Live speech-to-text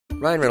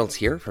Ryan Reynolds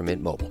here from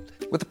Mint Mobile.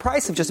 With the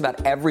price of just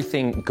about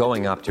everything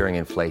going up during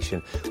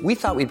inflation, we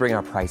thought we'd bring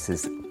our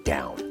prices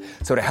down.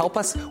 So to help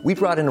us, we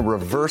brought in a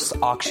reverse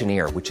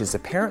auctioneer, which is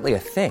apparently a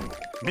thing.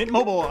 Mint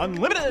Mobile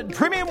Unlimited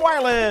Premium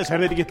Wireless. How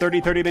to get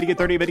 30, 30, bit to get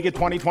 30, bit to get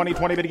 20, 20,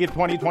 20, bit to get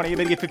 20, 20,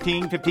 bit to get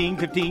 15, 15,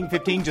 15,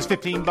 15, just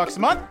 $15 a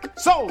month?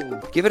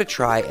 Sold! Give it a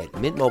try at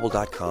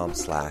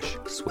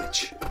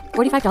mintmobile.com/switch.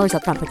 $45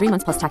 up front for 3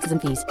 months plus taxes and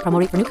fees. Promo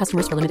rate for new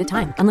customers for limited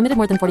time. Unlimited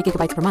more than 40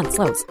 gigabytes per month.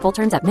 Slows full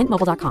terms at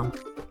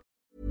mintmobile.com.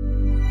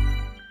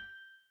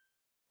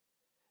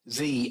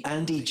 The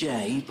Andy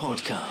J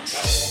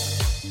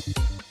Podcast.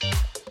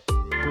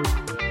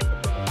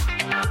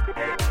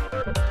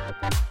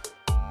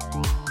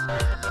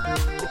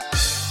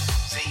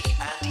 The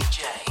Andy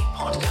J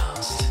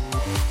Podcast.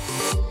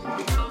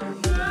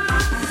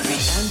 The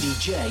Andy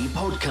J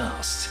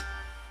Podcast.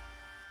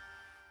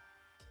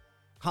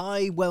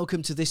 Hi,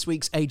 welcome to this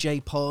week's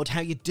AJ Pod.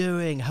 How you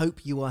doing?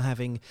 Hope you are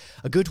having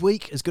a good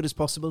week, as good as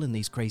possible in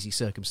these crazy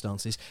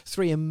circumstances.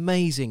 3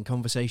 amazing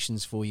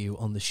conversations for you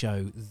on the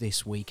show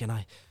this week, and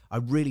I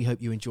really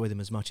hope you enjoy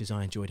them as much as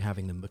I enjoyed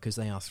having them, because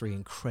they are 3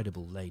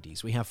 incredible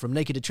ladies. We have from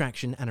Naked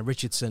Attraction, Anna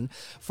Richardson,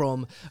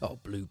 from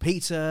Blue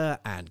Peter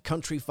and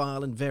Country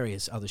File and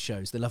various other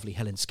shows, the lovely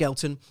Helen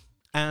Skelton,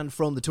 and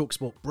from the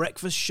TalkSport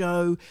Breakfast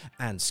Show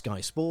and Sky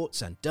Sports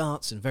and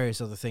Darts and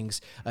various other things,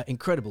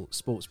 incredible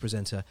sports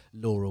presenter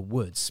Laura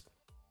Woods.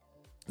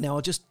 Now,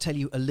 I'll just tell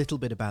you a little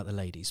bit about the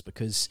ladies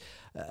because,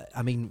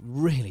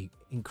 really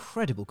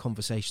incredible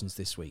conversations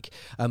this week.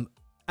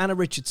 Anna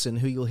Richardson,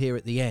 who you'll hear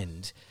at the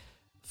end,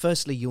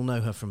 firstly, you'll know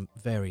her from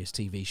various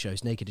TV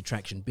shows, Naked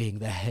Attraction being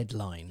the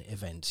headline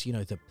event. You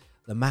know, the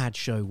mad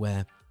show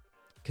where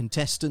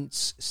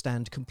contestants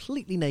stand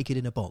completely naked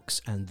in a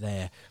box and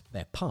their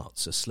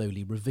parts are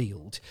slowly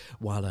revealed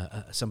while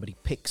somebody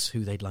picks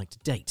who they'd like to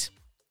date.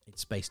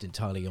 It's based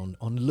entirely on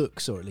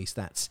looks, or at least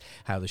that's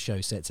how the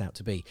show sets out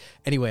to be.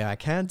 Anyway, I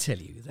can tell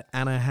you that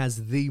Anna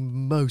has the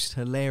most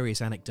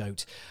hilarious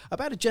anecdote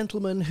about a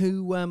gentleman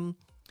who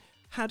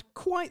had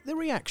quite the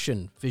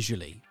reaction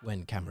visually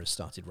when cameras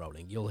started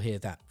rolling. You'll hear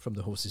that from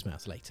the horse's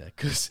mouth later,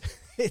 because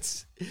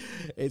it's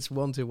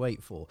one to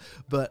wait for.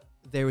 But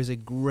there is a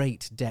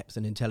great depth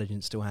and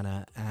intelligence to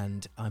Anna,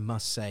 and I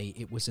must say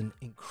it was an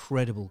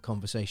incredible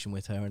conversation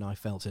with her, and I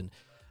felt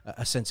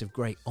a sense of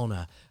great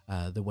honour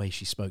the way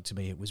she spoke to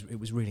me. It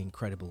was really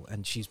incredible,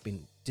 and she's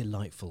been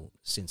delightful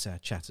since our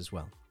chat as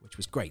well, which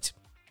was great.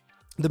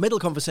 The middle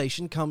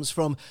conversation comes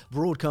from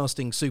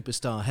broadcasting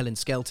superstar Helen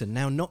Skelton.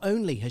 Now, not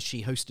only has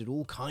she hosted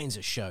all kinds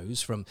of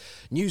shows, from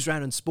News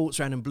Round and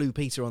Sports Round and Blue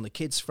Peter on the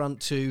kids' front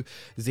to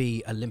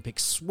the Olympic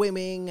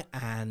swimming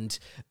and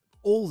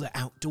all the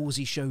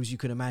outdoorsy shows you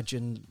can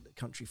imagine,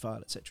 Country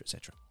File, etc.,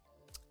 etc.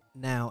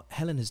 Now,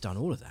 Helen has done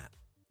all of that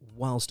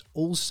whilst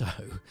also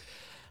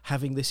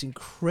having this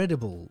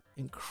incredible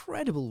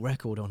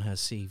record on her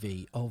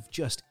CV of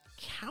just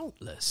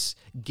countless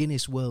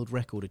Guinness World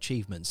Record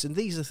achievements. And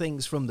these are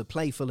things from the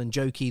playful and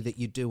jokey that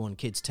you do on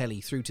kids'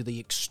 telly through to the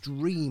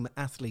extreme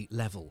athlete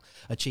level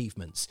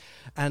achievements.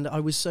 And I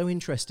was so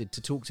interested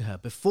to talk to her.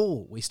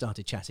 Before we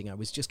started chatting, I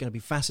was just going to be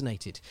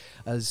fascinated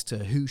as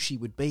to who she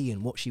would be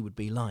and what she would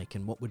be like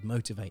and what would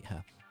motivate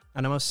her.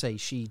 And I must say,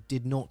 she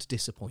did not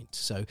disappoint.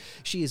 So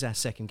she is our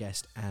second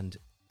guest and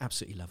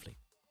absolutely lovely.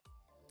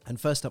 And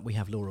first up, we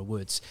have Laura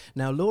Woods.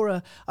 Now,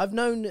 Laura, I've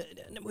known,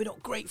 we're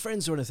not great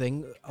friends or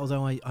anything,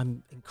 although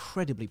I'm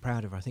incredibly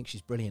proud of her. I think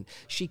she's brilliant.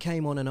 She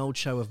came on an old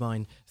show of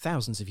mine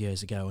thousands of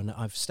years ago, and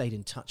I've stayed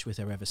in touch with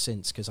her ever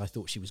since because I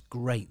thought she was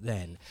great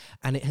then.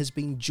 And it has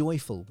been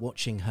joyful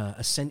watching her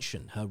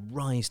ascension, her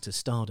rise to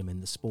stardom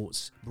in the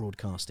sports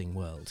broadcasting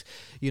world.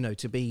 You know,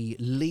 to be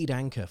lead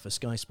anchor for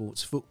Sky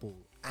Sports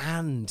Football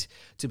and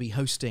to be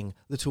hosting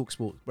the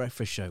TalkSport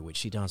Breakfast Show, which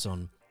she does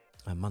on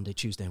Monday,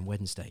 Tuesday and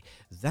Wednesday.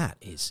 That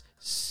is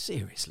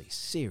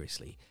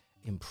seriously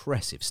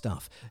impressive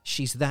stuff.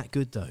 She's that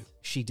good, though.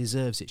 She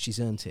deserves it. She's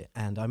earned it.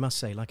 And I must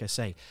say, like I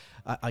say,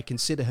 I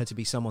consider her to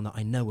be someone that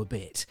I know a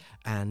bit,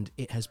 and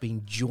it has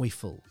been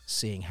joyful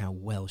seeing how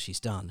well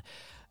she's done.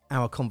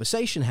 Our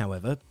conversation,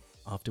 however,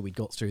 after we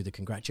got through the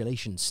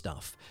congratulations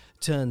stuff,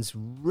 turns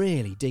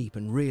really deep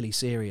and really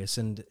serious.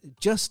 And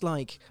just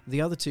like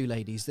the other 2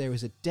 ladies, there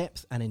is a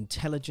depth and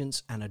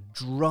intelligence and a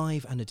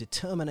drive and a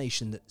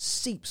determination that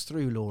seeps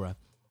through Laura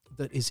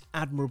that is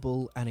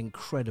admirable and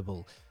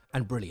incredible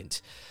and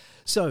brilliant.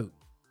 So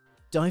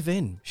dive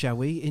in, shall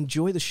we?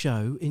 Enjoy the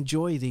show.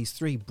 Enjoy these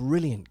 3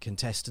 brilliant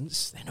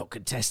contestants. They're not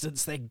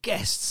contestants, they're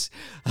guests.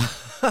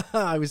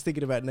 I was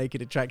thinking about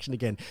Naked Attraction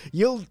again.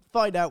 You'll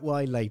find out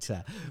why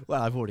later.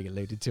 Well, I've already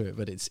alluded to it,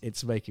 but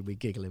it's making me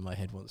giggle in my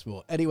head once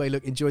more. Anyway,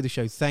 look, enjoy the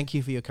show. Thank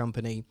you for your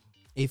company.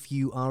 If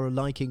you are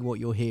liking what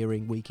you're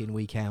hearing week in,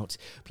 week out,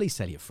 please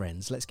tell your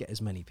friends. Let's get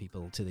as many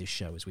people to this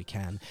show as we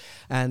can.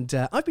 And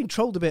I've been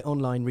trolled a bit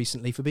online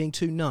recently for being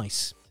too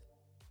nice.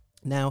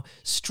 Now,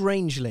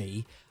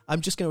 strangely,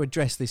 I'm just going to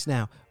address this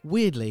now.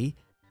 Weirdly,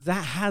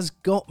 that has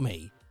got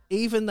me.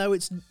 Even though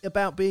it's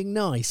about being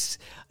nice,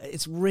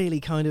 it's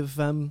really kind of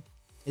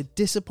It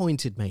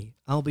disappointed me.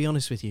 I'll be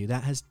honest with you.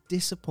 That has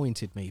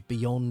disappointed me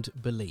beyond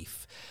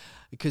belief.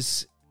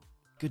 Because,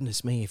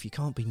 goodness me, if you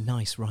can't be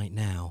nice right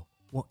now,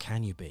 what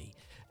can you be?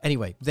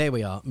 Anyway, there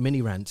we are.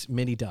 Mini rant,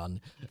 mini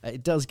done.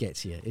 It does get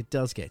to you. It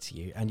does get to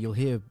you. And you'll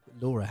hear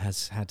Laura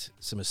has had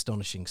some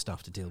astonishing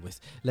stuff to deal with.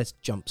 Let's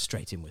jump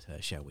straight in with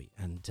her, shall we?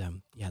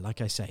 And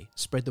like I say,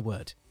 spread the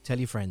word. Tell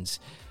your friends.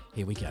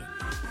 Here we go.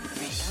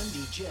 The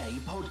Andy J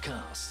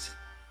Podcast.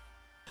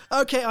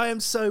 Okay, I am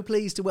so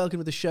pleased to welcome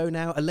to the show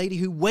now a lady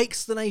who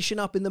wakes the nation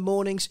up in the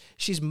mornings.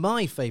 She's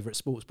my favourite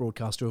sports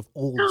broadcaster of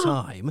all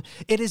time.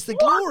 It is the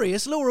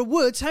glorious Laura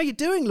Woods. How you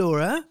doing,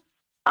 Laura?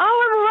 Oh,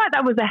 I'm all right.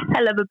 That was a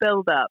hell of a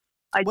build-up.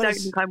 I don't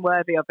think I'm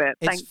worthy of it.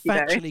 Thank you.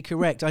 It's factually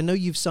correct. I know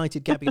you've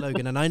cited Gabby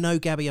Logan, and I know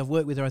Gabby. I've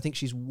worked with her. I think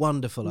she's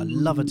wonderful. I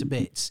love her to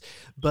bits.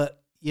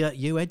 But yeah,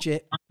 you edge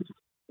it.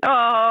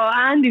 Oh,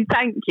 Andy,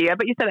 thank you. I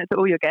bet you said that to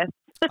all your guests.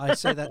 I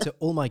say that to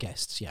all my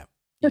guests, yeah.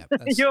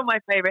 You're my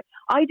favourite.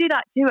 I do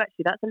that too,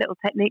 actually. That's a little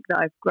technique that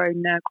I've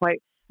grown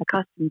quite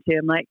accustomed to.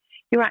 I'm like,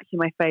 you're actually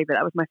my favourite.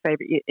 That was my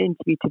favourite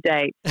interview to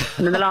date.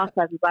 And then the last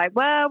person was like,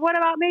 well, what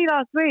about me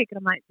last week? And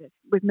I'm like,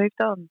 we've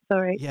moved on.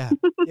 Sorry. Yeah.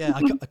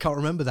 I can't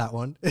remember that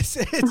one. It's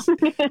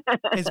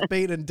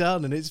been and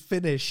done and it's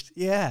finished.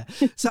 Yeah.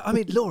 So, I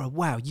mean, Laura,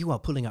 wow, you are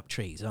pulling up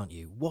trees, aren't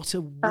you? What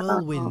a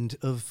whirlwind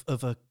of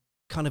a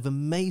kind of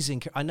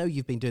amazing... I know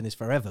you've been doing this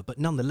forever, but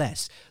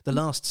nonetheless, the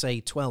last,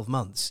 say, 12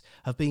 months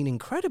have been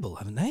incredible,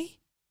 haven't they?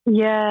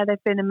 Yeah,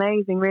 they've been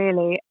amazing,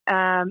 really.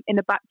 In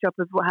the backdrop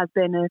of what has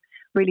been a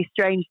really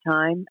strange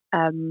time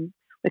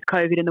with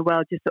COVID and the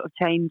world just sort of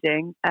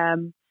changing.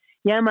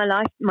 My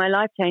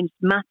life changed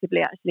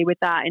massively, actually, with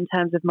that in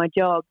terms of my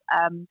job.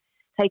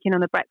 Taking on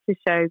the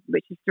breakfast show,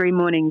 which is three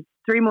mornings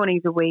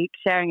a week,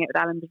 sharing it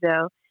with Alan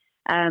Brazil.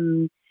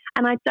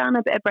 And I'd done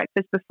a bit of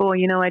breakfast before.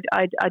 You know,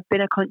 I'd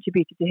been a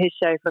contributor to his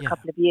show for a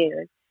couple of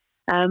years.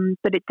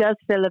 But it does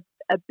feel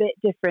a bit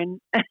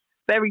different.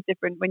 Very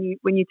different when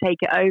you take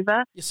it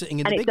over. You're sitting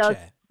in the big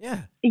chair.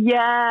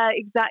 Yeah,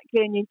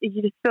 exactly. And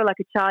you just feel like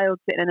a child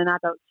sitting in an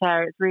adult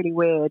chair. It's really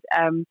weird.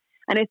 And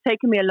it's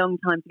taken me a long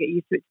time to get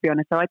used to it, to be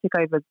honest. So I took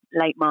over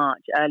late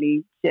March,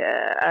 early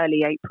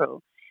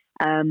April,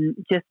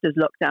 just as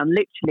lockdown.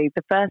 Literally,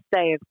 the first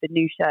day of the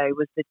new show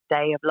was the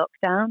day of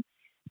lockdown.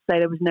 So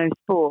there was no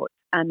sport.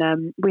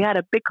 And we had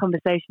a big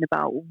conversation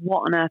about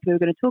what on earth we were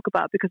going to talk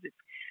about because it's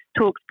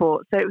talk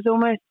sport. So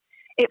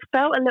it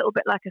felt a little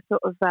bit like a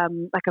sort of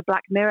like a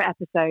Black Mirror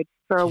episode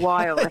for a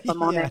while, if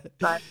I'm honest.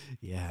 But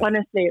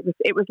honestly,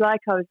 it was like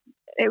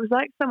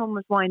someone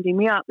was winding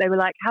me up. They were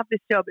like, "Have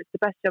this job; it's the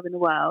best job in the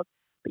world,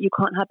 but you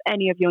can't have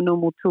any of your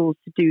normal tools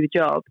to do the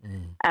job."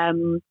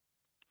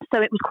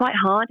 So it was quite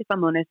hard, if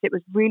I'm honest. It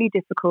was really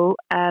difficult.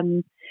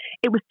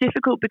 It was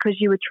difficult because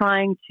you were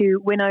trying to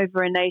win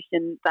over a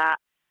nation that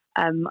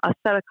are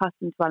so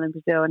accustomed to Alan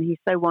Brazil, and he's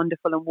so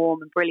wonderful and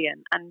warm and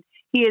brilliant, and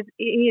he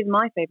is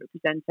my favourite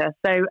presenter.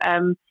 So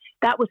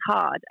that was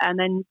hard, and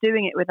then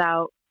doing it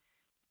without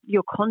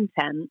your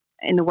content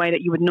in the way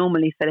that you would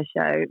normally set a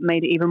show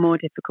made it even more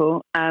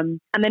difficult. And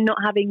then not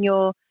having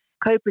your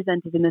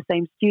co-presenters in the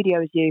same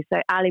studio as you. So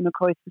Ali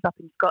McCoy was up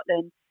in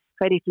Scotland,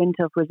 Freddie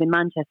Flintoff was in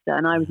Manchester,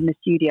 and I was in the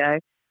studio.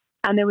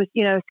 And there was,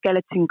 a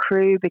skeleton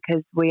crew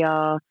because we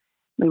were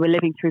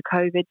living through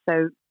COVID,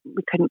 so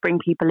we couldn't bring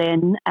people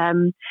in.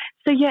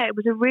 So yeah, it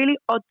was a really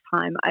odd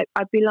time.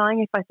 I'd be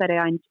lying if I said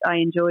I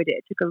enjoyed it.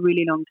 It took a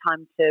really long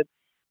time to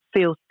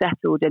feel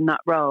settled in that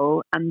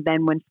role. And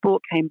then when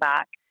sport came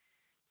back,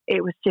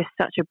 it was just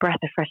such a breath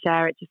of fresh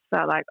air. It just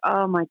felt like,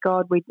 oh my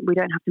God, we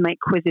don't have to make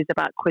quizzes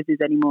about quizzes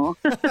anymore.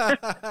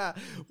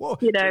 Well,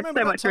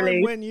 so much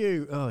relief. When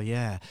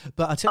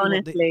but I tell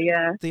honestly, you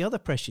what, the other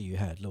pressure you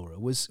had, Laura,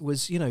 was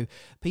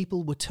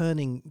people were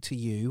turning to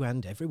you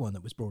and everyone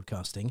that was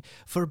broadcasting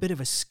for a bit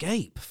of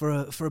escape, for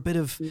a bit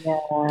of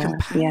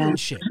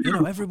companionship.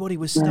 Everybody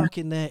was stuck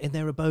in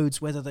their abodes,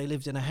 whether they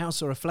lived in a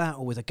house or a flat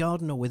or with a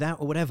garden or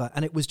without or whatever,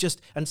 and it was just,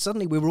 and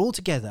suddenly we were all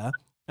together.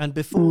 And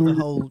before the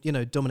whole,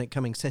 Dominic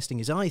Cummings testing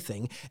his eye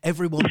thing,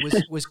 everyone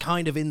was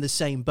kind of in the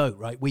same boat,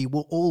 right? We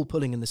were all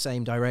pulling in the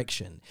same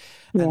direction.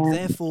 And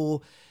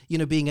therefore,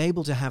 being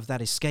able to have that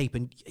escape.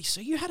 And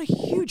so you had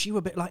you were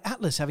a bit like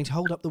Atlas having to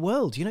hold up the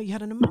world. You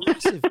had a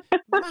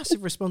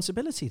massive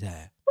responsibility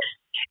there.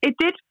 It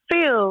did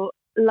feel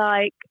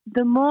like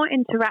the more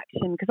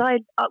interaction, because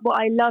what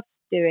I love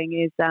doing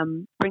is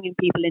bringing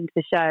people into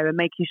the show and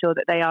making sure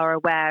that they are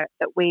aware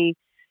that we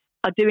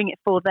are doing it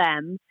for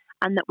them.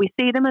 And that we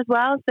see them as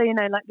well. So,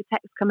 like the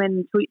texts come in,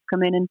 the tweets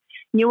come in, and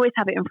you always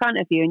have it in front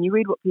of you and you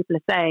read what people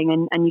are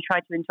saying and you try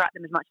to interact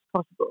them as much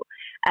as possible.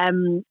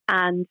 And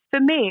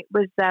for me, it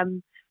was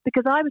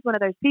because I was one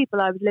of those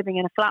people, I was living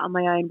in a flat on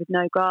my own with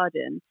no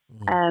garden.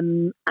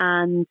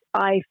 And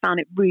I found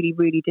it really,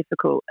 really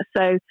difficult.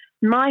 So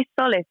my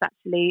solace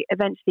actually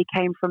eventually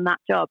came from that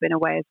job in a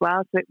way as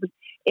well. So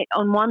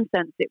on one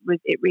sense, it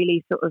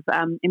really sort of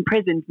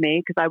imprisoned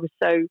me because I was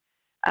so,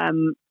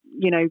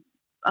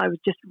 I was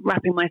just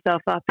wrapping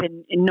myself up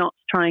in knots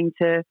trying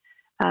to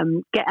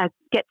get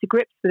to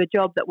grips with a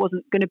job that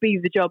wasn't going to be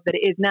the job that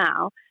it is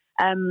now.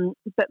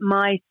 But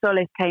my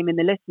solace came in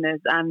the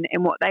listeners and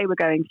in what they were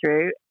going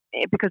through,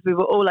 because we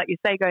were all, like you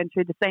say, going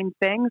through the same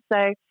thing.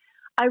 So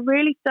I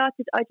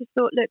just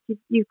thought, look,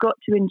 you've got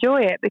to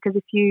enjoy it, because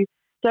if you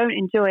don't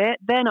enjoy it,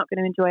 they're not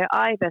going to enjoy it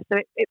either. So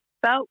it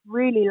felt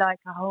really like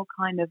a whole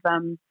kind of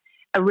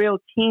a real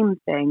team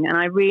thing, and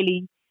I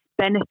really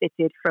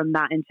benefited from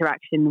that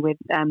interaction with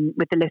the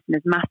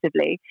listeners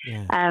massively.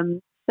 Yeah.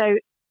 So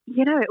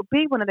it'll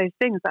be one of those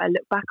things that I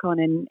look back on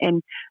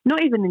in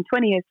not even in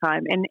 20 years'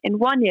 time, in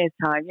 1 year's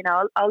time.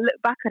 I'll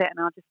look back at it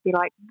and I'll just be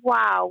like,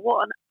 wow,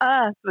 what on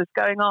earth was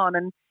going on,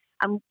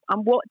 and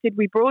what did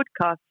we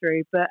broadcast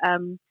through? But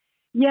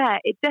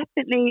it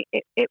definitely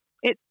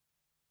it's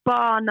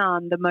bar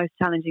none the most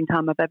challenging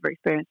time I've ever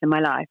experienced in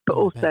my life. But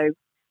also,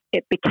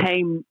 it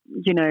became,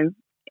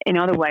 in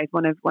other ways,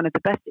 one of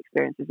the best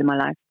experiences in my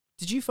life.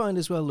 Did you find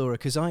as well, Laura,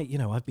 because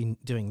I've been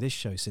doing this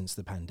show since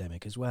the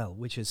pandemic as well,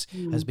 which has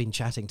been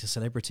chatting to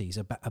celebrities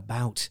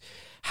about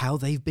how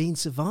they've been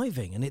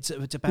surviving, and it's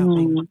about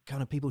being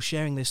kind of people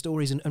sharing their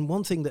stories. And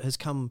one thing that has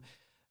come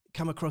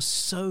across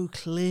so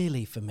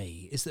clearly for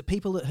me is that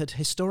people that had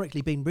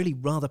historically been really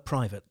rather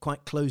private,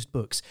 quite closed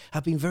books,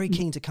 have been very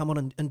keen to come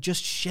on and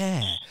just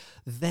share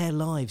their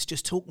lives,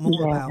 just talk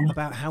more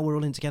about how we're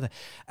all in together.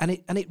 And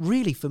it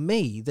really, for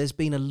me, there's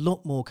been a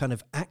lot more kind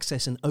of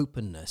access and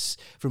openness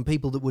from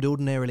people that would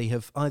ordinarily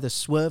have either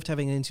swerved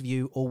having an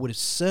interview, or would have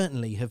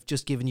certainly have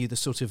just given you the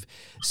sort of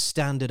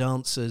standard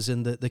answers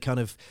and the kind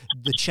of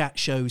the chat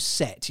show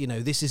set.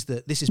 This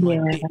is my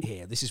bit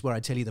here. This is where I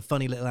tell you the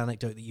funny little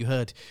anecdote that you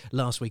heard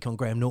last week on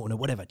Graham Norton or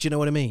whatever. Do you know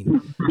what I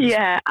mean?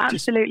 Yeah,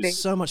 absolutely.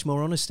 Just so much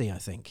more honesty, I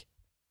think.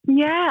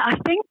 Yeah, I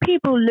think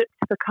people looked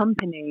for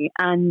company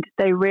and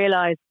they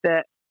realised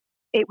that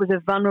it was a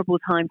vulnerable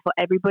time for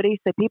everybody.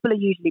 So people are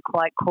usually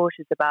quite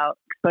cautious about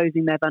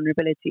exposing their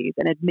vulnerabilities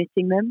and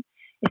admitting them,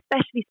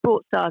 especially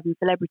sports stars and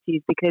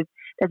celebrities, because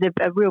there's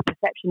a real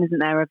perception, isn't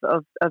there,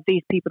 of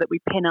these people that we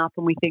pin up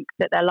and we think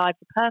that their lives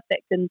are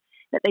perfect and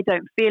that they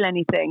don't feel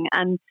anything.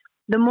 And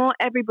the more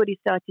everybody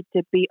started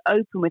to be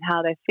open with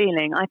how they're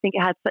feeling, I think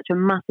it had such a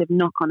massive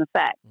knock-on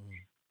effect.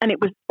 And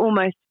it was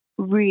almost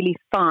really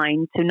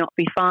fine to not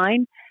be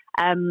fine.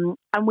 And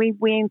we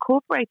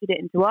incorporated it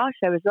into our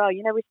show as well.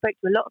 We spoke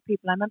to a lot of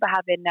people. I remember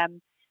having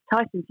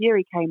Tyson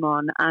Fury came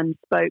on and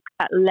spoke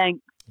at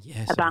length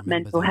about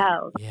mental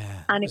health.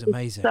 Yeah, and it was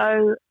amazing.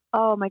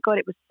 Oh my God,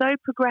 it was so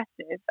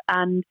progressive,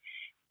 and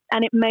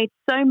it made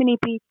so many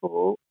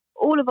people,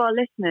 all of our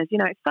listeners,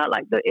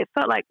 it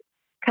felt like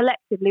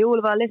collectively all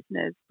of our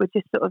listeners were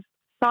just sort of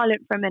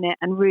silent for a minute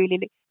and really,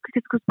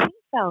 because we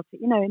felt it,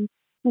 in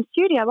the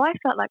studio. I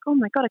felt like, oh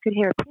my God, I could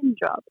hear a pin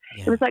drop.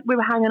 Yeah. It was like we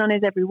were hanging on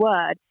his every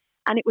word,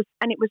 and it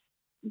was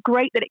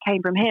great that it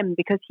came from him,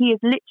 because he is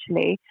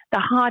literally the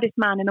hardest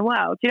man in the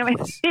world. Do you know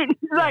what I mean?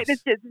 Like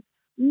this just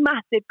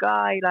massive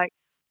guy, like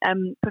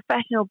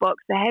professional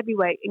boxer,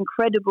 heavyweight,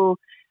 incredible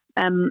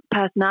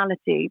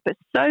personality, but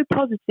so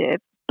positive,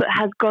 but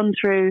has gone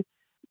through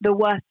the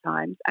worst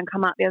times and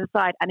come out the other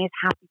side and is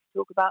happy to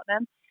talk about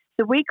them.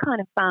 So we kind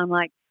of found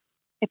like,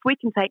 if we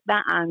can take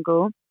that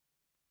angle,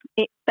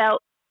 it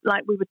felt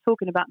like we were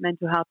talking about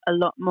mental health a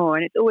lot more.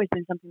 And it's always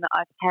been something that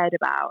I've cared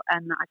about,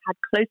 and I've had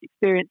close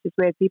experiences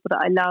with people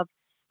that I love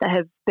that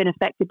have been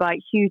affected by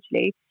it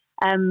hugely.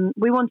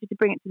 We wanted to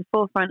bring it to the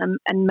forefront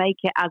and make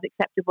it as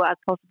acceptable as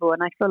possible.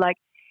 And I feel like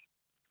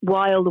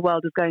while the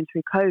world was going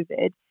through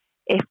COVID,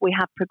 if we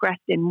have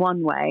progressed in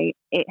one way,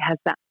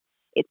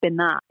 it's been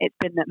that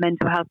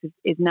mental health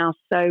is now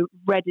so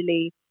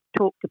readily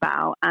talked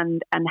about,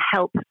 and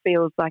help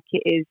feels like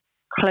it is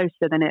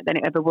closer than it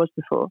ever was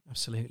before.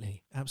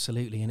 Absolutely,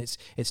 and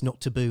it's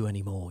not taboo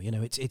anymore.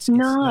 It's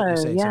no, like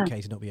you say, it's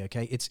okay to not be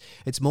okay.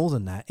 It's more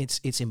than that.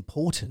 It's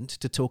important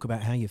to talk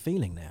about how you're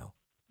feeling now.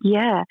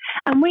 Yeah,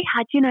 and we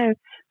had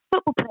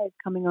football players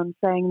coming on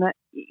saying that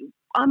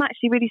I'm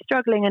actually really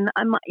struggling, and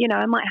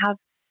I might have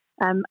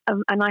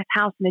a nice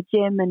house and a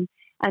gym, and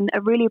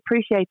are really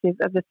appreciative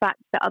of the fact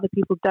that other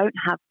people don't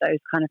have those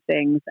kind of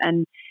things,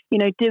 and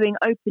doing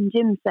open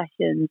gym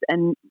sessions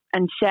and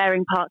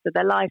sharing parts of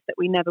their life that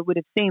we never would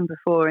have seen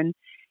before. And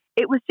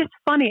it was just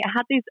funny. It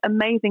had these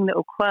amazing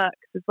little quirks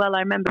as well. I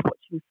remember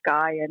watching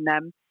Sky,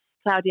 and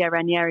Claudia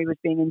Ranieri was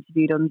being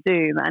interviewed on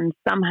Zoom, and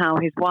somehow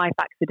his wife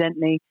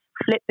accidentally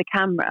flipped the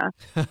camera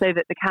so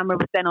that the camera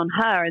was then on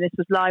her, and this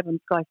was live on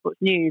Sky Sports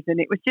News. And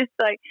it was just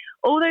like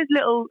all those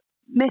little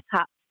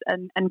mishaps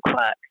and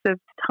quirks of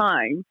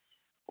time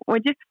were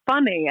just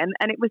funny,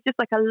 and it was just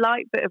like a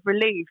light bit of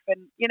relief.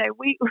 And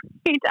we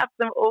need to have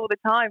them all the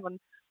time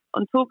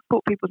on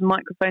TalkSport. People's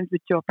microphones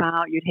would drop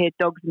out, you'd hear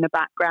dogs in the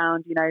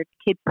background,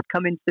 kids would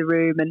come into the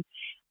room,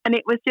 and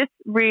it was just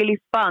really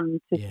fun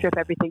to strip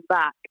everything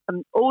back.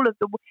 And all of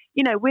the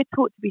we're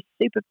taught to be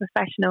super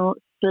professional,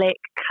 slick,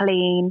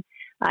 clean,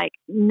 like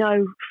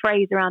no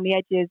phrase around the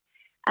edges,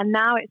 and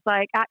now it's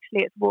like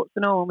actually it's warts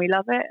and all, and we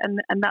love it.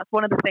 And that's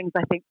one of the things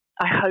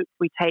I hope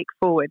we take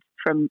forward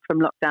from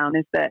lockdown,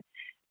 is that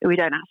we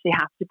don't actually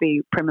have to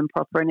be prim and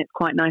proper, and it's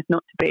quite nice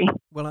not to be.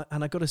 Well,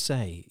 and I got to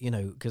say,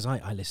 because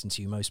I listen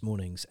to you most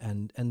mornings,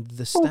 and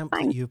the stamp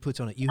that you have put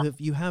on it,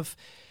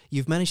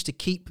 you've managed to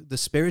keep the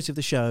spirit of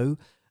the show,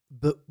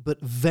 but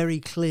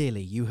very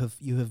clearly you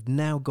have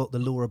now got the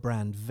Laura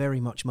brand very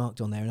much marked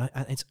on there,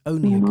 and it's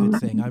only a good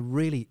thing.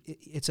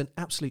 It's an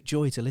absolute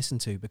joy to listen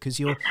to, because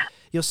you're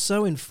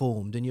so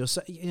informed, and you're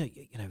so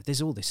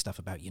there's all this stuff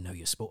about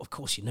your sport. Of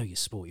course, you know your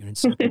sport, your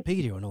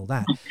encyclopedia and all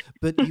that,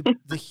 but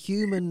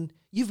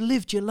you've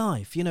lived your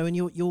life, and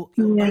you're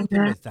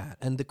open with that,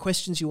 and the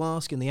questions you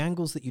ask and the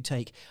angles that you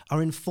take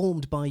are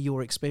informed by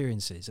your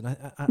experiences, and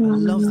I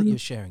love that you're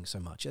sharing so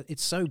much.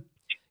 It's so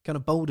kind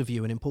of bold of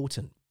you and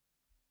important.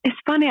 It's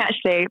funny,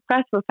 actually.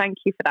 First of all, thank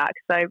you for that.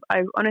 So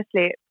I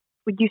honestly,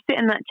 when you sit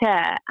in that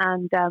chair,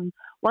 and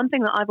one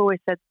thing that I've always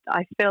said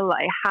I feel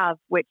like I have,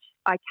 which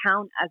I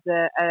count as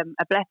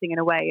a blessing in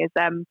a way, is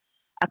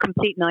a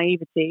complete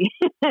naivety.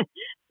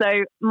 So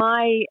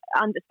my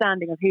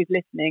understanding of who's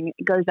listening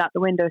goes out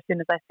the window as soon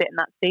as I sit in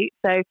that seat.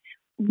 So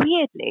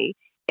weirdly,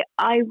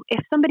 if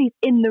somebody's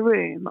in the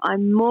room,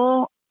 I'm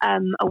more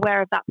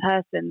aware of that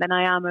person than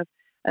I am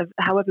of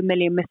however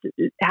many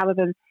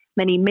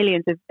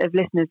millions of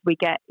listeners we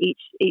get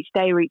each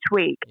day or each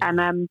week.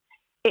 And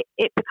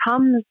it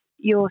becomes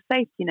your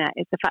safety net.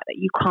 Is the fact that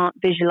you can't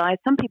visualize.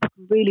 Some people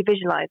can really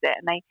visualize it,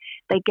 and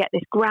they get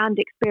this grand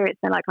experience.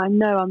 They're like, I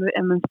know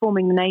I'm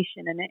informing the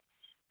nation, and it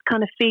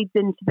kind of feeds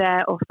into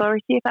their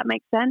authority, if that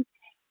makes sense.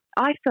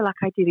 I feel like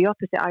I do the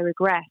opposite. I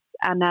regress,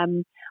 and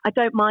I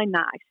don't mind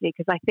that, actually,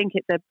 because I think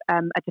it's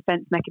a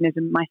defense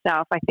mechanism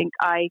myself. I think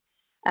I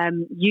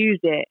use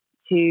it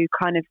to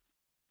kind of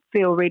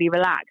feel really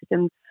relaxed.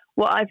 And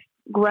what I've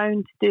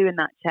grown to do in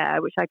that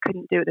chair, which I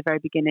couldn't do at the very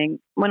beginning,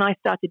 when I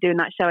started doing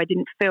that show, I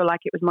didn't feel like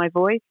it was my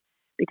voice,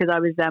 because I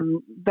was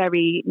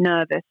very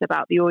nervous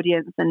about the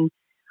audience, and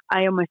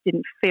I almost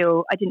didn't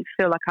feel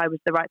like I was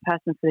the right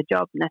person for the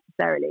job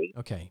necessarily.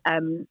 Okay.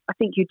 I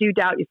think you do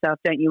doubt yourself,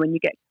 don't you, when you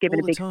get given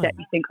a big step?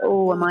 You think,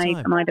 am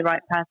I the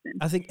right person?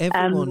 I think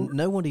everyone,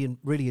 nobody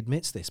really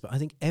admits this, but I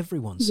think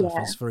everyone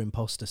suffers for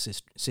imposter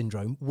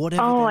syndrome,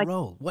 whatever their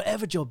role,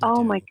 whatever job they do.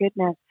 Oh my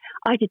goodness.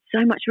 I did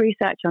so much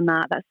research on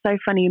that. That's so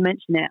funny you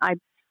mention it.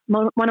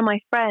 One of my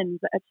friends,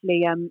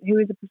 actually, who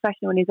is a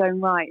professional in his own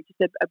right,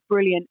 just a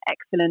brilliant,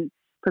 excellent,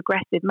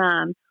 progressive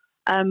man.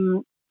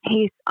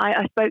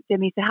 I spoke to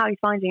him. He said, "How are you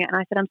finding it?" And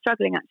I said, "I'm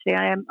struggling. Actually,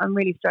 I'm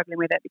really struggling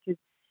with it, because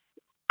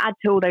add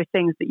to all those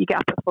things that you get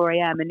up at 4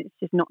 a.m. and it's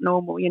just not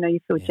normal. You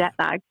feel jet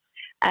lagged."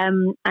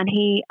 And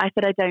I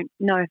said, "I don't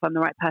know if I'm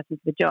the right person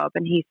for the job."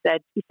 And he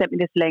sent me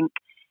this link,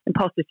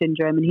 imposter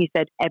syndrome, and he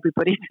said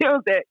everybody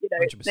feels it.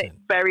 It's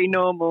very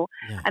normal.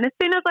 Yeah. And as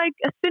soon as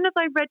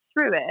I read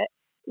through it,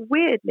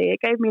 weirdly, it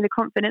gave me the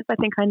confidence I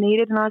think I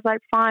needed, and I was like,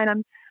 fine,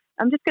 I'm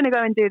just going to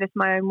go and do this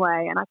my own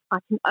way, and I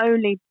can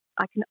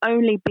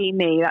only be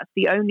me. That's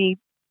the only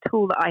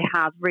tool that I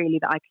have really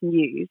that I can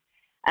use.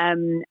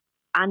 And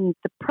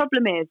the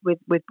problem is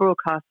with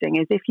broadcasting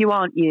is if you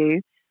aren't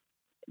you,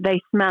 they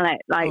smell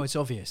it like it's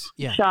obvious.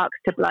 Yeah. Sharks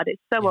to blood.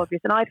 It's so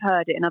obvious, and I've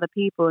heard it in other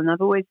people, and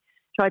I've always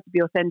tried to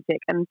be authentic.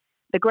 And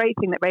the great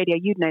thing that radio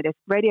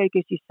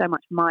gives you so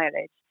much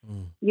mileage.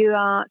 You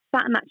are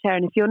sat in that chair,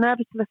 and if you're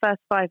nervous for the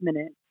first 5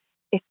 minutes,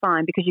 it's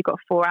fine, because you've got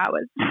 4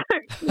 hours.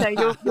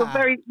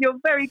 You'll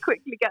very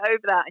quickly get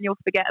over that, and you'll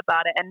forget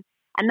about it.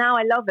 And now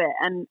I love it,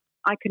 and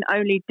I can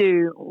only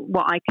do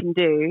what I can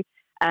do.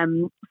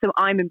 So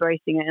I'm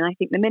embracing it, and I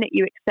think the minute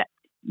you accept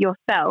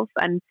yourself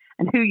and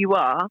who you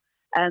are,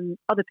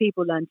 other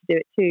people learn to do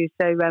it too.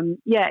 So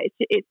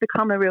it's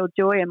become a real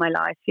joy in my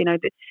life.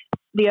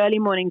 The early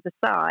mornings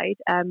aside,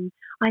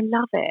 I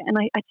love it, and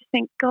I just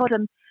think, God,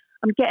 I'm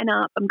getting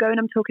up, I'm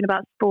talking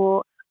about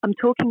sport. I'm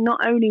talking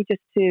not only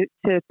just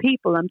to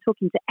people, I'm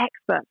talking to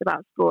experts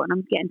about sport, and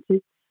I'm getting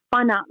to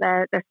find out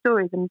their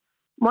stories. And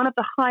one of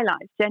the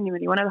highlights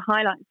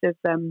of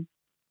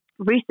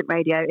recent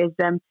radio is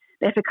the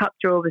FA Cup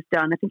draw was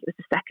done. I think it was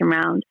the second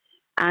round.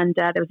 And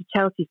there was a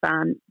Chelsea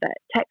fan that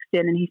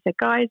texted in, and he said,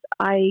 "Guys,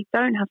 I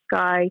don't have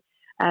Sky.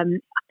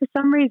 For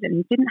some reason,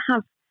 he didn't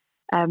have,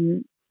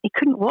 he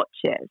couldn't watch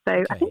it.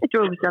 So I think the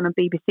draw was done on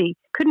BBC.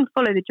 Couldn't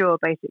follow the draw,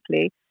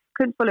 basically.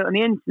 Couldn't follow it on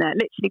the internet.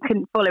 Literally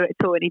couldn't follow it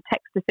at all. And he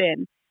texted us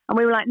in. And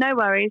we were like, no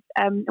worries.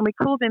 And we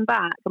called him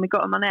back, and we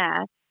got him on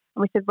air.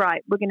 And we said,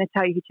 right, we're going to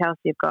tell you who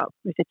Chelsea have got.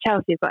 We said,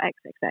 Chelsea have got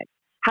XXX.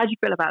 How do you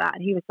feel about that?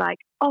 And he was like,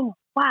 oh,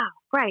 wow,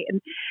 great.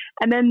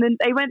 And then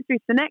they went through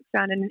to the next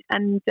round,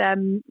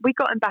 and we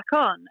got him back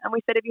on. And we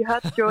said, have you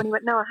heard the draw? And he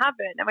went, no, I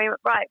haven't. And we went,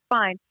 right,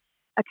 fine.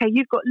 Okay,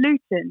 you've got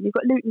Luton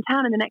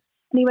Town in the next.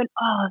 And he went,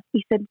 oh,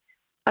 he said,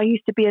 I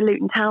used to be a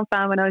Luton Town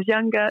fan when I was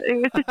younger. It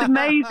was just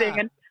amazing.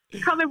 And I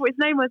can't remember what his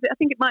name was. I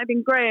think it might have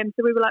been Graham.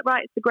 So we were like,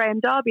 right, it's the Graham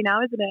Derby now,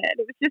 isn't it? And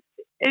it was just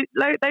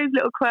those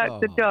little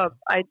quirks of job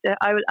I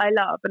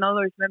love, and I'll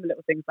always remember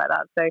little things like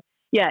that. So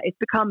yeah, it's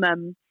become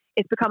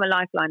a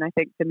lifeline, I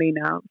think, for me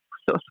now.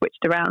 Sort of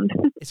switched around.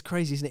 It's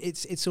crazy, isn't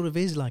it? It sort of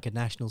is like a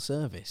national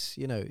service,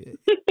 you know.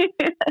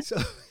 So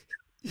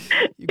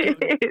You've got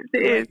It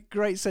is.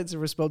 great sense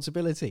of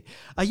responsibility.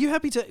 Are you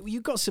happy to?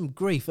 You got some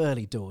grief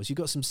early doors. You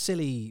got some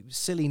silly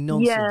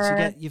nonsense.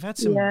 Yeah, You've had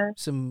yeah.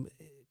 some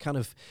kind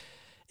of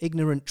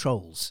ignorant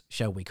trolls,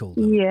 shall we call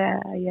them? Yeah.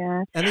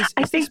 And is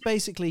I this think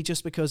basically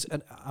just because?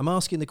 And I'm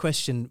asking the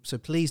question, so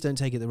please don't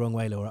take it the wrong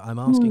way, Laura. I'm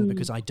asking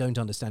because I don't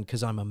understand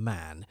because I'm a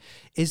man.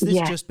 Is this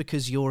just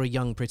because you're a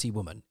young, pretty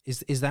woman?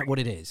 Is that what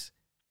it is?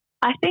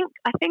 I think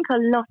a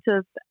lot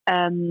of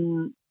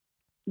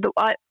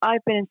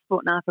I've been in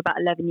sport now for about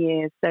 11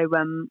 years. So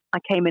I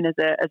came in as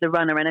a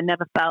runner, and I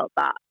never felt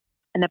that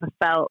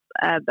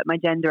my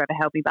gender ever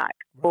held me back,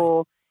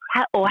 or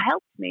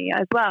helped me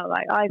as well.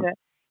 Like either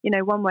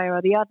one way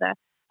or the other.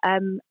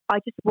 I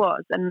just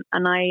was, and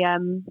I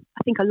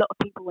think a lot of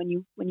people when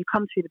you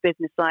come through the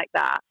business like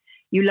that,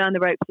 you learn the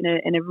ropes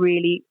in a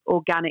really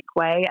organic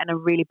way and a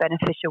really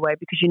beneficial way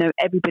because you know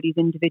everybody's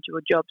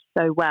individual jobs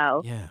so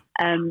well. Yeah.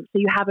 So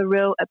you have a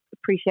real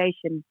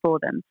appreciation for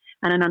them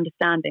and an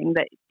understanding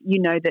that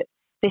that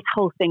this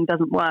whole thing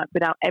doesn't work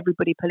without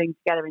everybody pulling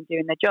together and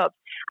doing their jobs.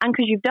 And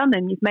because you've done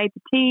them, you've made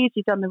the teas,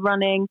 you've done the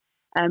running,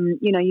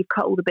 you've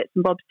cut all the bits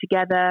and bobs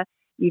together,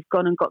 you've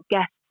gone and got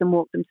guests and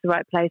walked them to the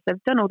right place.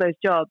 I've done all those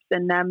jobs,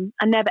 and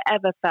I never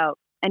ever felt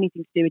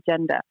anything to do with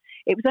gender.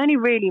 It was only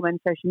really when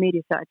social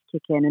media started to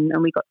kick in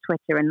and we got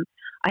Twitter, and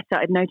I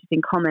started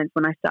noticing comments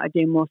when I started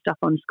doing more stuff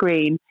on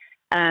screen.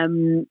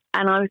 And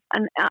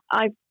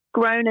I've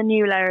grown a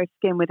new layer of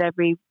skin with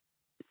every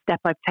step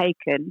I've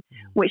taken,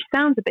 which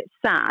sounds a bit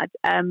sad,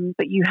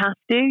 but you have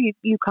to.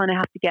 You kind of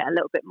have to get a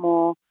little bit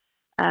more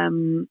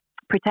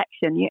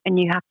protection, and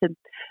you have to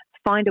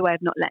find a way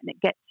of not letting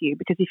it get to you,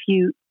 because if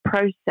you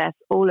process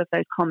all of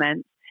those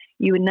comments,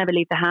 you would never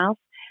leave the house.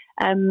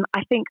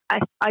 I think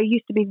I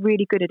used to be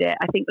really good at it.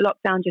 I think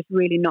lockdown just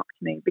really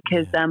knocked me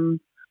because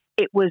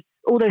it was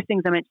all those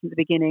things I mentioned at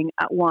the beginning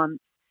at once.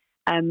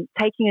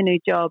 Taking a new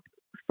job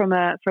from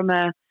a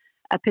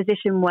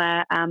position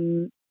where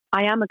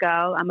I am a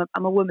girl,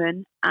 I'm a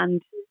woman,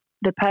 and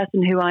the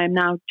person who I am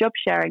now job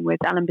sharing with,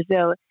 Alan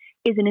Brazil,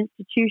 is an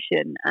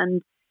institution.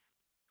 And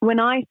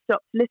when I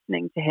stopped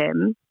listening to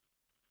him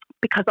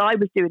because I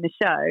was doing the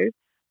show,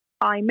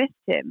 I missed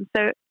him.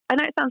 So I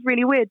know it sounds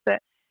really weird, but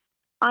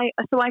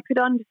I could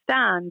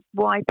understand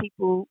why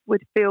people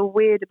would feel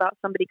weird about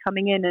somebody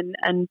coming in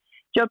and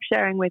job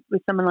sharing with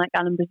someone like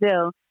Alan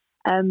Brazil.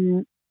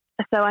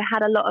 So I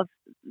had a lot of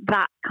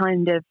that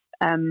kind of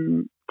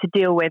to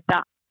deal with,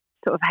 that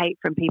sort of hate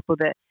from people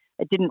that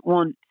didn't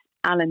want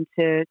Alan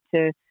to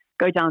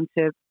go down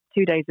to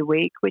 2 days a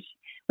week, which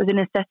was a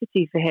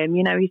necessity for him.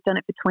 He's done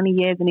it for 20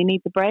 years and he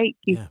needs a break.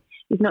 He's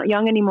not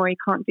young anymore. He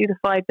can't do the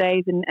 5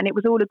 days, and it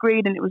was all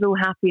agreed and it was all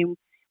happy. And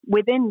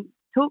within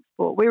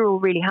TalkSport, we were all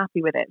really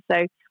happy with it.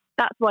 So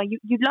that's why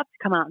you'd love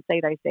to come out and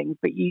say those things,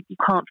 but you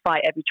can't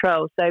fight every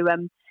troll. So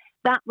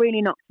that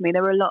really knocked me.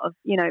 There were a lot of,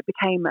 it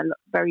became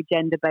very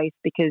gender based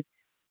because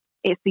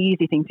it's the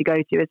easy thing to go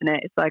to, isn't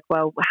it? It's like,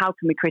 well, how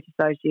can we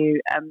criticize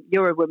you?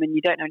 You're a woman,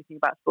 you don't know anything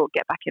about sport,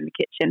 get back in the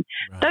kitchen.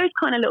 Right. Those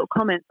kind of little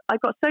comments, I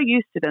got so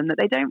used to them that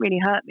they don't really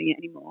hurt me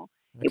anymore.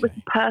 Okay. It was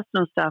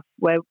personal stuff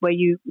where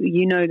you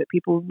know that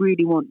people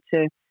really want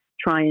to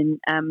try and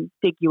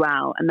dig you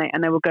out, and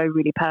they will go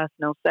really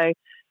personal. So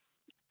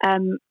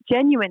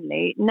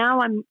genuinely,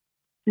 now I'm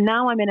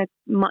in a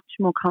much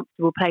more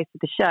comfortable place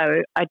with the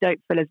show. I don't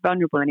feel as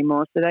vulnerable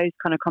anymore, so those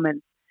kind of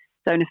comments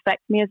don't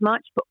affect me as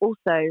much. But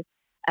also,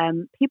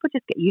 people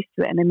just get used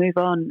to it and they move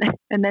on,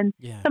 and then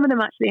some of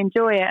them actually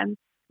enjoy it. And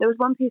there was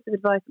one piece of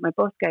advice that my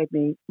boss gave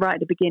me right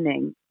at the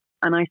beginning,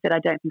 and I said, I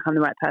don't think I'm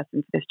the right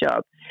person for this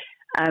job,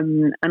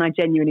 and I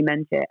genuinely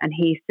meant it. And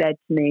he said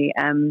to me,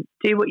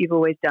 do what you've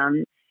always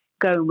done,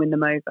 go and win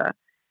them over.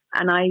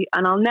 And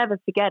I'll never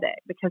forget it,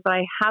 because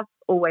I have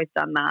always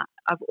done that.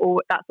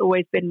 That's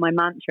always been my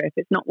mantra. If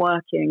it's not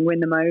working, win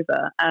them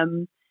over.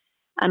 And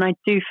I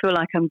do feel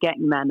like I'm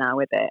getting there now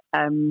with it.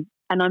 And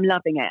I'm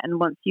loving it. And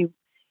once you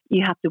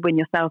have to win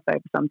yourself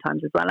over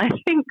sometimes as well, I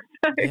think.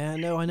 So, yeah,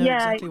 no, I know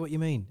exactly what you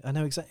mean. I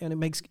know exactly, and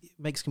it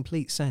makes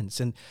complete sense.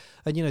 And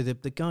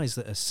the guys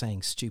that are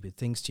saying stupid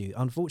things to you,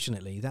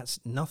 unfortunately, that's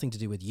nothing to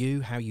do with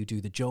you, how you do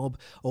the job,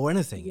 or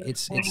anything. Yeah.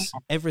 It's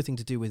everything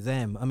to do with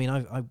them. I mean,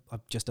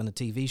 I've just done a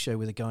TV show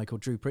with a guy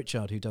called Drew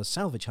Pritchard who does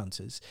Salvage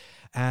Hunters,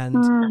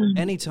 and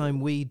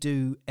anytime we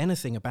do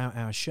anything about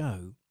our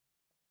show,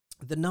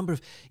 the number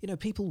of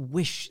people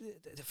wish,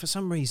 for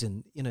some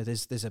reason,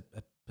 there's a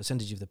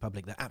percentage of the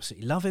public that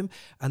absolutely love him,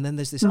 and then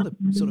there's this other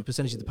sort of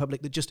percentage of the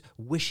public that just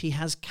wish he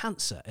has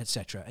cancer,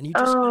 etc. And you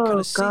just kind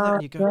of see that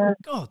and you go,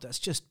 God, that's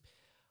just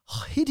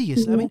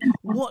hideous. I mean,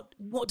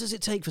 what does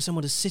it take for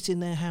someone to sit in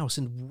their house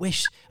and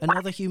wish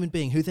another human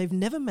being who they've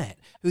never met,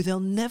 who they'll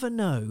never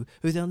know,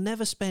 who they'll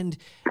never spend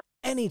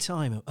any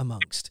time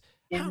amongst?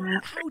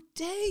 How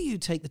dare you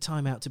take the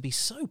time out to be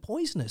so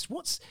poisonous?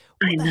 What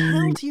the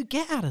hell do you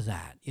get out of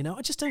that?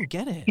 I just don't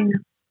get it.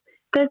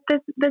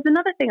 There's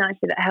another thing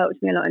actually that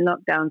helped me a lot in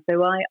lockdown.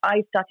 So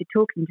I started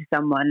talking to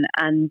someone,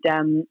 and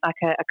like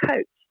a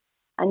coach,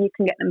 and you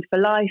can get them for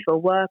life or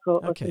work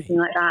or something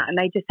like that, and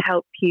they just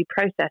help you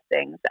process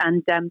things.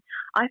 And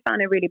I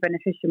found it really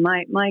beneficial.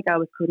 My girl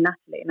was called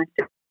Natalie, and I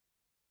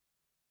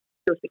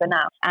still see her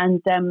now.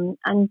 And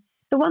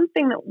the one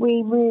thing that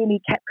we really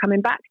kept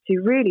coming back to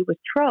really was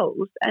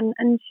trolls. And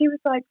she was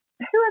like,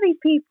 who are these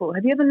people?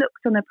 Have you ever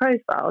looked on their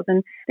profiles?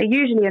 And they're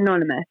usually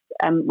anonymous,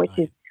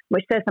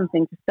 which says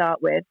something to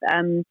start with.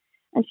 And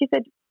she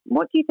said,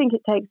 what do you think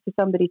it takes for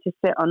somebody to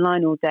sit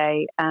online all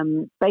day,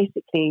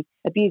 basically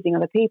abusing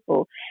other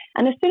people?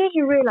 And as soon as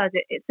you realise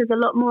it says a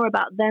lot more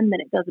about them than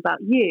it does about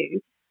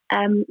you,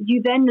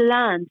 you then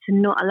learn to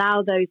not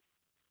allow those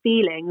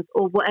feelings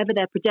or whatever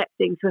they're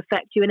projecting to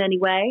affect you in any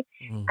way.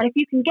 And if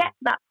you can get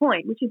to that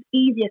point, which is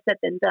easier said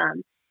than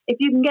done, if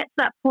you can get to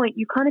that point,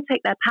 you kind of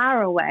take their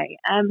power away.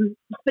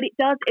 But it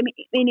does,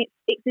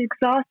 it's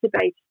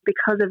exacerbated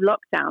because of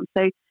lockdown.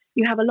 So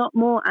you have a lot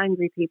more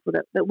angry people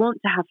that want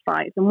to have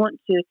fights and want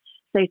to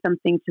say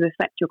something to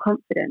affect your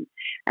confidence.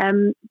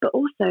 But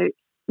also,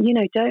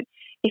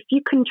 if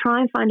you can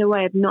try and find a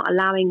way of not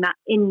allowing that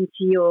into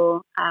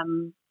your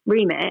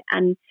remit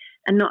and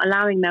not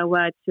allowing their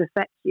words to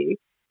affect you.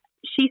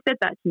 She said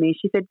that to me.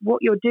 She said, what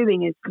you're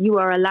doing is you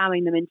are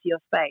allowing them into your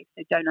space.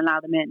 So don't allow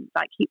them in.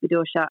 Like, keep the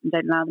door shut and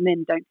don't allow them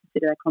in. Don't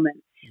consider their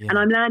comments. Yeah. And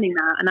I'm learning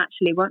that. And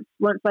actually, once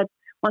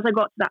I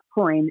got to that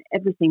point,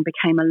 everything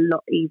became a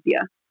lot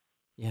easier.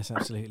 Yes,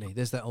 absolutely.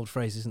 There's that old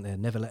phrase, isn't there?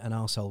 Never let an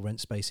arsehole rent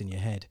space in your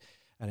head.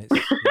 And it's,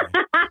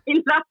 I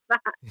love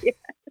that. Yeah.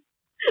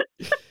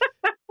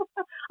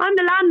 I'm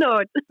the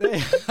landlord. What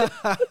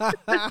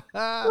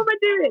am I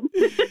doing?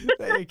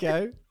 There you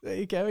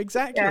go.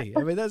 Exactly. Yeah.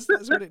 I mean, that's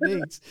what it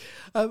needs.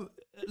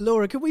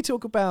 Laura, can we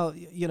talk about,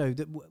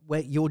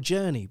 where your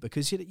journey?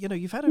 Because,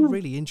 you've had a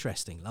really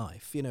interesting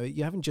life.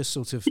 You haven't just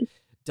sort of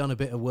done a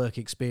bit of work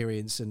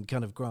experience and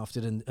kind of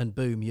grafted and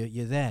boom,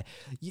 you're there.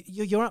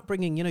 Your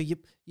upbringing,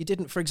 you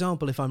didn't, for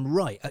example, if I'm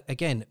right,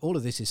 again, all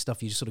of this is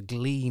stuff you just sort of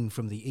glean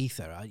from the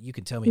ether. You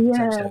can tell me if it's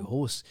absolute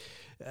horse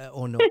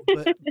or not.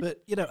 But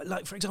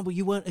like, for example,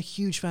 you weren't a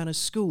huge fan of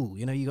school.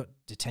 You got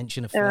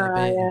detention a fair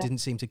bit and didn't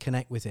seem to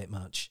connect with it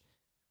much.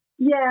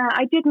 Yeah,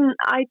 I didn't.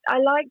 I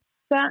liked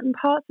certain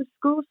parts of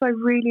school, so I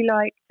really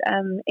liked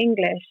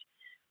English,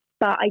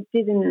 but I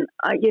didn't.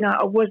 I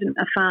wasn't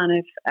a fan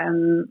of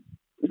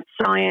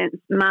science,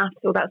 maths,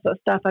 all that sort of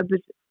stuff. I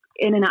was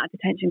in and out of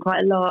detention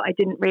quite a lot. I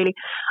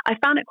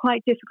found it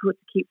quite difficult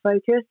to keep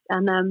focused.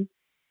 And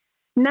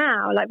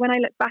now, like, when I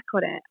look back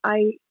on it,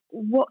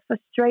 what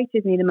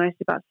frustrated me the most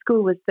about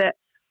school was that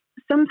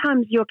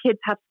sometimes your kids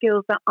have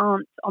skills that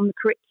aren't on the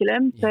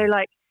curriculum. Yeah. So,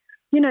 like,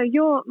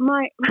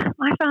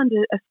 I found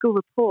a school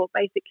report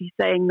basically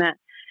saying that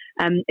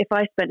if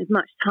I spent as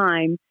much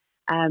time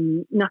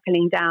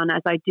knuckling down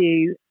as I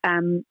do,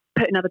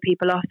 putting other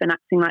people off and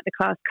acting like the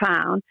class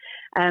clown,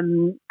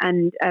 and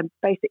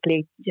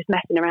basically just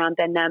messing around,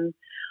 then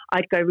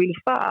I'd go really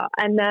far.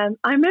 And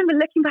I remember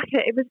looking back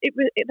at it,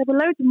 there were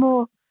loads of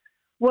more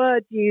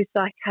words used,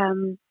 like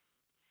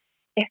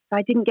if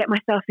I didn't get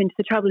myself into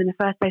the trouble in the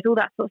first place, all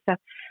that sort of stuff.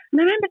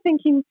 And I remember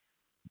thinking,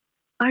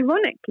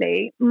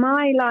 ironically,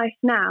 my life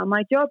now,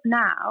 my job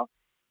now,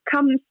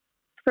 comes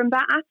from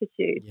that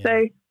attitude. Yeah.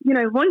 So,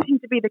 wanting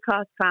to be the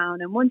class clown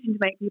and wanting to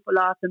make people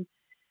laugh and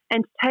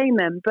entertain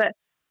them. But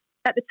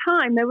at the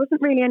time, there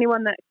wasn't really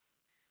anyone that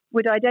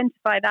would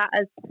identify that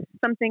as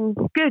something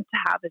good to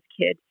have as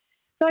a kid.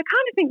 So I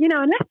kind of think,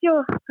 unless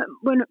you're,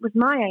 when it was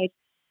my age,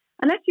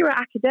 unless you were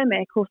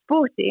academic or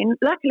sporty, and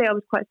luckily I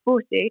was quite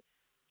sporty,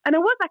 and I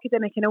was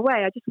academic in a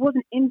way, I just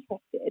wasn't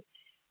interested.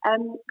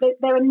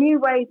 There are new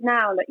ways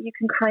now that you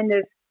can kind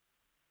of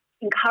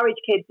encourage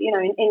kids,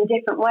 in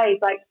different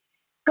ways. Like,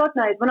 God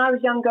knows, when I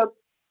was younger,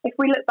 if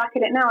we look back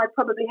at it now, I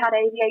probably had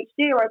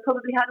ADHD, or I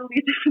probably had all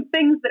these different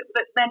things that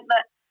meant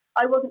that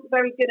I wasn't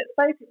very good at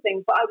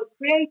focusing, but I was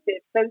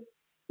creative. So,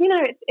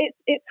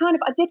 it's kind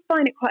of, I did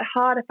find it quite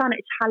hard. I found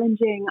it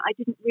challenging. I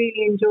didn't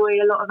really enjoy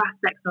a lot of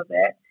aspects of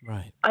it.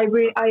 Right.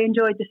 I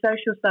enjoyed the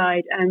social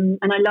side, and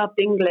I loved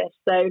English.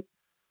 So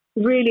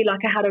really,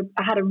 like, I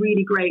had a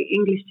really great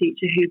English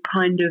teacher who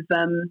kind of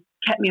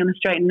kept me on the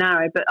straight and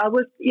narrow. But I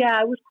was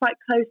quite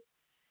close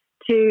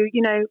to,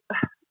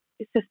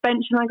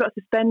 suspension. I got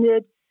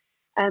suspended.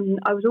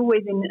 I was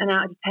always in and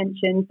out of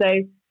detention.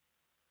 So,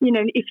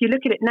 if you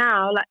look at it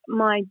now, like,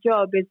 my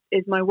job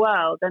is my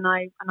world, and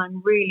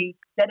I'm really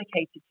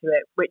dedicated to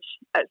it, which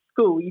at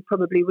school you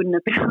probably wouldn't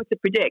have been able to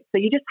predict. So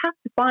you just have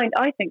to find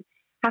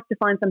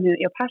something that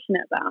you're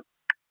passionate about.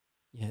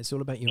 Yeah, it's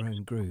all about your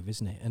own groove,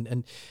 isn't it?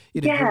 And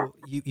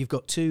you've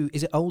got two,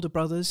 is it older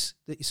brothers?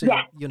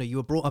 You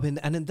were brought up in,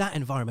 and in that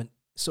environment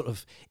sort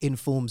of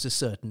informs a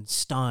certain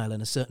style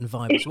and a certain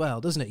vibe as well,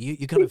 doesn't it?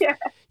 You kind of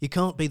you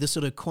can't be the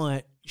sort of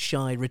quiet,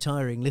 shy,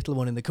 retiring little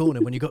one in the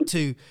corner when you've got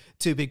two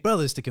big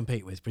brothers to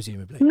compete with,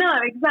 presumably. No,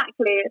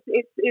 exactly.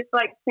 It's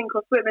like sink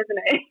or swim, isn't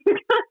it?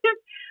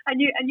 and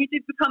you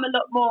did become a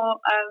lot more.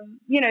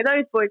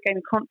 Those boys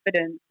gained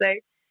confidence. So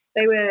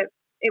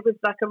it was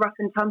like a rough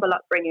and tumble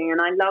upbringing,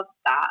 and I loved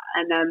that.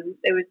 And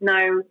there was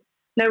no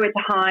nowhere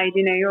to hide.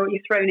 You know,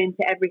 you're thrown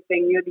into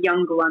everything. You're the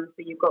younger one, so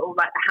you've got all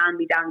like the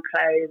hand-me-down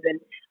clothes,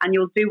 and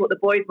you'll do what the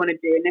boys want to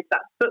do. And if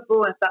that's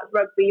football, if that's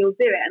rugby, you'll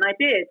do it. And I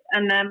did.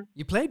 And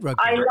you played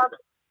rugby. I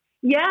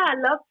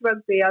loved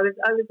rugby. I was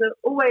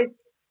always.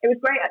 It was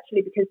great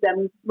actually because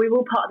we were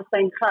all part of the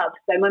same club.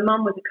 So my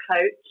mum was a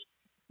coach.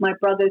 My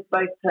brothers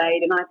both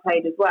played, and I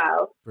played as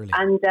well.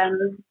 Brilliant.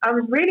 And I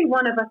was really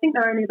one of, I think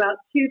there were only about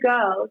 2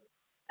 girls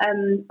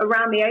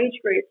around the age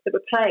groups that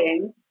were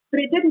playing, but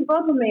it didn't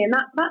bother me. And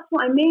that's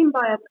what I mean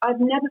by I've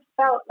never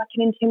felt like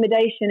an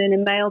intimidation in a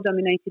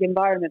male-dominated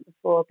environment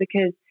before,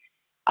 because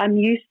I'm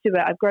used to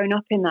it. I've grown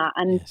up in that.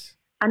 And yes.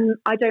 And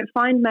I don't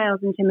find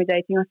males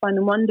intimidating. I find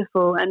them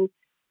wonderful. And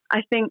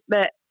I think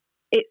that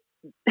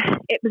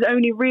it was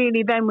only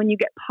really then when you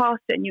get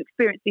past it and you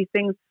experience these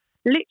things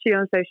literally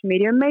on social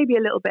media and maybe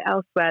a little bit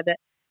elsewhere that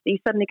you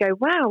suddenly go,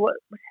 wow,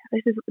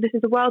 this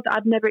is a world that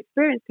I've never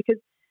experienced, because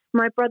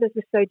my brothers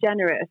were so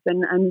generous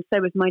and so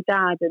was my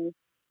dad and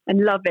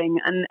loving,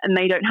 and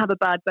they don't have a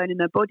bad bone in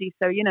their body.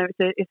 So, you know,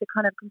 it's a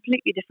kind of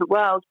completely different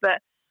world.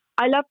 But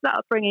I loved that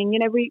upbringing. You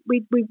know, we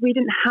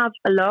didn't have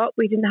a lot.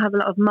 We didn't have a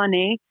lot of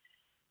money.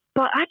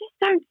 But I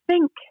don't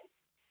think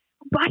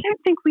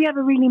we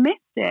ever really missed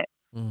it.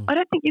 I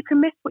don't think you can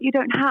miss what you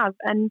don't have.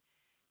 And,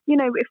 you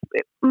know,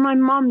 if my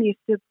mum used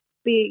to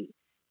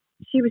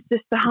she was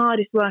just the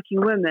hardest working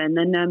woman.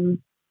 And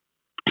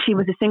she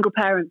was a single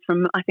parent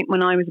from, I think,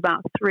 when I was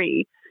about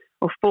 3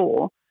 or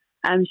 4.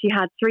 She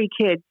had 3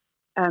 kids,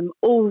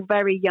 all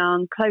very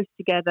young, close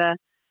together.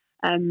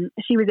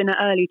 She was in her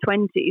early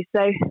 20s.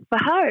 So for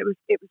her,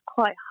 it was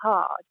quite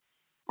hard.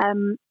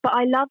 But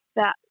I love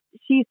that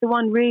she's the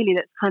one really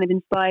that's kind of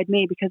inspired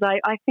me, because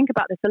I think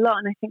about this a lot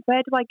and I think,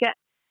 where do I get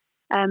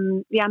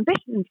the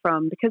ambition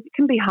from? Because it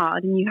can be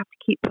hard and you have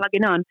to keep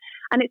plugging on.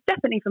 And it's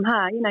definitely from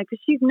her, you know, because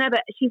she's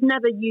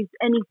never used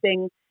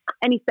anything,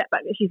 any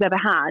setback that she's ever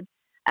had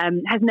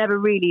has never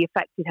really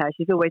affected her.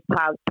 She's always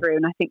plowed through,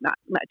 and I think that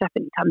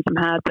definitely comes from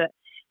her. But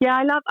yeah,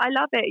 I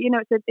love it. You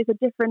know, it's a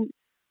different.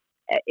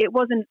 It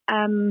wasn't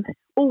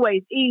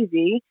always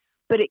easy,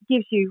 but it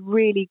gives you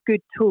really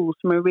good tools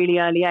from a really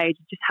early age,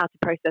 just how to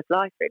process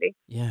life, really.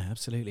 Yeah,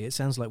 absolutely. It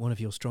sounds like one of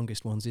your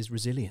strongest ones is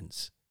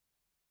resilience.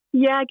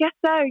 Yeah, I guess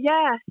so.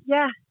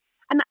 Yeah.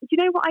 And do you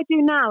know what I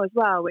do now as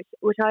well,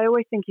 which I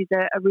always think is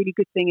a really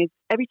good thing, is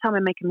every time I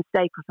make a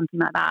mistake or something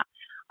like that,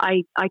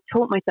 I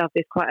taught myself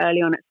this quite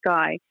early on at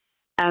Sky.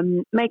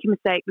 Make a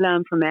mistake,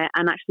 learn from it,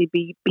 and actually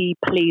be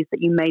pleased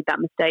that you made that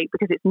mistake,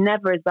 because it's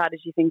never as bad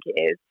as you think it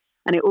is.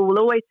 And it will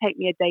always take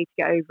me a day to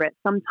get over it,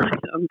 sometimes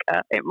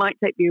longer. It might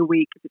take me a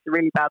week if it's a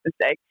really bad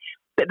mistake.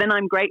 But then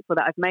I'm grateful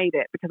that I've made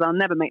it, because I'll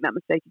never make that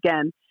mistake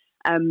again.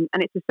 And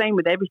it's the same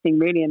with everything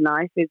really in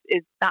life,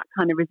 is that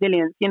kind of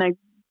resilience. You know,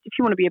 if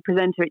you want to be a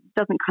presenter, it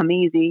doesn't come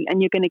easy,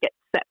 and you're going to get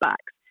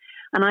setbacks.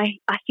 And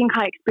I think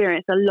I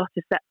experienced a lot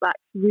of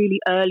setbacks really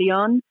early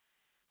on,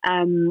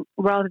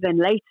 rather than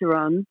later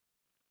on.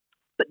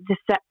 But the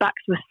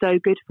setbacks were so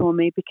good for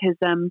me, because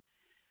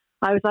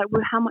I was like,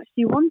 well, how much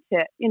do you want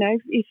it? You know,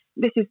 if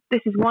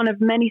this is one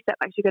of many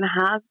setbacks you're going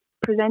to have.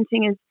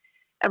 Presenting is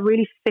a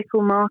really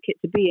fickle market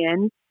to be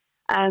in,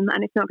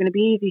 and it's not going to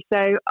be easy.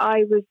 So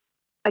I was,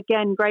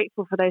 again,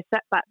 grateful for those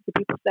setbacks, the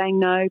people saying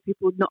no,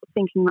 people not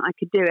thinking that I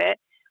could do it.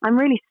 I'm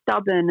really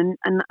stubborn,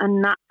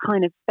 and that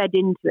kind of fed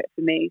into it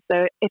for me.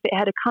 So if it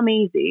had come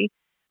easy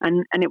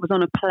and it was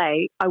on a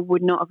plate, I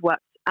would not have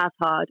worked as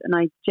hard, and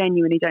I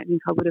genuinely don't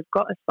think I would have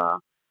got as far.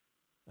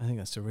 I think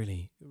that's a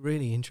really,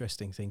 really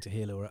interesting thing to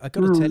hear, Laura. I've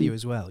got to tell you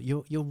as well,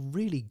 you're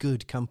really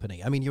good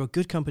company. I mean, you're a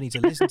good company to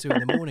listen to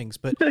in the mornings,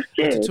 but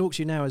to talk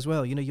to you now as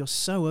well. You know, you're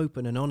so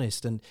open and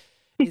honest, and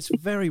it's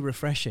very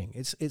refreshing.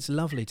 It's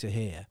lovely to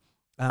hear.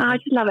 I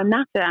just love a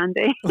natter,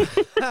 Andy.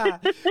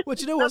 Well,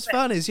 do you know what's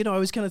fun is, you know, I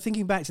was kind of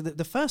thinking back to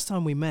the first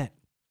time we met.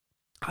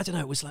 I don't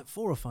know, it was like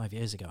 4 or 5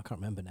 years ago. I can't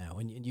remember now.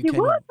 And you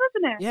came wasn't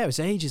it? Yeah, it was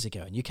ages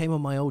ago. And you came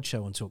on my old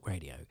show on Talk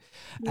Radio.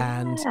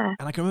 And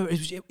I can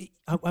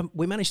remember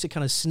we managed to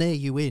kind of snare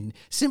you in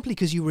simply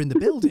because you were in the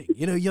building.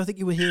 You know, I think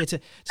you were here to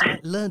like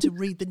learn to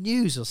read the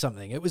news or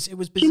something. It was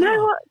bizarre. Do you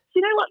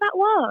know what that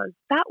was?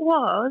 That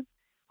was,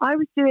 I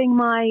was doing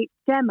my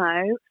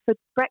demo for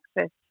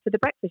the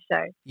breakfast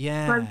show.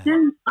 Yeah. So I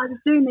was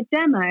doing the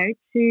demo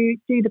to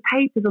do the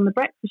papers on the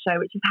breakfast show,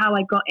 which is how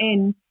I got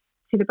in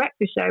to the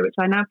breakfast show, which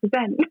I now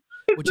present.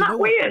 Well,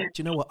 do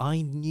you know what?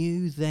 I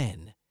knew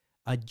then.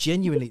 I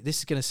genuinely, this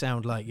is going to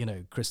sound like, you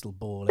know, crystal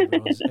ball.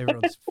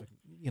 Everyone's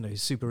you know,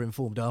 super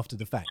informed after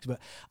the fact. But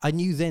I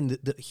knew then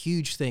that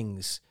huge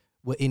things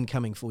were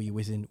incoming for you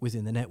within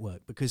the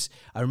network, because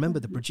I remember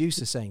the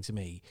producer saying to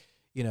me,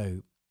 you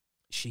know,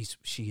 she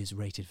is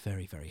rated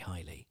very, very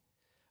highly.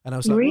 And I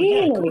was like, really?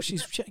 Well, yeah, of course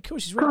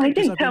she's rated. Oh, you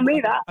didn't tell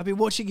me that. I've been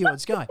watching you on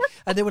Sky.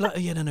 And they were like, oh,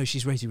 yeah, no,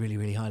 she's rated really,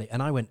 really highly.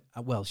 And I went,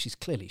 well, she's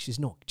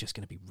not just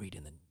going to be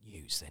reading the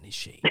news then, is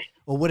she?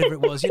 Or whatever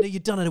it was. You know,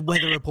 you'd done a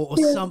weather report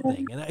or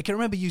something. And I can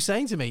remember you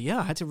saying to me,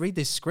 yeah, I had to read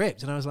this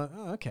script. And I was like,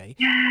 oh, okay.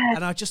 Yeah.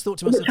 And I just thought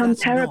to myself,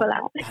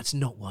 that's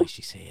not why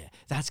she's here.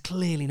 That's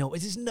clearly not.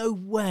 There's no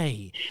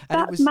way.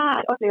 And that's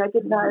mad. Honestly, I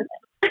didn't know.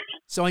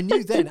 So I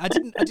knew then. I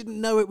didn't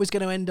know it was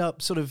going to end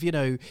up sort of,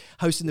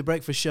 hosting the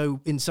breakfast show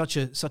in such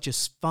a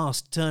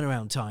fast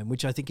turnaround time,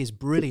 which I think is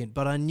brilliant.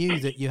 But I knew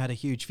that you had a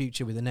huge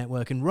future with the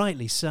network, and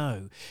rightly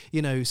so.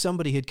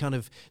 Somebody had kind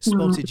of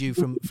spotted you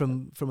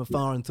from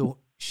afar and thought,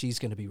 she's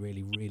going to be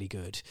really, really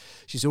good.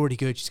 She's already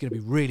good. She's going to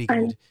be really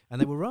good. And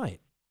they were right.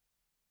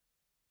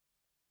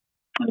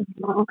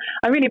 Oh,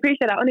 I really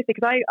appreciate that, honestly,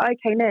 because I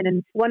came in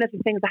and one of the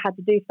things I had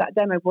to do for that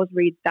demo was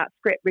read that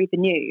script, read the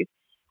news.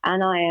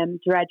 And I am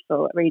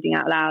dreadful at reading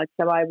out loud.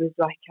 So I was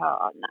like,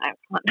 oh, no, I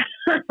can't.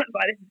 I'm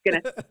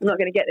not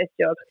going to get this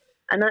job.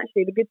 And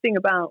actually, the good thing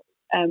about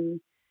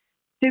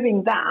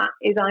doing that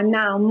is I'm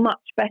now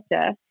much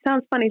better.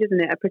 Sounds funny,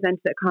 doesn't it? A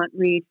presenter that can't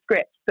read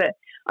scripts. But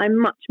I'm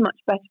much, much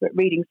better at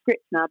reading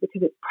scripts now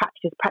because it's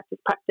practice, practice,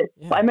 practice.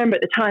 Yeah. But I remember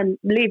at the time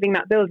leaving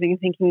that building and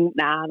thinking,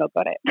 nah, I've not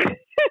got it.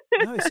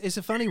 No, it's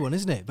a funny one,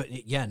 isn't it? But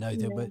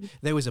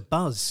there was a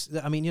buzz.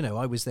 I mean,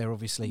 I was there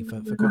obviously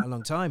for quite a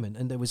long time,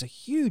 and there was a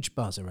huge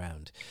buzz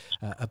around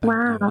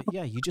about. Wow.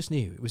 Yeah, you just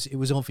knew it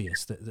was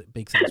obvious that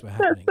big things were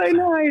happening. That's so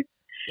nice.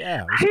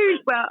 Yeah.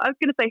 Well, I was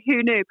going to say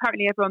who knew.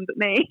 Apparently, everyone but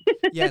me.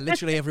 Yeah,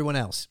 literally everyone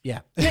else. Yeah.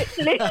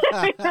 Literally,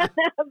 that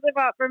was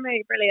apart from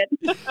me.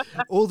 Brilliant.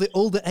 all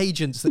the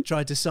agents that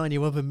tried to sign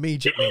you up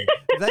immediately,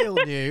 they all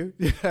knew.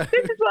 This is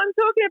what I'm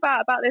talking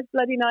about this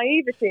bloody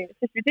naivety. It's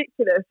just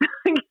ridiculous.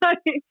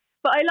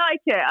 But I like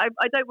it.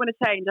 I don't want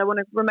to change. I want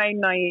to remain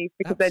naive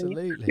because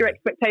Absolutely. Then your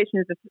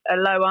expectations are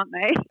low, aren't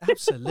they?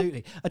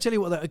 Absolutely. I tell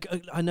you what,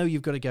 I know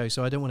you've got to go,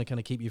 so I don't want to kind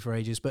of keep you for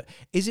ages, but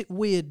is it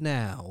weird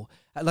now?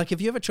 Like,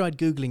 have you ever tried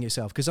Googling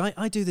yourself? Because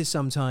I do this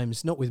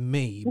sometimes, not with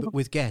me, but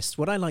with guests.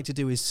 What I like to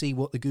do is see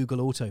what the Google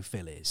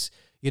autofill is,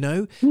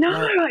 No,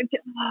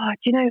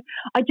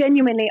 I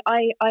genuinely,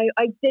 I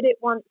did it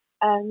once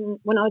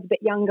when I was a bit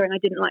younger and I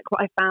didn't like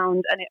what I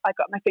found and I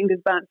got my fingers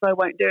burnt, so I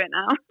won't do it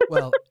now.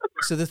 Well,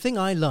 so the thing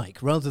I like,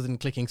 rather than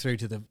clicking through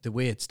to the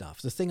weird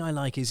stuff, the thing I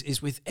like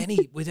is with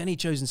any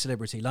chosen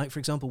celebrity, like, for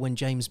example, when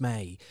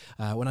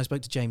I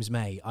spoke to James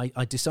May,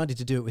 I decided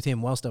to do it with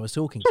him whilst I was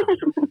talking to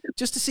him.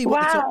 Just to see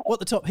what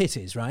the top hit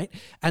is, right?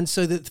 And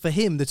so that for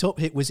him, the top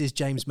hit was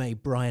James May,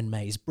 Brian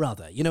May's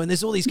brother. And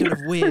there's all these kind of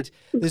weird,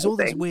 there's all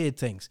these weird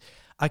things.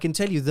 I can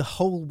tell you the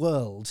whole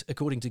world,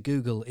 according to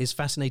Google, is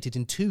fascinated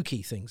in two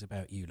key things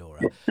about you,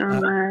 Laura.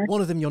 One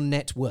of them, your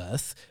net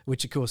worth,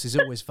 which of course is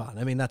always fun.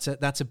 I mean, that's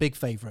a big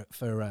favourite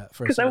for a celebrity.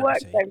 Because I work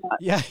so much.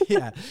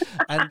 Yeah.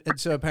 And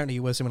so apparently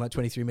you were something like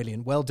 23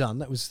 million. Well done.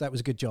 That was a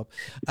good job.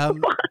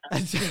 And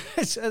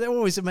so they're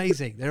always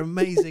amazing. They're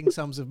amazing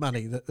sums of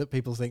money that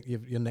people think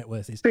your net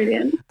worth is.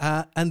 Brilliant.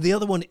 And the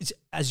other one is,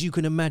 as you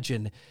can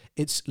imagine,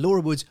 it's Laura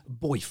Wood's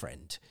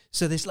boyfriend.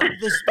 So there's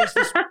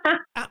this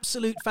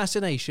absolute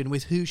fascination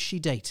with who's she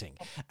dating,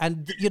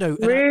 and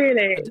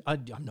really,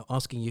 I'm not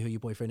asking you who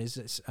your boyfriend is.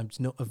 It's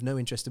not of no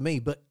interest to me,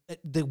 but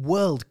the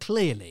world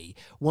clearly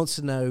wants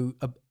to know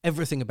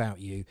everything about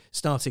you,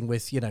 starting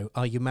with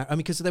are you married? I mean,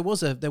 because there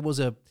was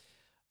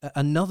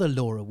another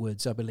Laura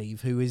Woods, I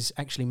believe, who is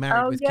actually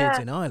married with kids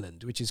in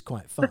Ireland, which is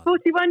quite fun.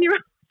 The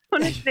 41-year-old,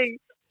 honestly.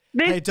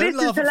 Hey, don't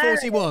laugh at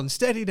 41.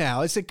 Steady now.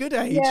 It's a good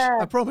age. Yeah.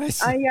 I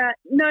promise. No,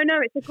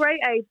 it's a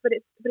great age, but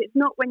it's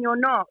not when you're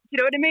not. Do you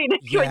know what I mean?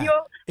 Yeah.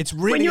 It's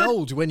really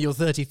old when you're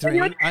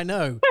 33. I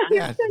know.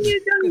 Yeah. 10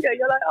 years younger.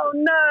 You're like, oh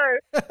no.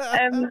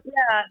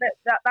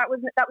 That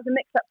was a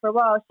mix up for a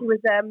while. She was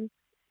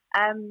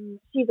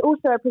she's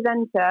also a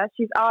presenter.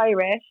 She's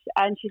Irish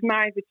and she's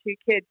married with 2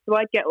 kids. So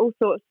I'd get all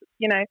sorts.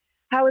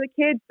 How are the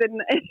kids?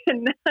 And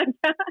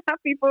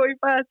happy 41st.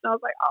 And I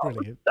was like, oh,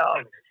 brilliant.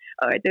 Stop.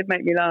 Oh, it did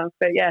make me laugh,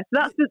 but yeah,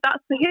 so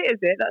that's the hit, is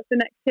it? That's the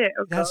next hit.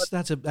 Oh, God.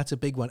 That's a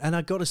big one, and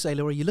I've got to say,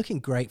 Laura, you're looking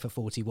great for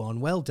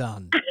 41. Well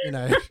done.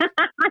 Don't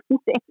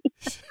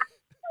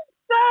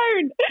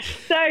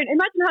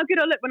imagine how good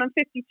I'll look when I'm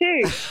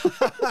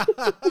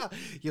 52.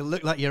 You'll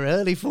look like your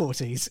early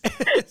 40s.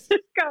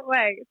 Can't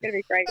wait. It's going to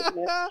be great, isn't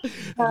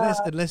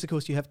it? Unless, of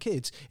course, you have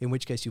kids, in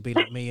which case you'll be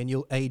like me and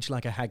you'll age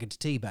like a haggard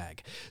tea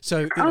bag.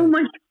 So, oh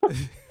my God.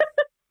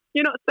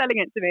 You're not selling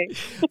it to me.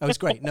 Oh, it's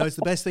great. No, it's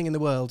the best thing in the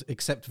world,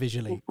 except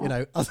visually.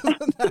 Other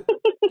than that,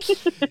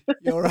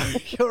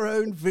 your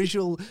own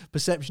visual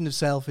perception of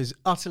self is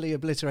utterly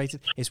obliterated.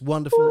 It's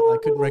wonderful. I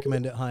couldn't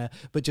recommend it higher.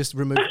 But just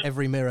remove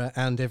every mirror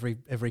and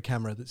every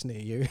camera that's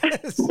near you.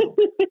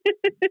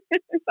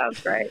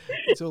 Sounds great.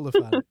 It's all the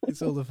fun.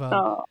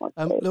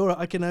 Oh, Laura,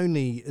 I can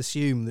only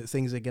assume that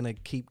things are going to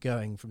keep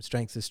going from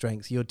strength to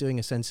strength. You're doing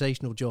a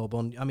sensational job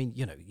on,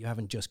 you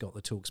haven't just got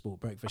the TalkSport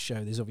breakfast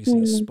show. There's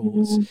obviously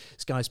sports,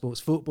 Sky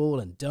Sports football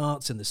and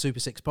darts and the Super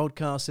 6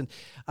 podcast. And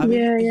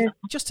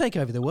just take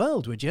over the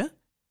world, would you?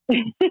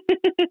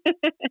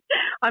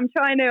 I'm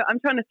trying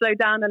to slow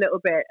down a little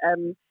bit.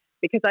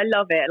 Because I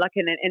love it,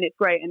 and it's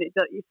great, and it's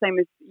the same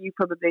as you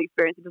probably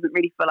experienced. It doesn't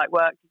really feel like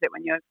work, does it,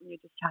 when you're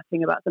just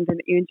chatting about something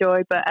that you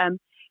enjoy? But I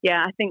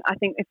think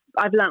if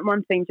I've learned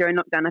one thing during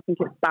lockdown, I think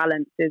it's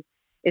balance is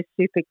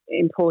super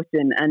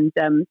important, and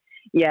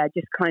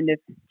just kind of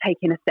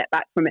taking a step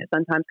back from it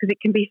sometimes, because it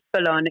can be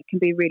full on, it can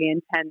be really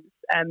intense.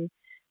 I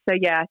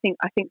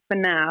think for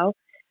now,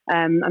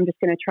 I'm just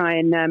going to try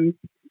and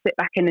sit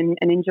back and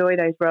enjoy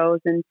those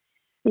roles, and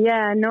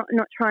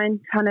not try and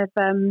kind of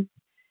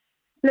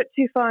look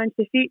too far into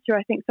the future.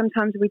 I think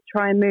sometimes we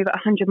try and move at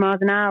 100 miles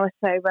an hour.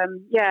 So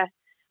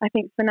I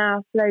think for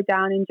now, slow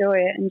down, enjoy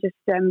it, and just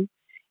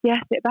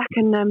sit back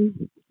and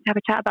have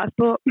a chat about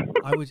sport.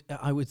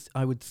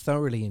 I would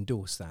thoroughly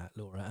endorse that,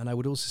 Laura. And I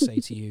would also say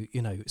to you,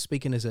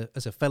 speaking as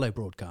a fellow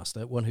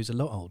broadcaster, one who's a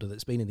lot older,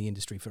 that's been in the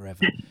industry forever,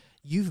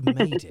 you've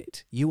made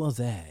it. You are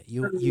there.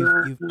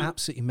 You've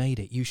absolutely made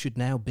it. You should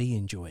now be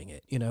enjoying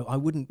it. I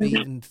wouldn't be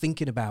even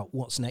thinking about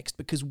what's next,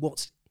 because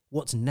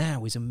what's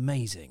now is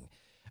amazing.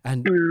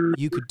 And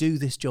you could do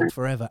this job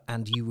forever,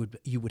 and you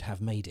would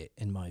have made it,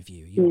 in my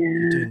view.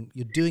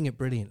 You're doing it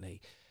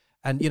brilliantly.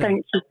 And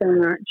thank you so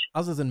much.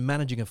 Other than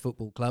managing a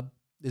football club,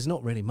 there's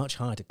not really much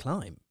higher to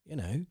climb.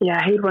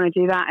 Yeah, who'd want to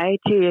do that?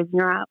 2 years and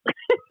you're out.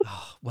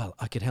 Oh, well,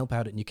 I could help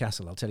out at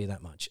Newcastle. I'll tell you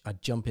that much.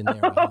 I'd jump in there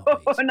in a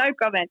heartbeat. No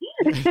comment.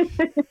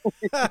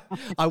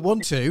 I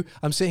want to.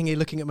 I'm sitting here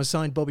looking at my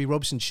signed Bobby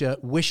Robson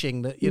shirt,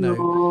 wishing that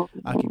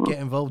I could get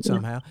involved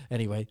somehow.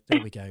 Anyway,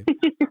 there we go.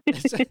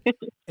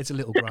 It's a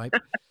little gripe.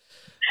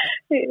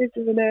 It is,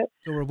 isn't it?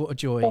 Laura, what a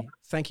joy.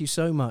 Thank you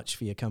so much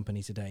for your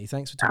company today.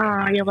 Thanks for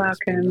talking to me. You're welcome.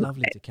 It's been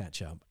lovely to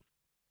catch up.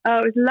 Oh,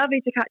 it was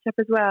lovely to catch up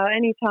as well.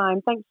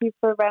 Anytime. Thanks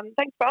for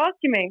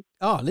asking me.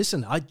 Oh,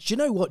 listen, do you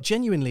know what?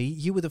 Genuinely,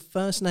 you were the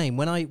first name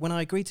when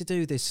I agreed to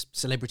do this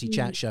celebrity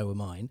chat show of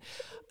mine.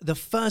 The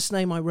first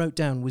name I wrote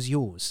down was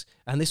yours,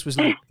 and this was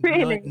like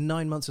really?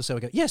 9 months or so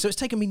ago. Yeah, so it's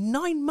taken me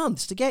 9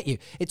 months to get you.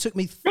 It took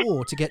me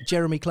 4 to get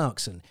Jeremy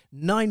Clarkson.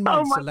 9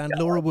 months to land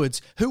Laura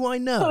Woods, who I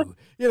know.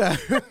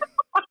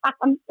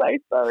 I'm so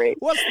sorry.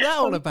 What's that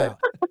all about?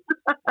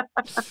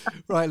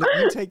 Right, look,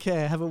 you take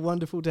care. Have a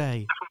wonderful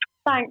day.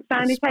 Thanks,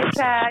 Andy. Take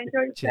care.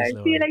 Enjoy the Cheers, show.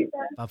 Laura. See you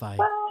later. Bye-bye.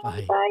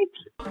 Bye. Bye.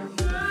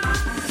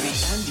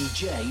 The Andy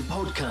J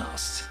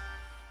Podcast.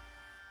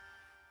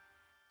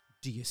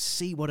 Do you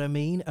see what I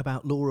mean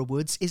about Laura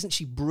Woods? Isn't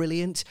she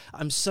brilliant?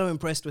 I'm so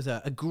impressed with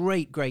her. A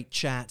great, great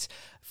chat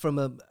from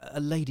a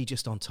lady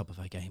just on top of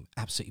her game.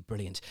 Absolutely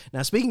brilliant.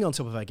 Now, speaking on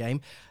top of her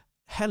game,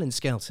 Helen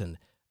Skelton,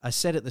 I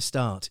said at the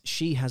start,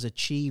 she has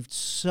achieved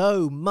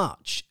so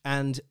much.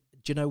 And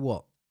do you know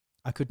what?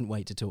 I couldn't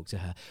wait to talk to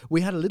her.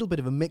 We had a little bit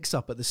of a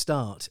mix-up at the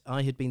start.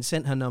 I had been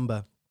sent her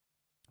number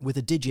with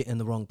a digit in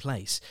the wrong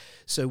place.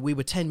 So we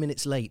were 10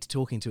 minutes late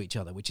talking to each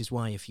other, which is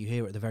why if you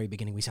hear at the very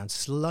beginning we sound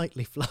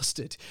slightly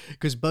flustered,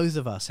 because both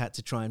of us had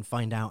to try and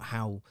find out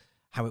how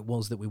it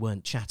was that we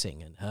weren't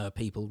chatting, and her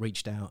people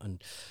reached out,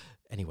 and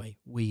anyway,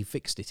 we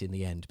fixed it in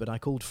the end. But I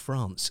called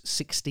France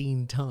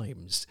 16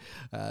 times,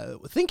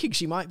 thinking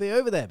she might be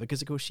over there,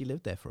 because of course she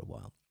lived there for a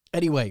while.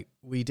 Anyway,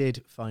 we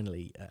did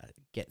finally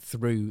get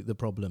through the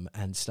problem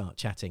and start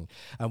chatting.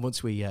 And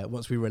once we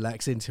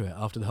relax into it,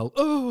 after the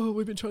whole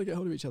we've been trying to get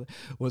hold of each other,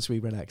 once we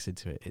relax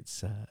into it,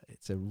 it's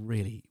a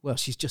really, well,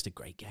 she's just a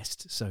great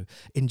guest. So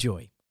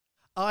enjoy.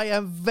 I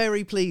am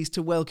very pleased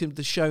to welcome to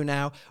the show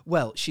now.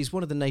 Well, she's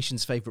one of the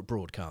nation's favourite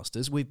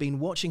broadcasters. We've been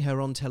watching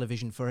her on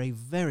television for a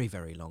very,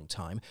 very long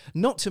time.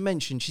 Not to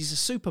mention she's a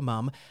super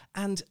mum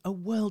and a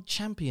world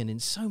champion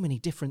in so many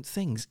different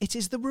things. It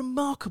is the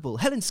remarkable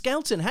Helen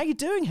Skelton. How are you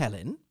doing,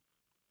 Helen?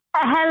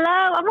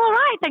 Hello, I'm all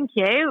right, thank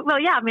you. Well,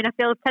 yeah, I mean, I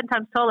feel 10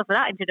 times taller for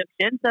that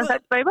introduction, so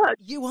thanks very much.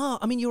 You are.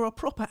 I mean, you're a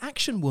proper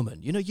action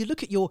woman. You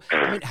look at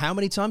how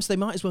many times they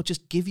might as well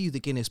just give you the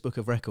Guinness Book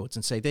of Records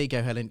and say, there you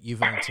go, Helen,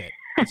 you've earned it.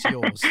 It's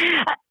yours.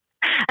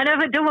 I know I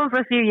haven't done one for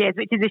a few years,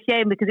 which is a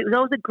shame because it was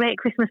always a great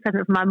Christmas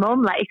present for my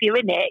mum. Like, if you're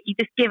in it, you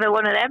just give her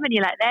one of them and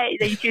you're like,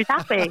 there, she was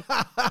happy.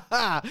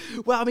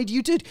 Well, I mean,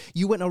 you did.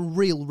 You went a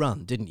real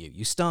run, didn't you?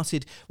 You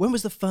started, when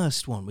was the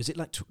first one? Was it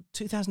like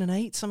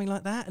 2008, something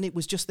like that? And it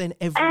was just then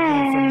every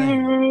year from there?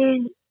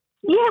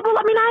 Yeah, well,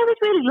 I mean, I was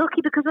really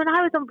lucky because when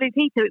I was on Blue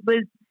Peter, it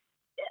was,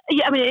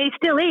 yeah, I mean, it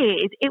still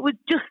is. It was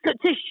just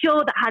such a show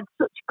that had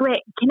such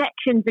great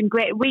connections and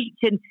great reach.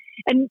 And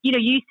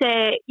you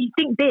say, you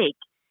think big.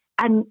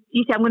 And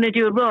you say, I'm going to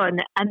do a run.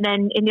 And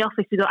then in the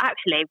office, we go,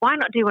 actually, why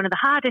not do one of the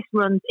hardest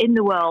runs in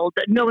the world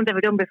that no one's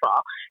ever done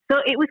before? So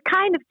it was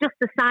kind of just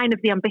a sign of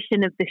the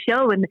ambition of the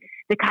show and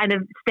the kind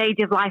of stage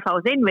of life I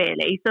was in,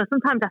 really. So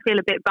sometimes I feel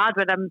a bit bad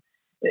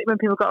when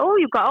people go, oh,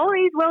 you've got all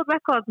these world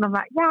records. And I'm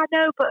like, yeah, I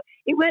know, but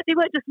they weren't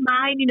just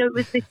mine. It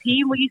was the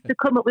team. We used to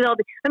come up with all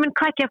the... I mean,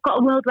 crikey, I've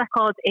got a world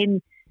record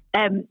in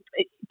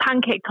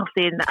pancake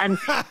tossing and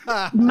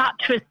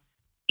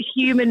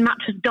human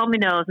mattress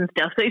dominoes and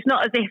stuff. So it's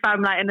not as if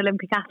I'm like an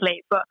Olympic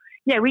athlete, but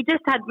yeah, we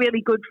just had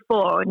really good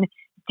fun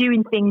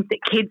doing things that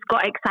kids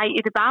got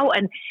excited about,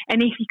 and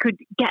if you could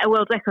get a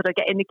world record or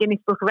get in the Guinness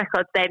Book of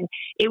Records, then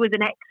it was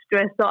an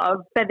extra sort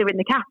of feather in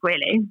the cap,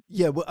 really.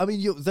 Yeah, well, I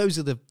mean, those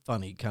are the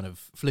funny kind of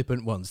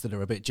flippant ones that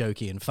are a bit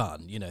jokey and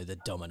fun, the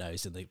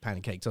dominoes and the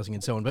pancake tossing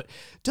and so on, but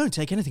don't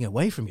take anything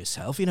away from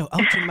yourself.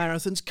 Ultra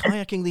marathons,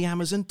 kayaking the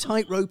Amazon,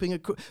 tight roping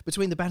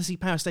between the Battersea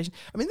Power Station.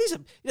 I mean, these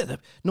are,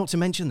 not to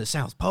mention the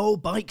South Pole,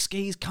 bike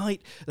skis,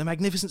 kite, the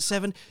Magnificent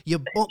Seven, your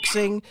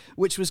boxing,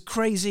 which was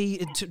crazy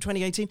in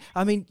 2018.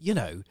 I mean,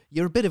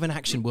 you're a bit of an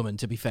action woman,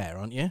 to be fair,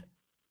 aren't you?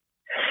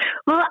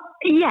 Well,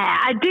 yeah,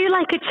 I do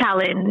like a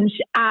challenge,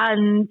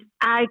 and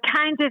I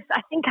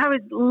think I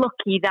was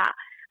lucky that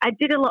I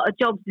did a lot of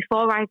jobs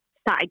before I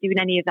started doing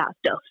any of that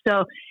stuff.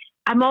 So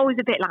I'm always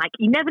a bit like,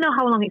 you never know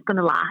how long it's going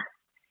to last.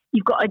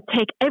 You've got to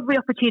take every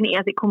opportunity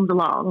as it comes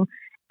along.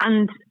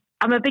 And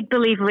I'm a big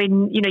believer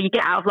in, you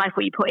get out of life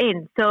what you put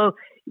in. So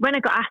when I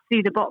got asked to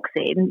do the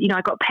boxing,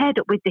 I got paired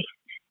up with this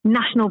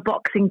national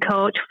boxing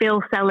coach,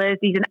 Phil Sellers.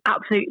 He's an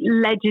absolute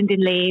legend in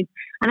Leeds.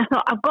 And I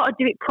thought, I've got to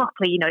do it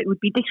properly. It would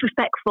be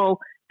disrespectful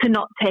to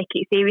not take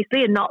it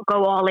seriously and not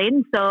go all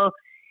in. So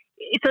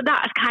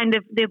that's kind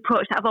of the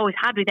approach that I've always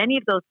had with any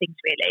of those things,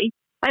 really.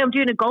 Like, I'm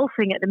doing a golf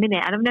thing at the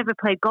minute, and I've never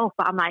played golf,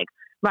 but I'm like,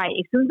 right,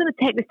 if someone's going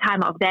to take this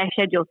time out of their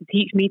schedule to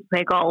teach me to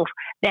play golf,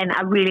 then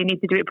I really need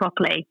to do it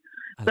properly.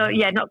 So,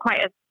 yeah, not quite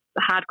as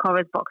hardcore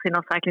as boxing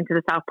or cycling to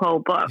the South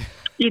Pole, but,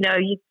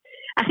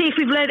 I think if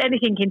we've learned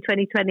anything in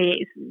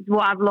 2020, it's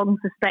what I've long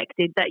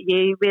suspected, that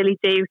you really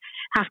do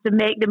have to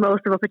make the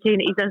most of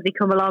opportunities as they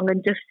come along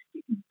and just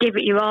give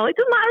it your all. It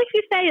doesn't matter if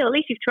you fail, at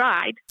least you've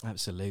tried.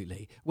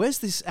 Absolutely. Where's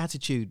this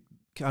attitude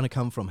kind of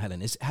come from,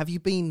 Helen? Have you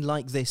been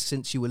like this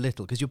since you were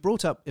little? Because you're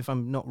brought up, if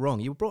I'm not wrong,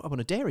 you were brought up on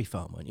a dairy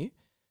farm, weren't you?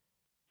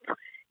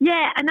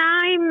 Yeah, and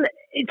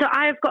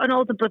I've got an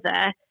older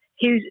brother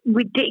who's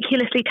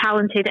ridiculously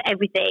talented at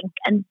everything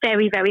and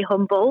very, very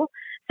humble.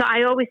 So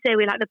I always say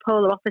we're like the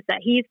polar opposite.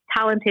 He's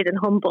talented and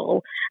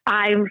humble.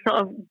 I'm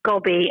sort of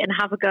gobby and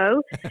have a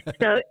go.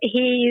 So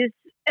he's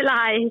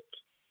like,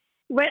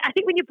 I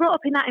think when you're brought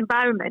up in that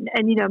environment,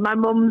 and my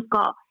mum's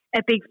got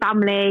a big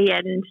family,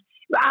 and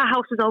our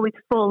house was always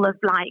full of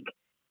like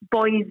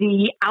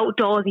boysy,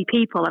 outdoorsy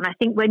people. And I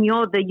think when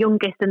you're the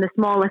youngest and the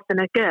smallest and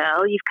a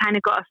girl, you've kind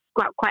of got to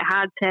scrap quite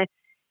hard to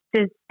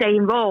stay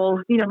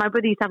involved. My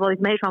brother used to have all his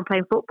mates around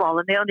playing football,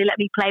 and they only let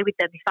me play with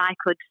them if I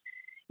could,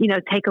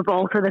 take a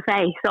ball to the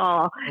face,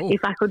 or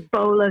if I could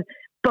bowl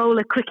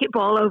a cricket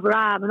ball over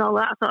arm and all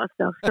that sort of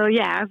stuff. So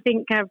yeah, I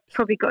think I've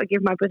probably got to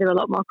give my brother a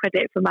lot more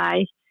credit for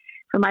my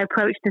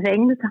approach to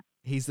things.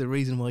 He's the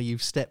reason why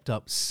you've stepped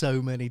up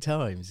so many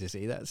times, is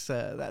he? That's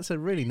a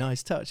really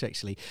nice touch,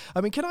 actually.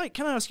 I mean, can I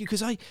ask you,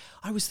 because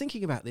I was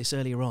thinking about this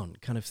earlier on,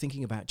 kind of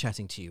thinking about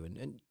chatting to you,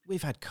 and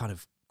we've had kind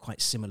of quite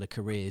similar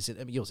careers. I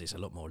mean, yours is a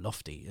lot more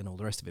lofty and all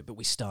the rest of it, but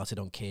we started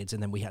on kids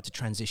and then we had to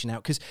transition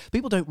out, because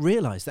people don't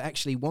realise that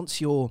actually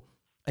once you're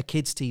a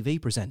kids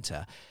TV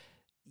presenter,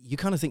 you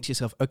kind of think to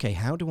yourself, okay,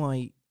 how do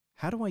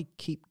I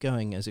keep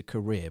going as a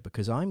career?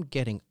 Because I'm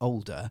getting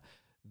older,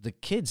 the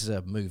kids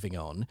are moving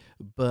on,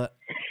 but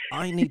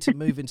I need to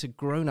move into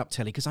grown-up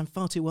telly because I'm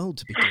far too old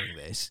to be doing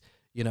this,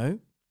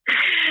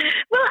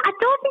 Well, I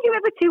don't think you're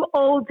ever too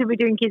old to be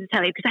doing kids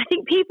telly, because I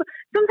think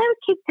sometimes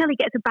kids telly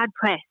gets a bad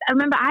press. I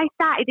remember I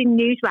started in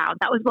Newsround.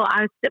 That was what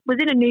I was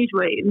in a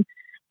newsroom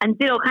and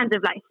did all kinds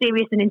of like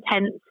serious and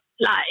intense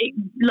like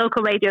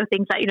local radio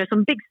things, like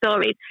some big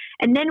stories,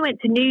 and then went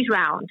to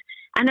Newsround.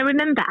 And I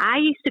remember I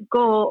used to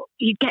go,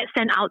 you'd get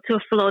sent out to a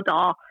flood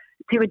or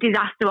to a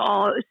disaster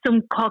or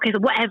some court case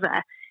or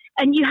whatever,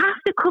 and you have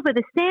to cover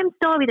the same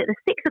story that the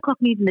 6 o'clock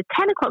news and the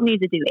 10 o'clock news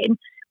are doing,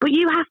 but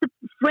you have to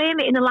frame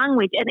it in a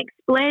language and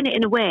explain it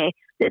in a way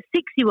that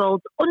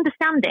 6-year-olds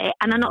understand it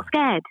and are not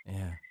scared.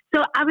 Yeah.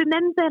 So I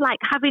remember like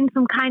having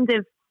some kind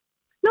of,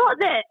 not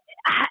that,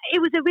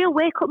 it was a real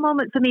wake-up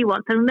moment for me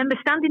once. I remember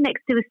standing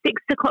next to a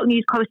 6 o'clock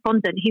news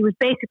correspondent who was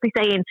basically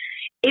saying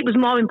it was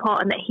more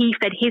important that he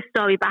fed his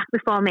story back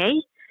before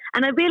me.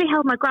 And I really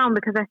held my ground,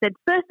 because I said,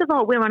 first of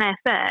all, we're on air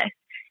first.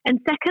 And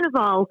second of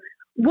all,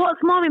 what's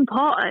more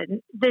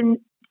important than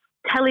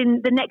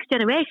telling the next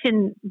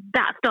generation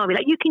that story?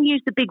 Like, you can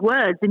use the big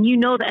words and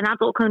that an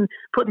adult can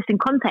put this in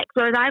context,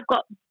 whereas I've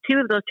got 2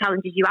 of those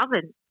challenges you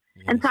haven't.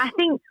 Yes. And so I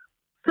think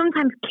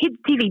sometimes kids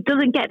TV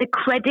doesn't get the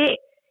credit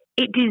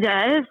it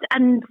deserves.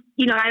 And,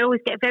 I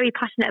always get very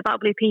passionate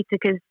about Blue Peter,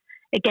 because,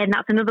 again,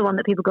 that's another one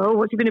that people go, oh,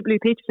 what do you mean a Blue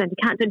Peter presenter?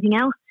 You can't do anything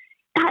else.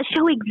 That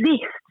show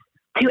exists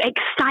to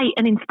excite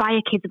and inspire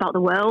kids about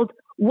the world.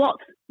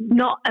 What's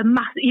not a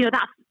massive,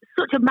 that's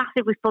such a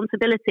massive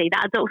responsibility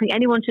that I don't think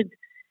anyone should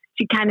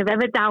kind of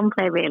ever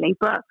downplay, really.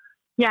 But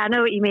yeah, I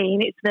know what you mean.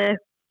 It's the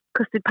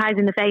custard pies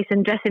in the face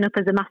and dressing up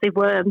as a massive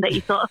worm that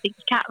you sort of think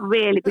you can't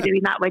really be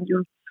doing that when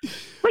you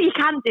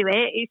can do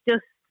it. It's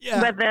just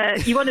whether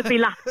you want to be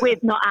laughed with,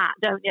 not at,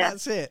 don't you?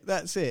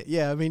 That's it.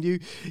 Yeah, I mean,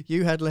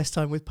 you had less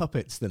time with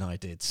puppets than I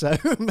did, so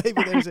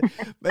maybe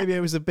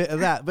there was a bit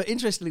of that. But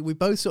interestingly, we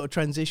both sort of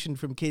transitioned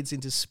from kids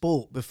into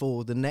sport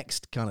before the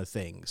next kind of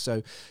thing.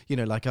 So,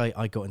 like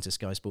I got into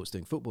Sky Sports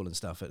doing football and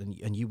stuff,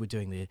 and you were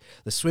doing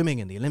the swimming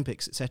and the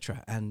Olympics,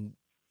 etc. And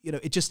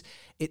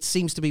it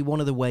seems to be one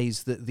of the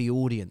ways that the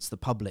audience, the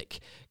public,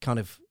 kind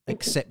of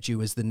accept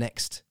you as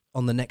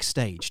on the next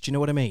stage. Do you know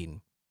what I mean?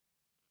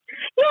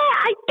 Yeah,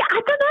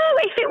 I don't know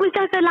if it was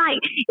ever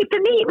like, for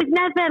me, it was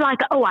never like,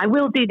 oh, I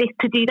will do this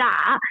to do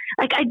that.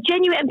 Like, I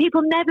genuinely, and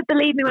people never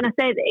believe me when I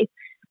say this,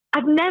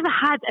 I've never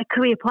had a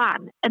career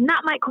plan, and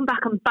that might come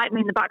back and bite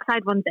me in the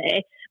backside one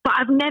day, but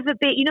I've never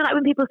been, like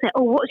when people say,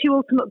 oh, what's your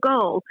ultimate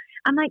goal?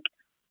 I'm like,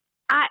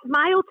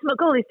 my ultimate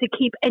goal is to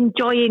keep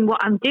enjoying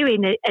what I'm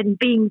doing and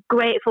being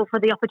grateful for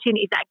the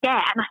opportunities that I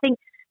get. And I think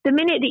the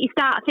minute that you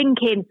start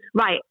thinking,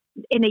 right,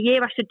 in a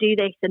year I should do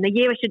this, and a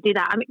year I should do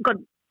that. I mean, God,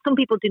 some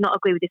people do not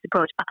agree with this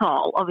approach at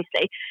all,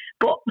 obviously.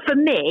 But for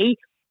me,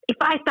 if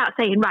I start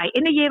saying, right,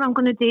 in a year I'm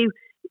going to do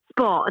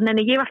sport, and then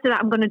a year after that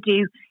I'm going to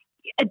do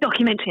a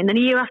documentary, and then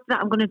a year after that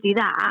I'm going to do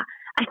that,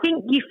 I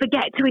think you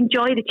forget to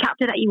enjoy the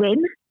chapter that you're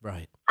in.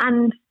 Right.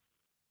 And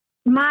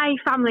my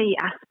family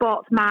are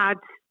sports mad.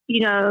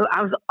 You know,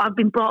 I've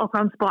been brought up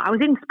on sport. I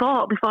was in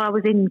sport before I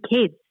was in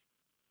kids.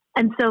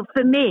 And so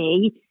for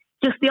me,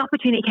 just the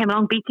opportunity came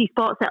along. BT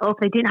Sports set up.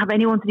 They didn't have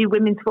anyone to do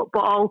women's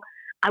football.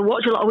 I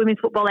watch a lot of women's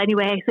football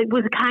anyway. So it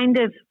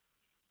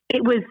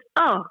was,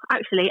 oh,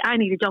 actually, I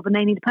need a job and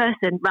they need a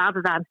person,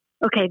 rather than,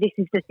 okay, this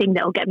is the thing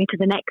that will get me to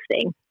the next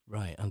thing.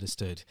 Right,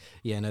 understood.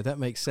 Yeah, no, that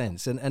makes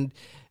sense. And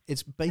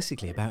it's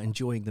basically about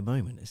enjoying the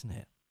moment, isn't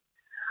it?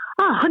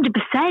 Oh,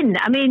 100%.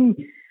 I mean,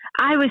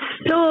 I was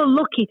so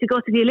lucky to go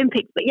to the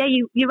Olympics. But yeah,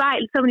 you're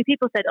right. So many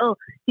people said, oh,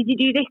 did you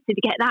do this to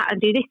get that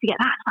and do this to get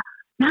that?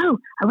 No,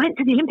 I went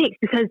to the Olympics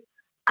because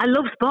I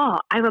love sport.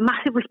 I have a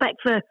massive respect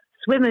for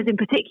swimmers in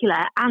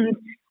particular. And,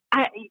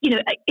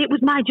 it was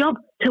my job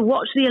to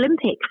watch the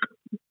Olympics.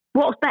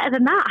 What's better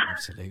than that?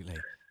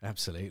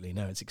 Absolutely.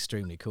 No, it's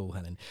extremely cool,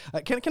 Helen.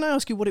 Can I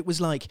ask you what it was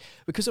like?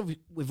 Because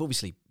we've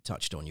obviously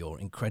touched on your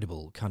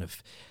incredible kind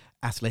of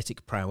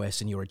athletic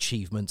prowess and your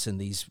achievements and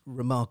these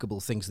remarkable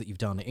things that you've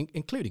done,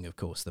 including, of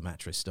course, the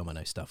mattress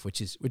domino stuff, which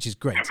is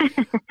great.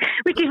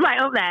 Which is right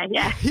up there,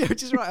 yeah. Yeah,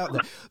 which is right up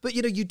there. But,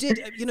 you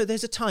did,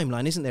 there's a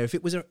timeline, isn't there? If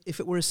it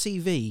were a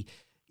CV,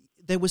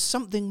 there was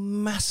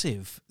something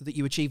massive that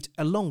you achieved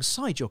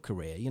alongside your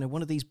career,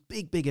 one of these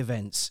big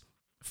events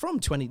from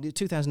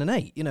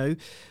 2008,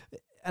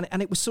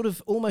 and it was sort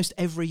of almost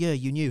every year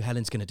you knew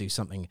Helen's going to do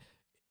something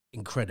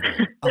incredible,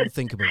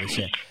 unthinkable this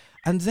year.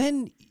 And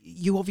then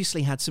you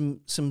obviously had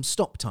some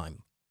stop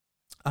time.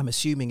 I'm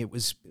assuming it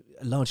was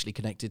largely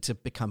connected to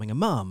becoming a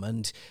mum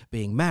and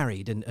being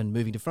married and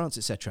moving to France,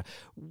 etc.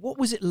 What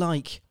was it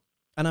like?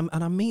 And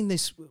I mean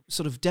this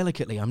sort of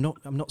delicately. I'm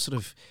not sort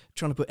of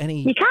trying to put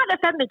any. You can't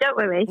offend me, don't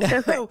worry.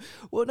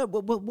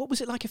 What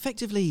was it like?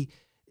 Effectively,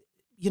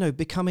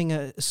 becoming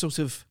a sort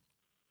of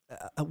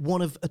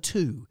one of a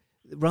two,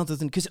 rather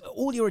than, because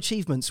all your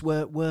achievements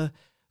were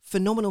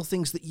phenomenal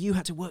things that you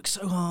had to work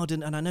so hard,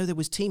 and I know there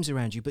was teams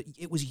around you, but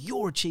it was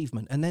your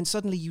achievement, and then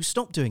suddenly you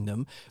stopped doing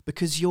them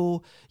because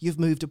you've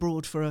moved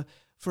abroad for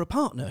a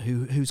partner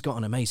who's got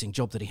an amazing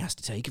job that he has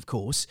to take, of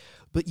course,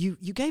 but you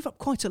gave up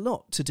quite a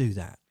lot to do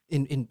that.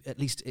 In at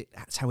least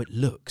that's how it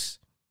looks.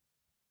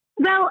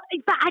 Well,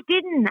 but I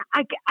didn't.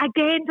 I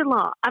gained a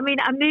lot. I mean,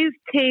 I moved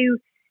to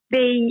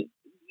the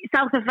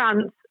south of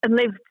France and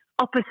lived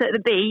opposite the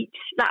beach.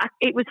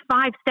 It was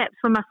 5 steps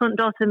from my front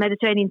door to the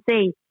Mediterranean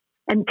Sea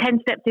and 10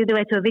 steps the other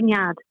way to a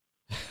vineyard.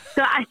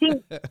 So I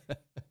think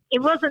it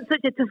wasn't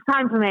such a tough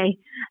time for me.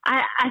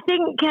 I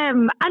think, I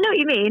know what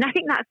you mean. I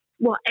think that's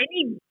what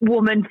any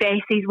woman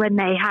faces when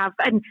they have,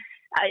 and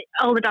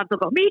all the dads will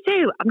go, me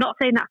too. I'm not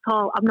saying that at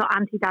all. I'm not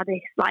anti-daddy.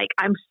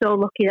 I'm so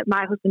lucky that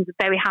my husband's a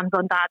very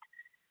hands-on dad.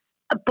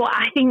 But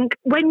I think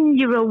when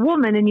you're a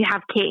woman and you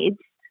have kids,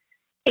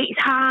 it's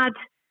hard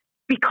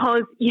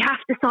because you have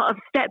to sort of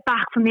step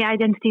back from the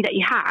identity that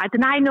you had.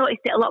 And I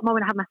noticed it a lot more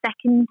when I had my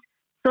second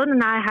son,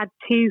 and I had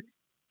two.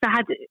 So I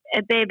had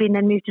a baby and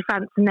then moved to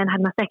France and then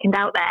had my second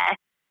out there.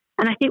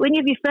 And I think when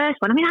you have your first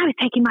one, I mean, I was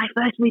taking my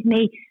first with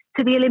me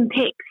to the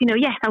Olympics.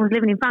 Yes, I was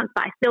living in France,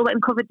 but I still went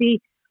and covered the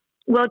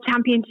World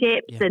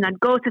Championships, and I'd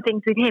go to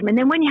things with him. And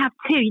then when you have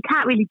two, you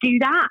can't really do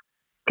that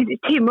because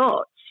it's too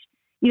much.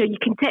 You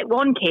can take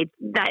one kid,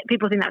 that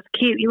people think that's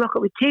cute. You rock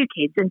up with 2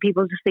 kids and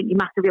people just think you're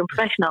massively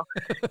unprofessional.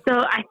 So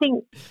I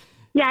think,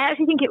 I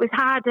actually think it was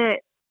harder.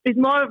 It was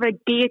more of a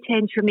gear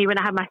change for me when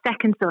I had my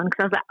second son, because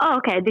I was like, oh,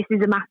 okay, this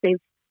is a massive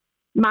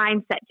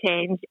mindset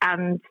change.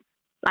 And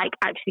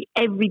actually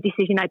every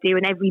decision I do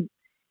and every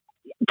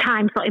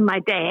time slot in my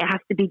day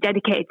has to be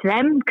dedicated to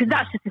them, because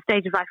that's just the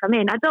stage of life I'm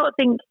in. I don't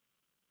think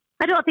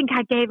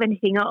I gave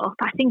anything up.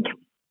 I think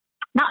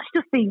that's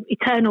just the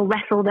eternal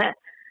wrestle that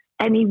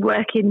any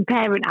working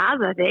parent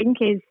has, I think,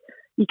 is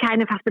you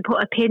kind of have to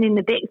put a pin in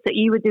the bits that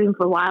you were doing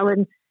for a while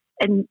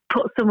and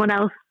put someone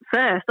else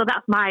first. So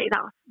that's my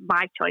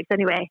choice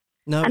anyway.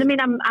 No. And I mean,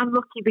 I'm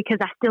lucky because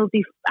I still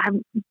do,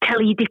 I'm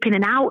telly dip in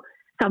and out.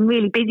 So I'm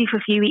really busy for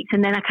a few weeks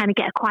and then I kind of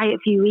get a quiet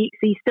few weeks.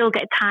 So you still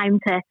get time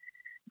to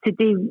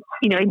do,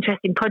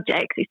 interesting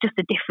projects. It's just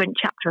a different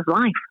chapter of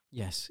life.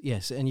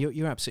 Yes, and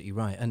you're absolutely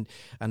right. And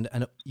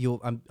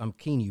I'm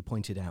keen you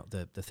pointed out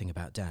the thing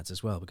about dads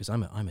as well, because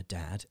I'm a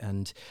dad,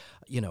 and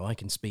I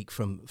can speak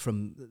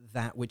from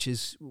that, which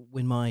is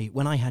when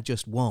I had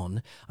just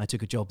one, I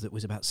took a job that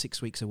was about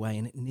 6 weeks away,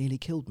 and it nearly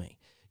killed me.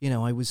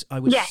 I was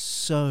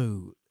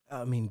so,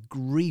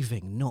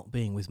 grieving not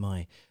being with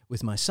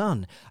my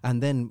son,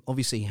 and then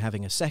obviously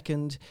having a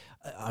second,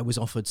 I was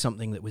offered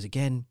something that was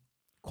again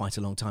quite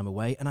a long time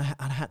away, and I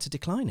had to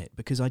decline it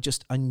because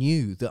I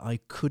knew that I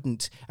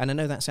couldn't, and I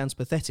know that sounds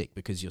pathetic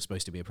because you're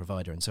supposed to be a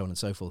provider and so on and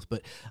so forth,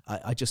 but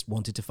I just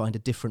wanted to find a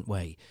different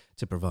way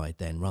to provide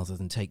then, rather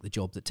than take the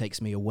job that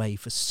takes me away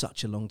for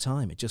such a long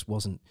time. It just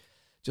wasn't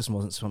just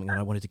wasn't something that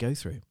I wanted to go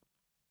through.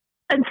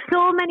 And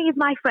so many of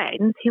my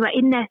friends who are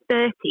in their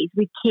 30s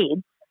with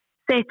kids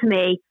say to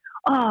me,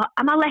 oh,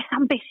 am I less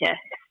ambitious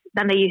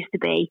than I used to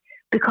be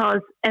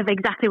because of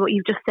exactly what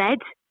you've just said?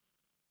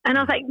 And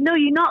I was like, no,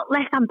 you're not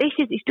less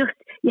ambitious. It's just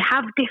you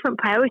have different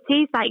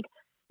priorities. Like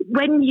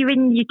when you're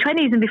in your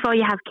 20s and before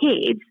you have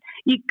kids,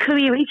 your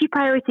career is your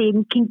priority and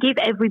you can give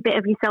every bit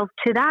of yourself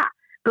to that.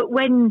 But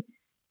when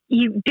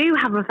you do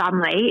have a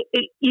family,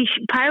 your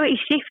priorities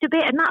shift a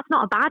bit, and that's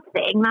not a bad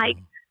thing. Like,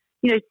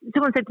 you know,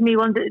 someone said to me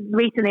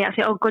recently,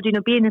 actually, oh God, you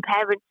know, being a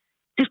parent,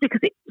 just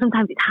because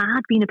sometimes it's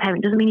hard being a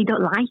parent doesn't mean you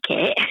don't like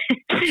it.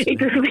 It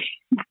just means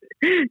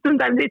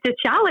sometimes it's a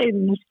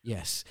challenge.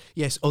 Yes.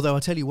 Although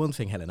I'll tell you one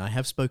thing, Helen, I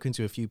have spoken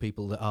to a few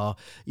people that are,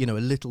 you know, a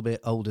little bit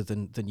older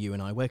than you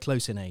and I. We're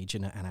close in age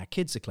and our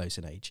kids are close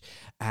in age.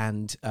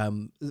 And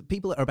the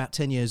people that are about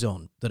 10 years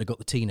on that have got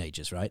the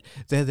teenagers, right?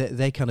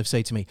 They kind of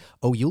say to me,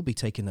 oh, you'll be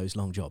taking those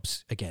long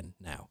jobs again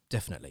now,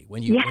 definitely.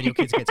 When your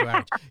kids get to our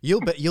age,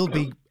 you'll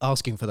be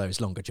asking for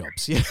those longer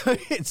jobs. You know,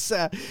 it's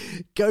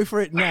go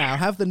for it now.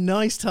 Have the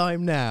nice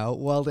time now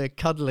while they're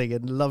cuddling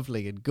and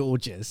lovely and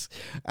gorgeous.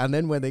 And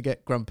then when they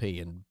get grumpy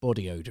and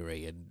body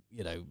odory and,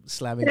 you know,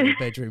 slamming the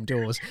bedroom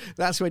doors,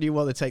 that's when you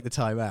want to take the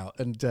time out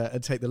and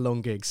take the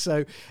long gigs.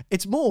 So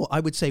it's more, I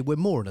would say we're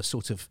more in a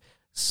sort of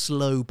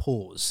slow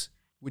pause.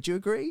 Would you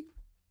agree?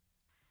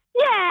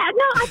 Yeah,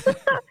 no, I think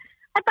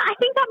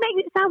that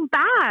makes it sound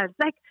bad.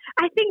 Like,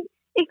 I think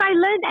if I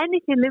learned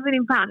anything living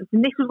in France,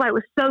 and this was why it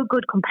was so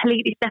good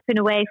completely stepping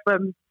away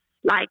from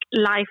like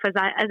life as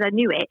I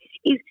knew it,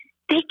 is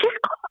they just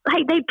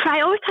they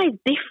prioritize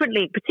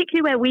differently,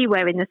 particularly where we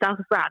were in the south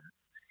of France.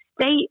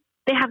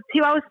 They have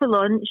 2 hours for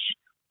lunch.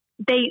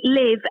 They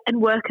live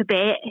and work a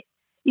bit.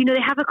 You know,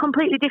 they have a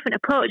completely different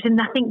approach. And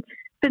I think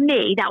for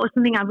me, that was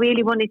something I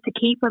really wanted to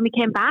keep when we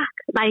came back.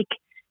 Like,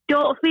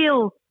 don't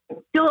feel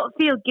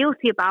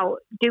guilty about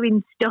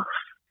doing stuff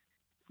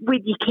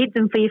with your kids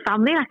and for your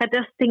family. Like, I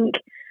just think,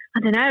 I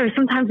don't know,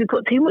 sometimes we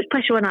put too much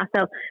pressure on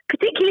ourselves,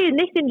 particularly in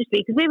this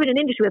industry, because we're in an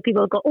industry where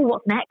people go, oh,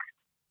 what's next?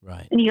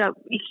 Right. And you go,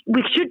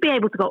 we should be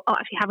able to go, oh,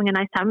 actually having a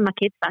nice time with my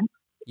kids, thanks.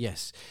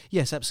 Yes,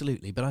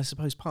 absolutely. But I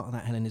suppose part of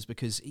that, Helen, is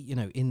because, you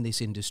know, in this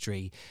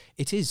industry,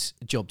 it is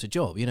job to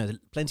job. You know,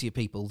 plenty of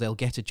people, they'll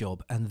get a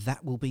job and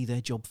that will be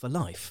their job for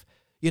life.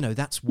 You know,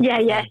 that's what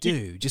they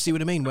do. Do you see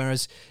what I mean?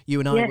 Whereas you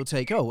and I will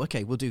take, oh,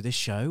 okay, we'll do this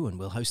show and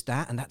we'll host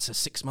that, and that's a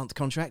 6-month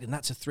contract, and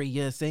that's a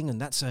 3-year thing, and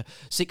that's a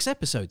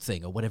 6-episode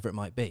thing, or whatever it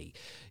might be.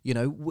 You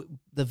know,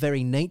 the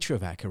very nature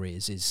of our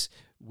careers is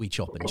we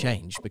chop and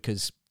change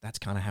because that's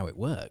kind of how it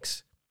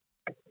works.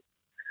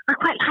 I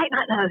quite like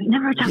that though. You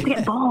never have a chance to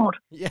get bored.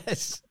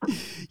 Yes.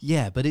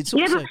 Yeah, but it's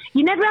also...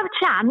 You never have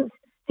a chance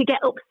to get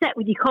upset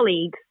with your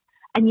colleagues,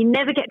 and you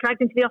never get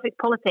dragged into the office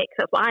politics.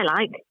 That's what I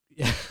like.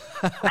 Yeah.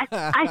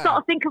 I sort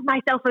of think of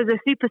myself as a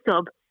super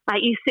sub.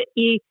 Like,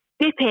 you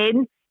dip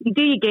in, you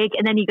do your gig,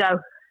 and then you go.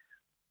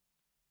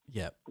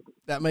 Yeah,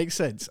 that makes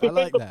sense. I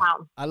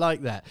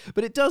like that.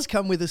 But it does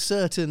come with a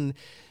certain,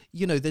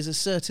 you know, there's a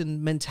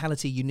certain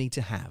mentality you need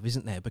to have,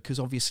 isn't there? Because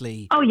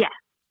obviously... Oh, yeah.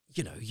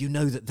 You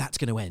know that that's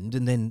going to end,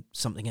 and then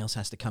something else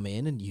has to come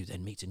in, and you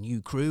then meet a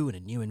new crew and a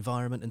new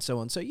environment and so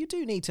on. So you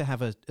do need to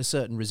have a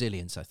certain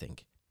resilience, I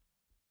think.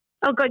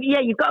 Oh, God, yeah,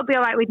 you've got to be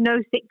all right with no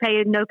sick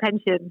pay and no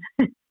pension.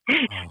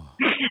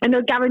 And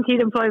no guaranteed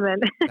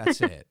employment.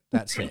 That's it.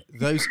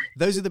 Those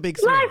are the big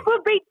three. Life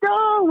would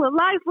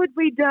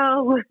be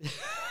dull.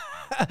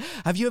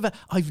 Have you ever...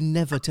 I've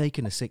never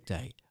taken a sick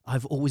day.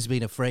 I've always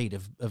been afraid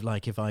of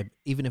like,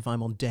 even if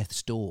I'm on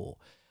death's door,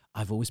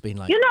 I've always been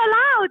like... You're not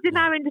allowed in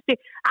our industry.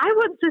 I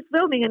once was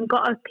filming and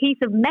got a piece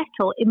of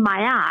metal in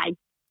my eye,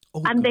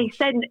 and they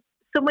sent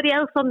somebody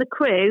else on the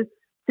crew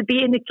to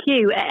be in the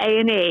queue at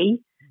A&E.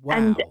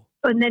 Wow.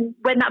 And then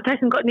when that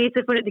person got near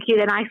to the front of the queue,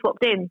 then I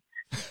swapped in.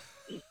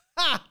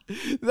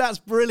 That's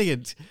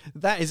brilliant.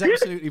 That is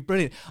absolutely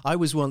brilliant. I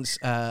was once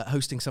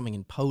hosting something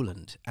in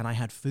Poland, and I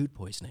had food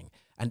poisoning.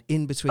 And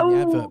in between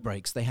the advert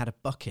breaks, they had a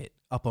bucket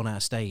up on our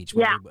stage.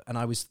 And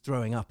I was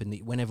throwing up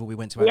whenever we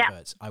went to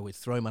adverts, I would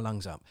throw my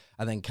lungs up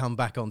and then come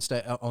back on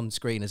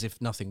screen as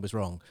if nothing was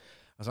wrong.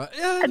 I was like,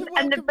 yeah,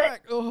 welcome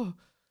back. Oh.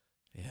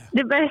 Yeah.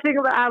 The best thing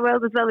about our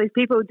world as well is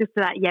people would just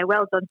be like, yeah,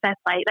 well done, fair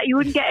play. Like, you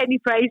wouldn't get any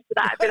praise for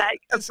that. I'd be like,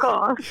 of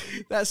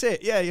course. That's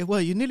it. Yeah. Well,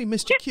 you nearly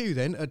missed your cue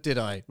then, did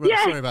I? Right,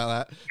 yeah. Sorry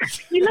about that.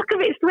 You look a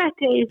bit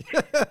sweaty.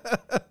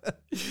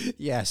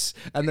 Yes.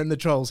 And then the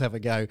trolls have a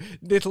go.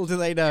 Little do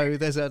they know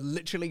there's a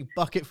literally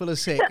bucket full of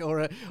sick or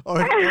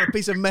a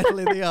piece of metal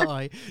in the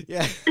eye.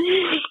 Yeah.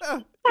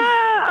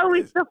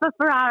 We suffer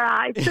for our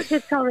eyes. Such a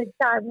torrid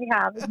time we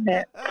have, isn't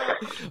it?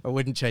 I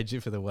wouldn't change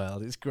it for the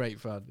world. It's great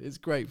fun.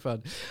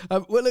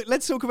 Well, look,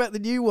 let's talk about the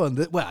new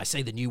one. I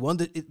say the new one.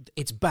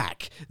 It's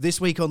back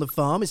this week on The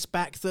Farm. It's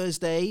back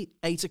Thursday,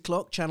 8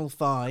 o'clock, Channel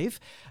 5.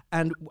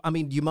 And, I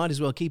mean, you might as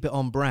well keep it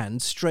on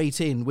brand, straight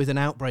in with an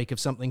outbreak of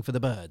something for the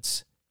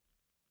birds.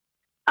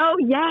 Oh,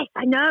 yes,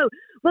 I know.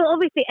 Well,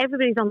 obviously,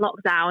 everybody's on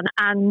lockdown.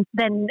 And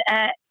then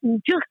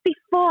just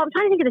before, I'm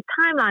trying to think of the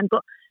timeline,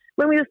 but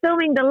when we were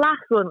filming the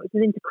last one, which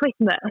was into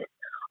Christmas,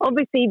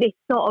 obviously this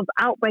sort of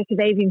outbreak of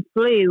avian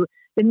flu,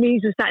 the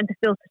news was starting to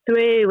filter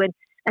through,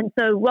 and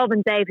so Rob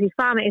and Dave, whose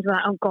farm it is, were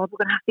like, oh God,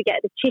 we're going to have to get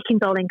the chickens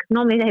all in, because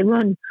normally they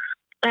run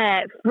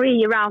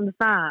free around the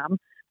farm,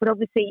 but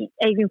obviously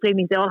avian flu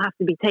means they all have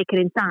to be taken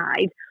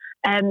inside.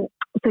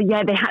 So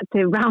yeah, they had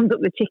to round up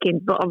the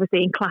chickens, but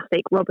obviously in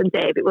classic Rob and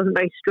Dave, it wasn't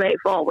very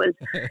straightforward,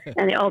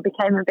 and it all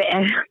became a bit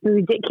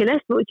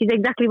ridiculous, which is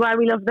exactly why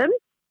we love them.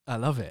 I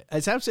love it.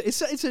 It's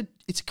absolutely,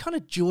 it's a kind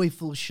of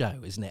joyful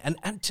show, isn't it?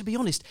 And to be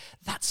honest,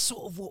 that's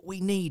sort of what we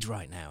need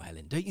right now,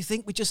 Helen. Don't you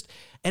think?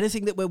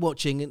 Anything that we're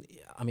watching, and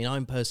I mean,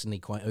 I'm personally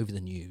quite over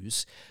the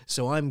news,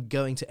 so I'm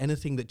going to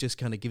anything that just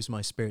kind of gives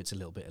my spirits a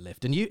little bit of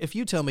lift. And if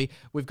you tell me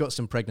we've got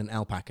some pregnant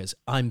alpacas,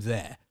 I'm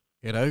there.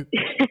 You know.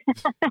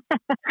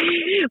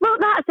 Well,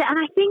 that's it, and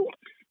I think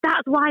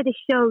that's why the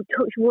show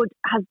Touch Wood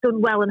has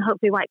done well, and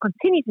hopefully why it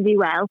continues to do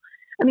well.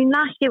 I mean,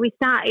 last year we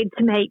started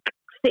to make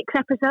 6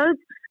 episodes,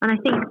 and I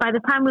think by the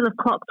time we'll have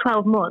clocked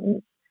 12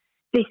 months,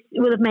 this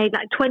will have made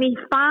like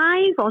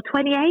 25 or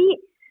 28.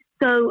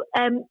 So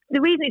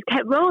the reason it's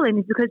kept rolling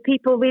is because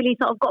people really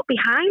sort of got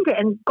behind it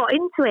and got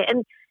into it,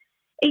 and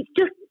it's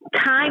just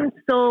timed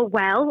so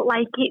well.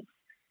 Like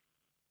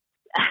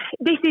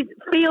this is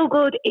feel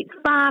good, it's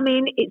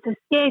farming, it's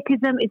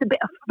escapism, it's a bit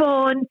of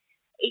fun,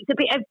 it's a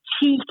bit of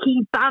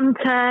cheeky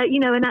banter, you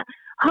know, and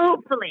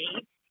hopefully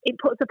it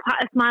puts a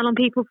smile on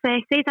people's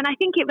faces. And I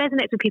think it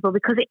resonates with people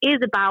because it is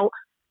about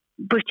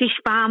British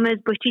farmers,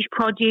 British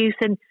produce,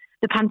 and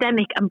the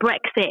pandemic and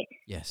Brexit.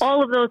 Yes.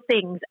 All of those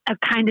things have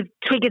kind of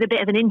triggered a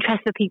bit of an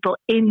interest for people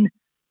in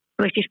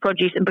British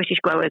produce and British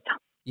growers.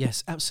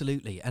 Yes,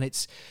 absolutely. And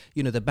it's,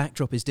 you know, the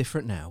backdrop is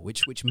different now,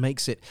 which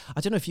makes it...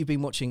 I don't know if you've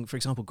been watching, for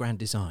example, Grand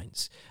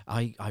Designs.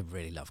 I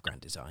really love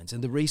Grand Designs.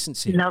 And the recent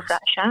series... Love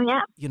that show,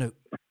 yeah. You know,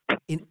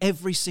 in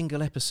every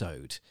single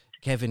episode,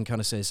 Kevin kind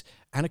of says,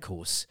 and of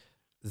course,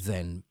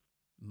 then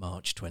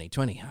March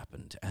 2020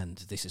 happened, and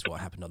this is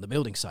what happened on the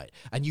building site.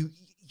 And you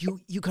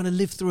kind of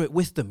live through it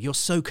with them. You're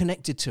so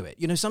connected to it.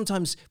 You know,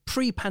 sometimes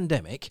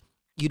pre-pandemic...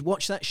 you'd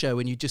watch that show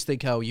and you'd just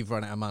think, oh, you've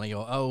run out of money,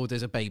 or, oh,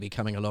 there's a baby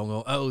coming along,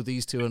 or, oh,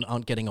 these two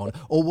aren't getting on,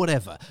 or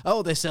whatever.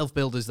 Oh, they're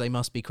self-builders, they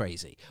must be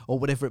crazy, or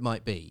whatever it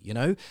might be, you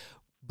know?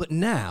 But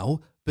now,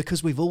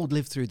 because we've all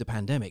lived through the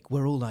pandemic,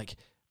 we're all like,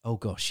 oh,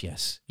 gosh,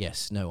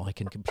 yes, no, I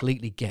can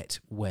completely get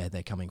where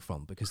they're coming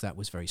from, because that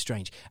was very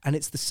strange. And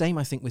it's the same,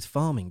 I think, with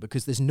farming,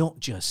 because there's not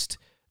just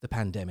the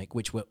pandemic,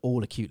 which we're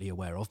all acutely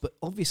aware of, but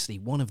obviously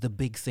one of the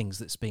big things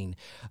that's been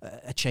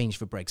a change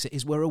for Brexit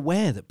is we're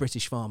aware that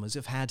British farmers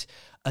have had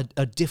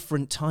a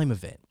different time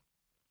of it.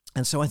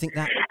 And so I think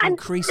that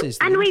increases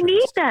the interest. We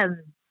need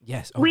them.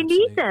 Yes. We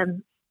need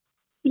them.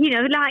 You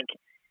know, like,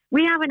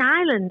 we are an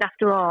island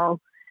after all.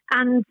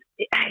 And,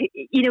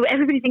 you know,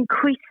 everybody's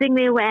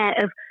increasingly aware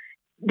of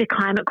the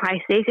climate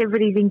crisis.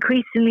 Everybody's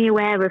increasingly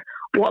aware of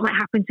what might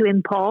happen to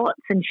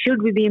imports and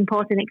should we be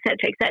importing, et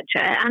cetera, et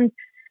cetera.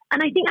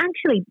 And I think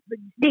actually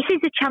this is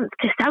a chance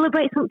to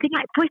celebrate something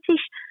like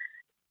British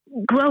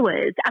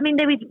growers. I mean,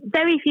 there is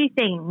very few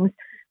things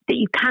that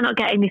you cannot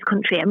get in this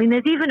country. I mean,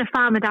 there's even a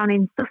farmer down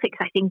in Sussex,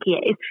 I think he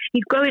is.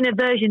 He's growing a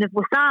version of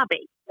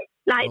wasabi.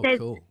 Like, there's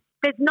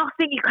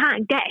nothing you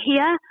can't get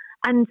here.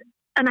 And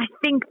I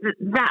think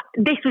that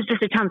this was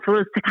just a chance for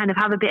us to kind of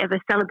have a bit of a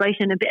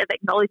celebration, a bit of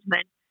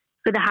acknowledgement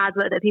for the hard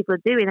work that people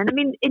are doing. And I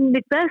mean, in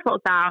the first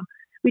lockdown,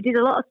 we did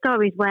a lot of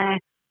stories where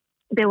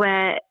there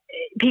were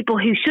people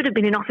who should have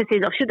been in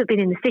offices or should have been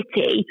in the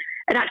city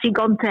had actually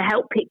gone to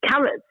help pick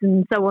carrots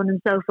and so on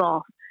and so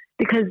forth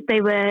because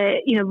they were,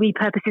 you know,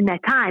 repurposing their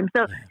time.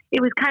 So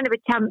it was kind of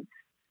a chance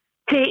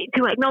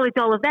to acknowledge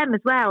all of them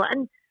as well.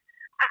 And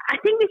I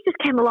think this just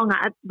came along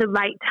at the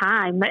right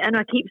time. And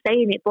I keep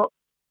saying it, but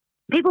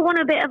people want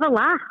a bit of a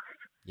laugh.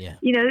 Yeah.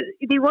 You know,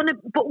 they want a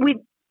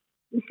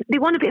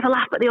bit of a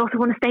laugh, but they also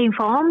want to stay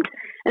informed.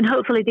 And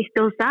hopefully this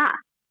does that.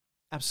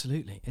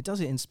 Absolutely, it does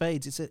it in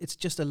spades. It's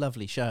just a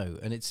lovely show,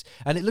 and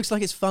it looks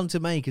like it's fun to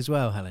make as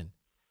well, Helen.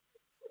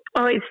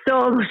 Oh, it's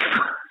so much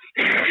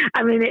fun.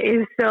 I mean, it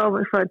is so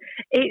much fun.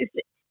 It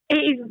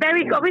is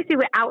very, obviously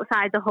we're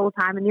outside the whole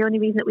time, and the only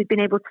reason that we've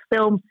been able to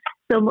film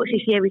so much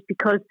this year is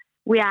because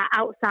we are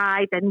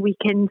outside and we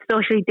can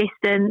socially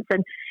distance.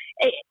 And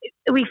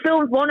we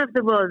filmed one of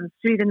the runs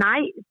through the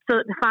night so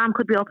that the farm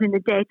could be open in the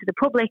day to the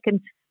public, and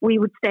we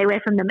would stay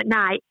away from them at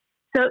night.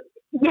 So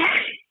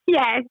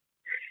yeah.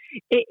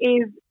 It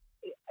is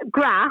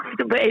graft,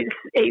 but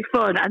it's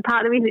fun. And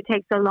part of the reason it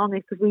takes so long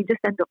is because we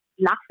just end up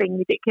laughing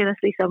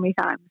ridiculously so many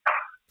times.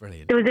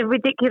 Brilliant. There was a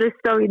ridiculous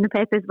story in the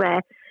papers where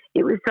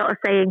it was sort of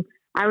saying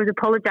I was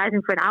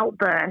apologising for an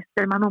outburst,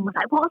 and my mum was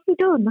like, "What have you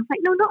done?" I was like,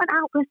 "No, not an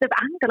outburst of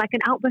anger, like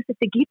an outburst of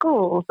the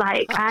giggles."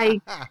 Like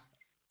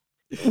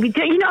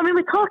you know, I mean,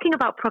 we're talking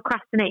about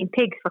procrastinating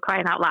pigs, for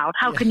crying out loud.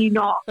 How can you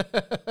not?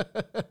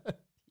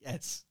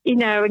 Yes. You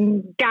know,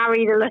 and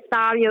Gary the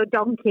Lothario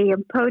donkey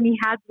and Pony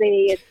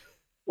Hadley. And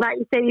like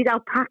you say, these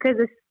alpacas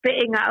are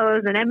spitting at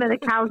us, and Emma the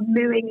cow's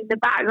mooing in the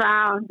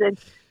background, and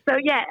so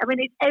yeah, I mean,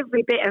 it's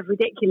every bit of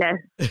ridiculous.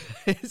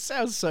 It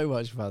sounds so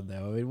much fun,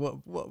 though. I mean,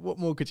 what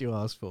more could you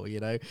ask for?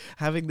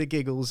 Having the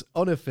giggles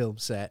on a film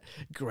set,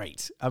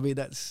 great. I mean,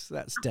 that's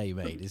day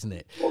made, isn't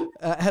it?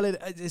 Helen,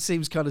 it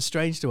seems kind of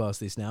strange to ask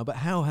this now, but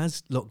how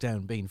has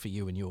lockdown been for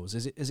you and yours?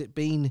 Has it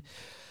been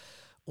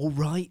all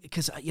right?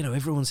 Because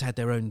everyone's had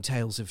their own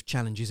tales of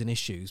challenges and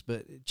issues,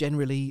 but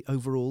generally,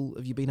 overall,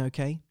 have you been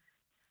okay?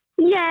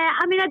 Yeah,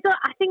 I mean,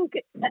 I think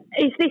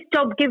if this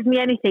job gives me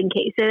anything,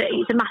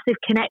 it's a massive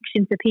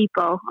connection to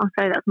people. I'm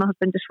sorry, that's my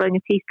husband just throwing a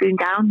teaspoon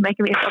down,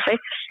 making me a coffee,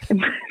 and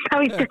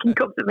now he's cooking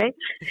cups at me.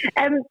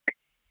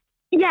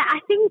 Yeah, I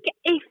think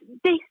if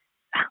this.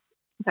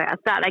 Sorry,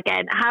 I'll start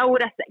again. How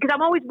would I say? Because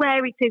I'm always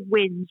wary to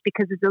whinge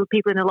because there's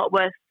people in a lot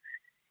worse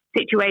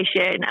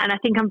situation, and I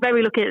think I'm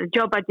very lucky that the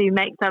job I do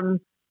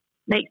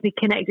makes me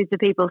connected to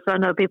people. So I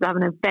know people are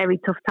having a very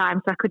tough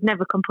time. So I could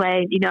never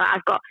complain.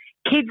 I've got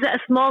kids that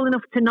are small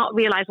enough to not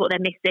realise what they're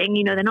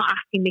missing. They're not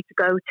asking me to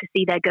go to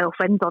see their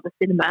girlfriends or the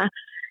cinema.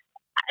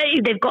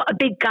 They've got a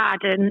big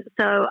garden,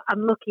 so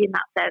I'm lucky in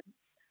that sense.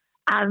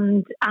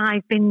 And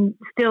I've been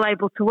still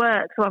able to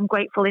work, so I'm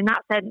grateful in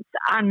that sense.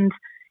 And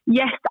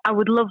yes, I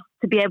would love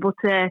to be able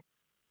to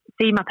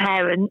see my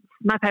parents.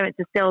 My parents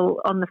are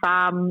still on the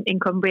farm in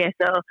Cumbria,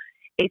 so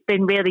it's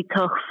been really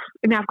tough.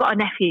 I mean, I've got a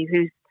nephew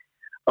who's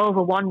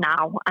over 1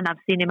 now, and I've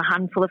seen him a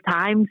handful of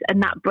times,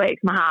 and that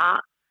breaks my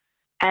heart.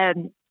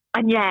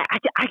 And yeah,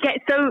 I get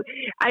so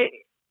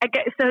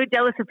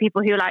jealous of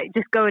people who like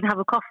just go and have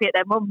a coffee at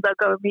their mum's or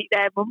go and meet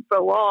their mum for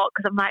a walk,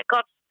 because I'm like,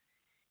 God,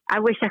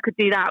 I wish I could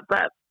do that,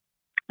 but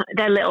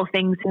they're little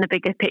things in the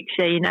bigger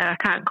picture. I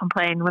can't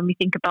complain when we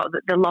think about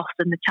the loss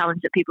and the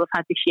challenge that people have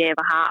had this year.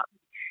 My heart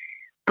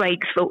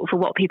breaks for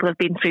what people have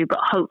been through, but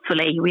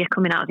hopefully we are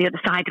coming out the other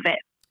side of it.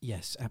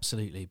 Yes,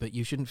 absolutely. But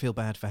you shouldn't feel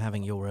bad for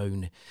having your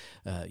own,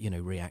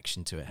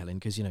 reaction to it, Helen,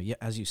 because,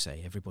 as you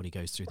say, everybody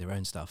goes through their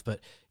own stuff. But,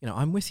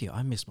 I'm with you.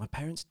 I miss my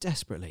parents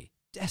desperately.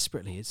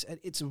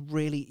 It's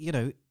really,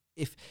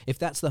 if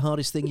that's the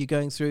hardest thing you're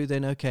going through,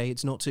 then okay,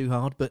 it's not too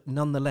hard. But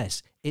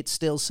nonetheless, it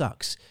still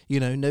sucks.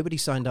 Nobody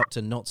signed up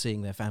to not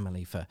seeing their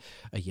family for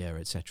a year,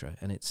 etc.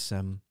 And it's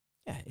And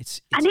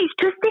it's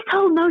just this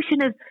whole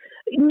notion of,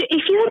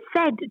 if you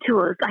had said to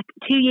us like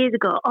 2 years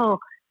ago,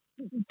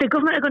 the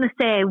government are going to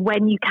say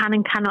when you can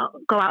and cannot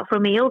go out for a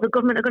meal. The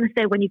government are going to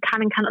say when you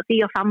can and cannot see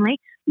your family.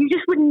 You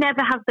just would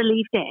never have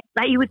believed it.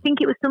 Like, you would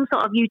think it was some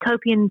sort of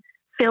utopian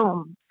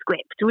film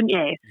script, wouldn't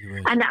you?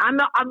 And I'm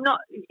not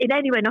in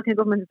any way knocking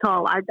government at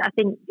all. I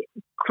think,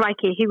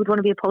 crikey, he would want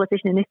to be a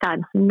politician in this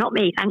time. Not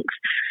me, thanks.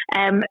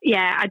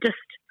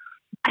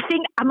 I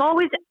think I'm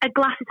always a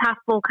glass is half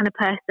full kind of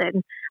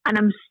person, and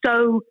I'm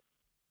so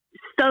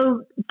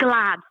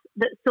glad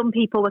that some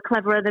people were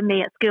cleverer than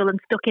me at school and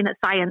stuck in at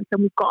science,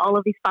 and we've got all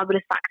of these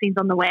fabulous vaccines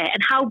on the way.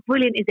 And how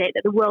brilliant is it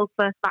that the world's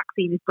first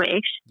vaccine is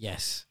British?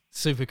 Yes,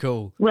 super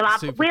cool. We'll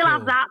have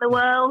that, the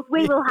world.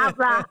 We will have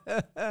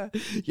that.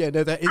 Yeah,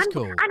 no, that is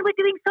cool. And we're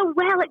doing so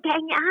well at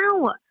getting it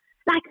out.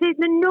 Like, the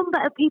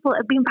number of people that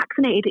have been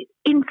vaccinated is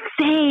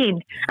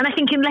insane. And I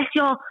think unless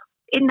you're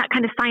in that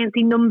kind of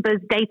sciencey numbers,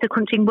 data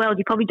crunching world,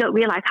 you probably don't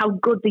realise how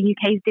good the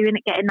UK is doing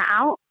at getting that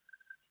out.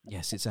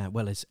 Yes, it's our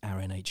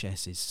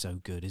NHS is so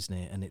good, isn't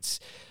it? And it's,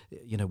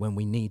 when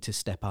we need to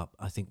step up,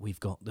 I think we've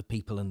got the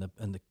people and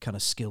the kind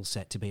of skill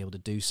set to be able to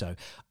do so.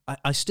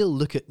 I still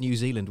look at New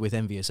Zealand with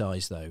envious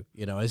eyes, though.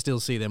 I still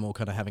see them all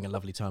kind of having a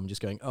lovely time and just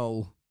going,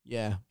 oh,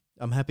 yeah,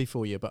 I'm happy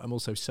for you, but I'm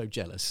also so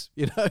jealous,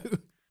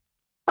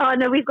 Oh,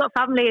 no, we've got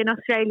family in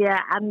Australia,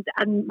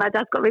 and my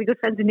dad's got really good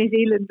friends in New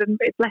Zealand, and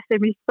bless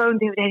him, his phone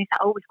the other day, he's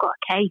like, oh, we've got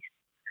a case.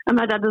 And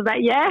my dad was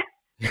like, yeah,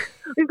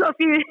 we've got a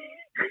few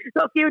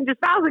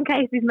 100,000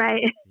 cases,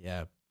 mate.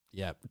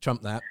 Yeah,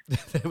 trump that.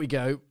 There we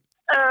go.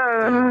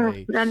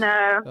 I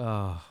know.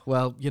 Oh,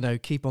 well,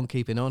 keep on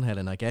keeping on,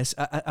 Helen, I guess.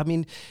 I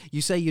mean,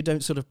 you say you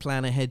don't sort of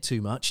plan ahead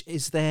too much.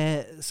 Is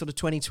there sort of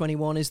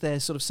 2021, is there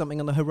sort of something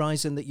on the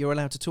horizon that you're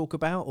allowed to talk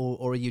about,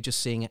 or are you just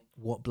seeing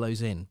what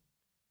blows in?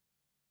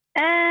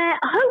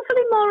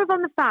 Hopefully more of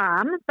on the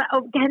farm, but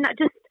again,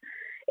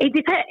 it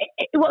depends.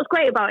 What's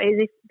great about it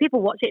is if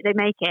people watch it, they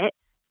make it.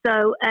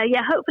 So,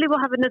 hopefully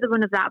we'll have another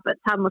one of that, but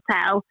time will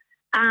tell.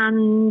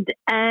 And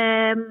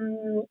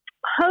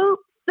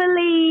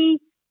hopefully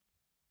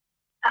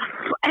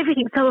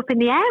everything's so up in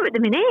the air at the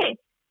minute.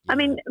 I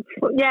mean,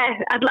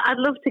 I'd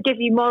love to give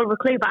you more of a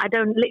clue, but I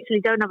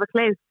literally don't have a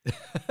clue.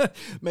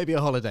 Maybe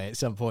a holiday at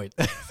some point.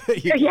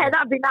 Yeah,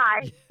 that'd be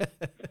nice.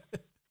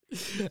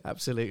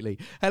 Absolutely.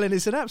 Helen,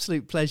 it's an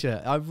absolute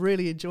pleasure. I've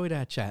really enjoyed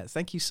our chat.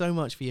 Thank you so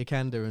much for your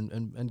candour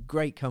and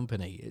great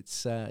company.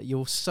 It's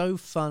you're so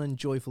fun and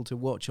joyful to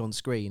watch on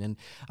screen, and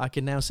I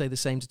can now say the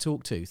same to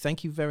talk to.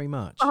 Thank you very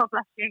much. Oh,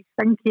 bless you.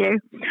 Thank you.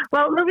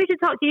 Well, lovely to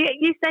talk to you.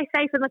 You stay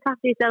safe and look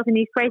after yourself in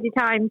these crazy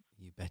times.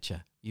 You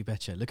betcha. You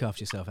betcha. Look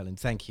after yourself, Helen.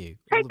 Thank you.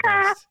 Take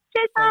care. Best.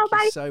 Cheers, Thank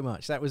bye. you so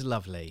much. That was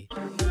lovely.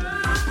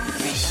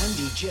 The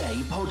Andy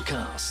J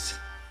Podcast.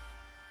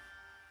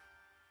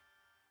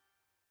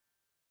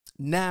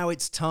 now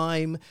it's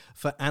time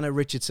for Anna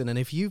Richardson. And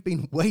if you've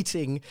been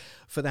waiting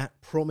for that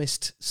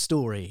promised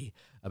story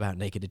about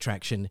Naked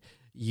Attraction,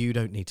 you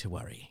don't need to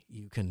worry.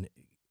 You can...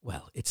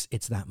 Well, it's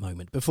that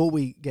moment. Before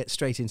we get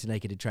straight into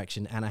Naked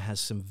Attraction, Anna has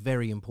some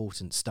very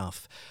important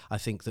stuff I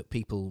think that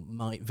people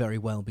might very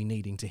well be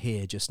needing to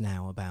hear just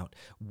now about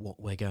what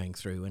we're going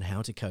through and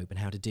how to cope and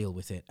how to deal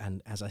with it.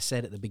 And as I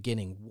said at the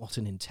beginning, what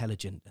an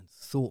intelligent and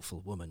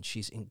thoughtful woman.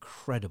 She's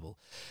incredible.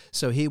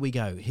 So here we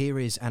go. Here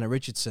is Anna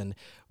Richardson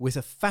with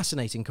a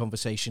fascinating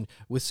conversation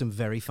with some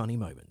very funny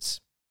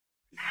moments.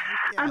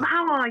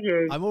 How are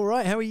you? I'm all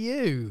right. How are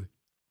you?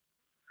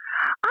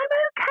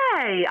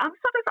 Okay, I've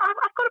got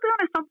to be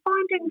honest. I'm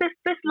finding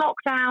this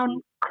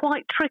lockdown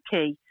quite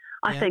tricky.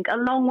 I think,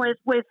 along with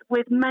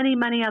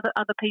many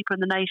other people in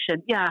the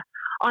nation. Yeah,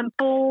 I'm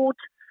bored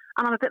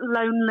and I'm a bit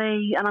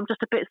lonely and I'm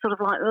just a bit sort of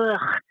like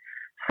ugh.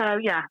 So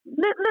yeah,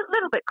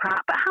 little bit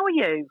crap. But how are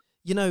you?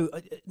 You know,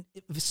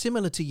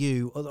 similar to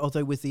you,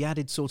 although with the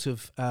added sort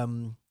of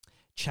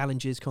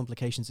challenges,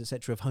 complications,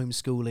 etc. of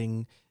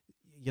homeschooling.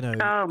 You know,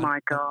 oh my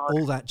God,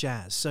 all that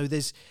jazz. So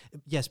there's,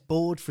 yes,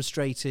 bored,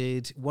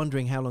 frustrated,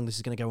 wondering how long this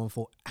is going to go on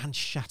for, and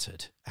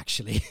shattered,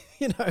 actually,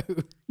 you know.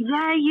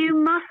 Yeah,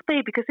 you must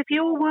be, because if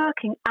you're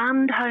working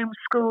and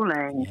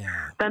homeschooling,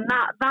 then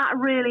that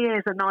really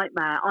is a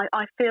nightmare.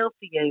 I feel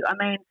for you. I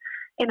mean,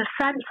 in a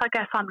sense, I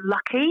guess I'm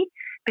lucky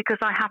because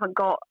I haven't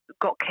got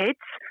kids,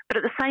 but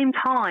at the same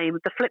time,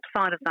 the flip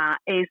side of that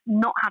is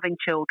not having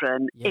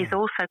children is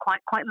also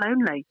quite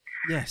lonely.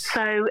 Yes.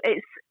 So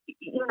it's,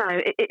 you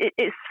know,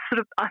 it's sort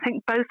of, I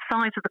think both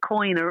sides of the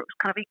coin are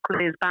kind of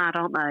equally as bad,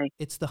 aren't they?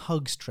 It's the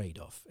hugs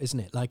trade-off, isn't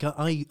it? Like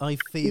I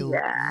feel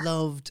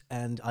loved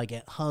and I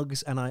get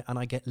hugs and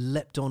I get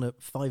leapt on at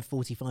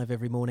 5:45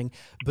 every morning,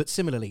 but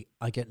similarly,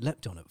 I get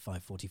leapt on at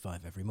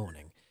 5:45 every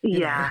morning.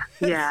 Yeah.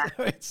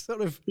 So it's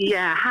sort of...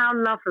 Yeah, how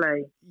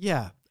lovely.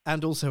 Yeah,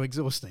 and also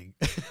exhausting.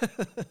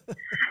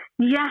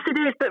 Yes, it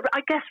is. But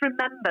I guess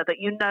remember that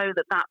you know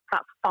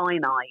that's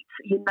finite.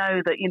 You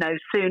know that, you know,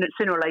 sooner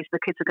or later the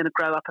kids are going to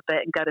grow up a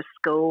bit and go to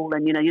school,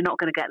 and, you know, you're not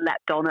going to get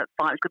leapt on at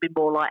 5. It's going to be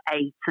more like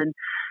 8. And,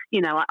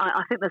 you know,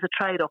 I think there's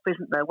a trade-off,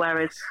 isn't there?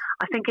 Whereas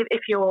I think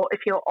if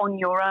you're on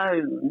your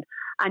own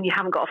and you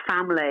haven't got a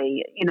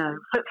family, you know,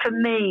 for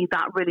me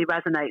that really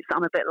resonates.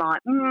 I'm a bit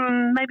like,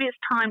 maybe it's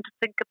time to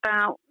think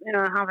about, you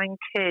know, having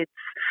kids,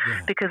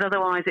 because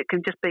otherwise it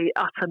can just be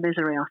utter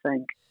misery, I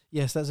think.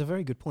 Yes, that's a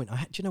very good point. Do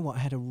you know what? I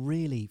had a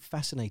really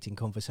fascinating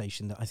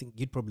conversation that I think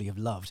you'd probably have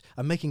loved.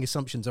 I'm making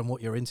assumptions on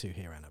what you're into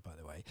here, Anna, by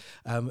the way,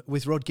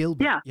 with Rod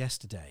Gilbert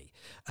yesterday,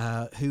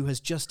 who has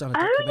just done a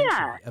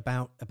documentary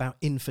about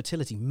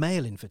infertility,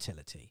 male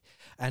infertility.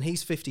 And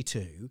he's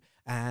 52.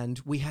 And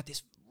we had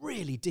this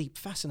really deep,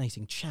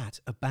 fascinating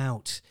chat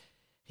about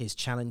his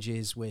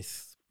challenges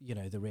with, you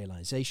know, the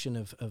realization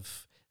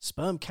of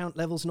sperm count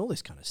levels and all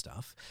this kind of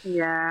stuff.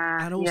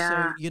 Yeah. And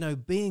also, you know,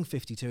 being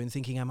 52 and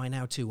thinking, am I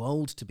now too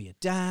old to be a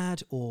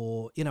dad?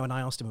 Or, you know, and I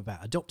asked him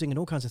about adopting and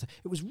all kinds of things.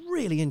 It was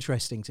really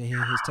interesting to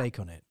hear his take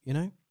on it, you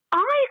know?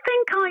 I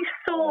think I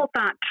saw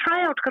that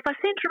trailed because I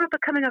seem to remember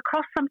coming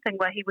across something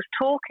where he was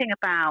talking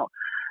about,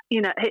 you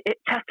know,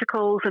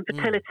 testicles and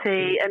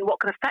fertility and what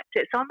can affect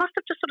it. So I must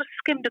have just sort of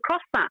skimmed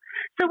across that.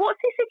 So what's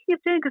he thinking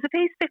of doing? Because if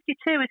he's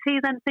 52, is he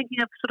then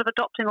thinking of sort of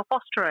adopting or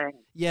fostering?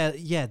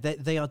 Yeah,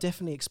 they are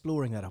definitely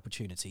exploring that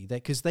opportunity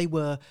because they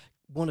were...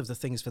 One of the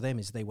things for them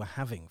is they were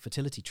having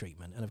fertility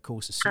treatment. And of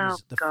course, as soon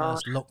as the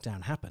first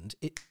lockdown happened,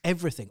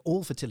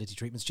 all fertility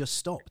treatments just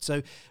stopped.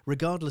 So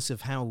regardless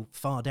of how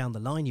far down the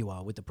line you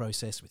are with the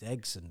process, with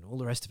eggs and all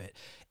the rest of it,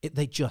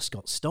 they just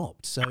got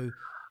stopped. So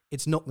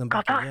it's knocked them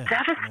back. God,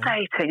 that's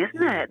devastating,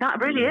 isn't it? That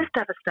really is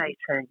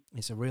devastating.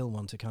 It's a real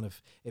one to kind of...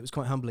 It was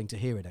quite humbling to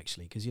hear it,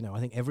 actually, because, you know, I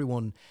think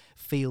everyone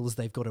feels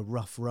they've got a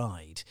rough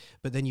ride,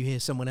 but then you hear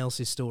someone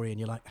else's story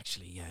and you're like,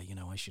 actually, yeah, you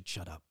know, I should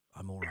shut up.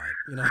 I'm all right,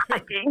 you know.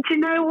 Do you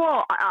know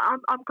what?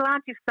 I'm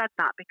glad you said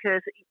that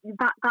because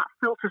that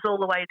filters all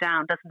the way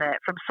down, doesn't it?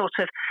 From sort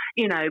of,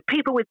 you know,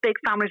 people with big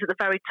families at the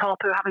very top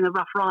who are having a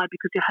rough ride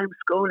because you're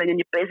homeschooling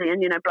and you're busy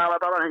and, you know, blah, blah,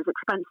 blah, and it's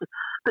expensive.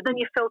 But then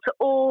you filter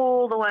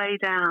all the way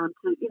down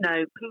to, you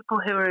know, people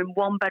who are in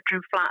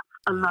one-bedroom flats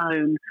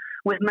alone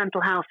with mental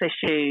health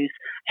issues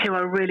who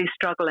are really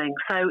struggling.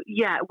 So,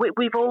 yeah,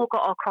 we've all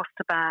got our cross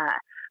to bear.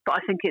 But I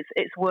think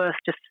it's worth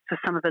just for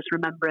some of us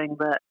remembering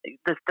that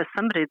there's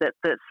somebody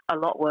that's a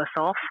lot worse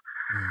off,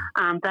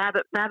 and there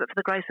but for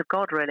the grace of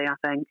God, really, I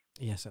think.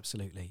 Yes,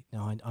 absolutely.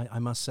 No, I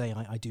must say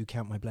I do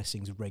count my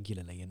blessings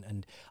regularly,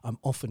 and I'm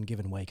often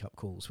given wake-up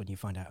calls when you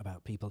find out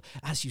about people.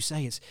 As you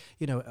say, it's,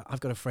 you know, I've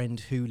got a friend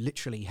who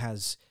literally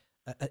has,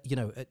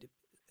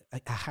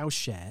 a house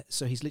share,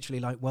 so he's literally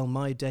like, well,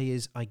 my day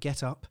is I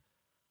get up,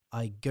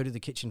 I go to the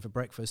kitchen for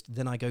breakfast,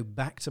 then I go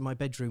back to my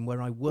bedroom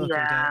where I work all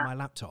day on my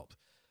laptop.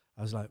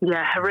 I was like...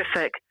 Yeah,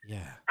 horrific.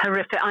 Yeah.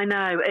 Horrific, I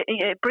know.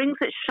 It brings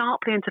it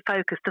sharply into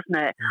focus,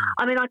 doesn't it?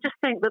 I mean, I just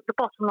think that the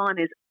bottom line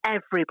is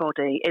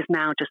everybody is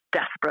now just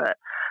desperate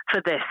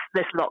for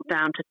this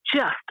lockdown to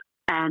just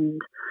end.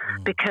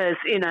 Because,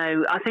 you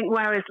know, I think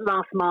whereas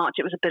last March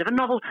it was a bit of a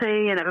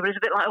novelty and everybody's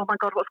a bit like, oh my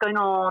God, what's going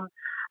on?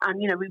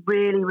 and, we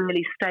really,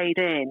 really stayed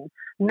in.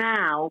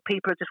 Now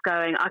people are just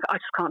going, I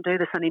just can't do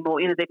this anymore.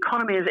 The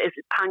economy is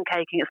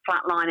pancaking, it's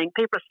flatlining.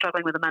 People are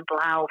struggling with the mental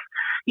health.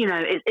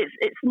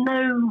 It's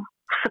no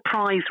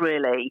surprise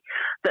really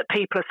that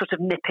people are sort of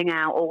nipping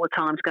out all the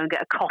time to go and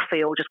get a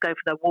coffee or just go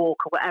for their walk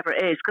or whatever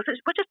it is, because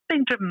we're just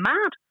being driven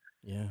mad.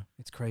 Yeah,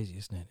 it's crazy,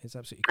 isn't it? It's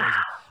absolutely crazy.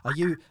 Are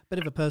you, a bit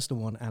of a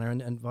personal one, Anna,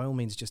 and by all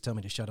means just tell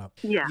me to shut up.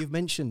 Yeah. You've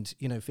mentioned,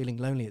 feeling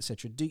lonely,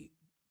 etc.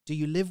 Do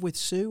you live with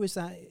Sue? Is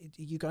that, are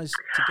you guys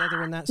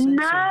together in that sense?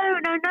 No.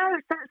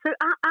 So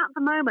at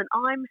the moment,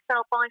 I'm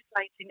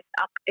self-isolating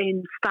up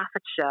in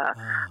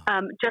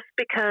Staffordshire, just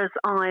because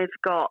I've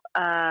got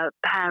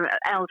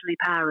elderly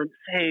parents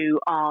who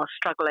are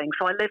struggling.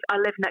 So I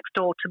live next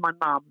door to my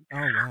mum. Oh,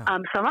 wow.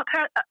 So I'm up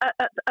here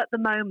at the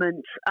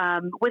moment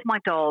with my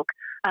dog,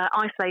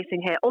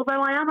 isolating here.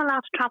 Although I am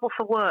allowed to travel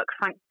for work,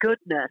 thank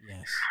goodness.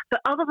 Yes.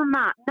 But other than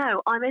that,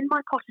 no, I'm in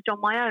my cottage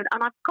on my own.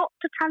 And I've got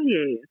to tell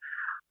you,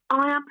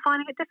 I am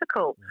finding it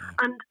difficult. Yeah.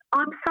 And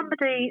I'm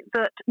somebody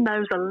that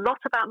knows a lot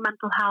about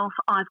mental health.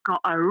 I've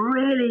got a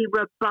really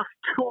robust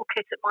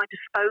toolkit at my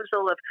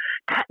disposal of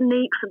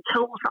techniques and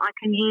tools that I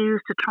can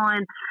use to try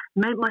and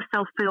make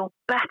myself feel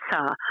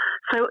better.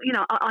 So,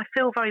 I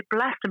feel very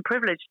blessed and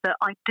privileged that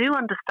I do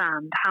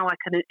understand how I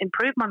can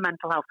improve my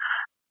mental health.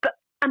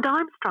 And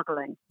I'm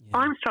struggling. Yeah.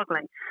 I'm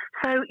struggling.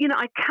 So,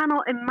 I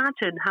cannot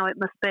imagine how it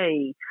must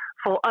be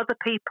for other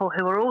people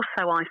who are also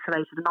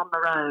isolated and on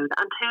their own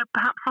and who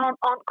perhaps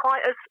aren't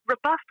quite as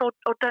robust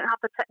or don't have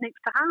the techniques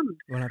to hand.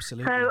 Well,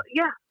 absolutely. So,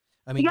 yeah.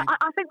 I mean,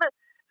 I think that...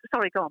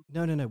 Sorry, go on.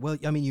 No. Well,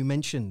 I mean, you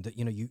mentioned that,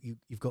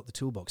 you've got the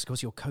toolbox. Of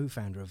course, you're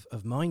co-founder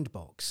of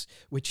Mindbox,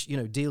 which,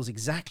 deals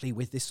exactly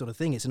with this sort of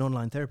thing. It's an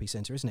online therapy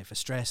centre, isn't it, for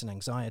stress and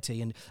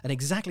anxiety and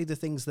exactly the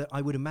things that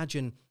I would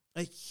imagine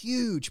a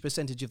huge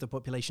percentage of the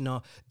population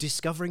are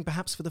discovering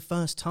perhaps for the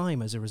first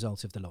time as a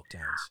result of the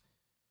lockdowns.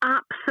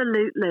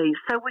 Absolutely.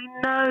 So we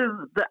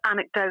know that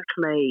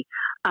anecdotally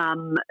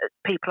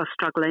people are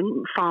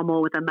struggling far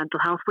more with their mental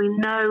health. We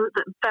know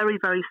that very,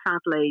 very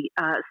sadly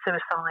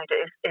suicide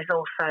is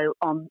also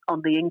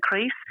on the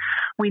increase.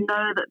 We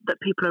know that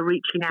people are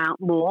reaching out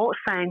more,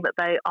 saying that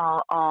they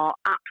are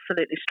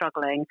absolutely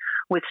struggling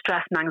with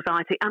stress and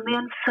anxiety and the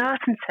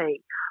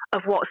uncertainty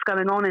of what's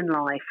going on in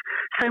life.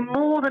 So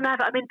more than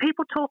ever, I mean,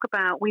 people talk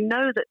about, we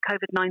know that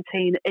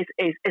COVID-19 is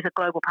a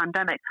global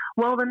pandemic.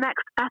 Well, the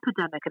next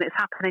epidemic, and it's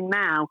happening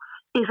now,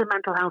 is a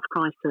mental health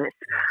crisis.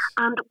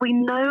 And we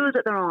know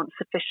that there aren't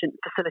sufficient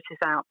facilities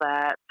out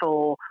there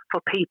for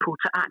people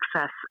to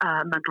access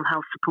mental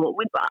health support.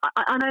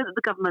 I know that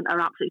the government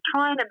are absolutely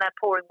trying, and they're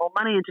pouring more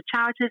money into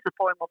charities, they're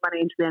pouring more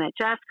money into the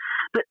NHS,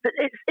 but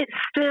it's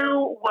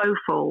still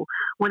woeful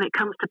when it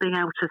comes to being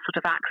able to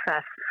sort of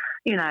access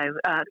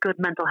good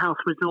mental health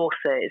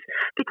resources,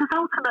 because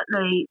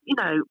ultimately,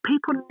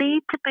 people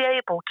need to be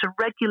able to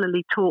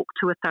regularly talk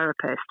to a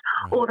therapist,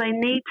 or they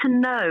need to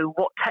know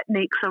what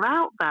techniques are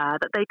out there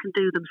that they can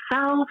do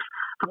themselves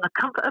from the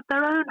comfort of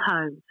their own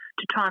home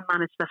to try and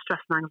manage their stress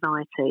and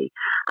anxiety.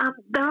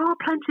 There are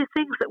plenty of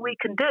things that we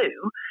can do.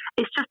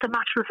 It's just a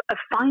matter of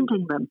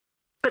finding them.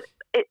 But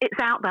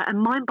it's out there,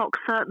 and Mindbox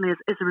certainly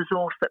is a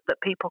resource that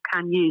people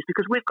can use,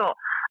 because we've got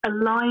a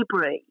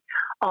library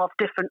of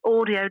different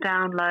audio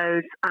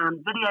downloads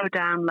and video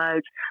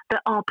downloads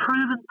that are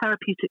proven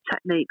therapeutic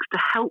techniques to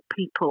help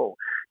people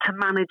to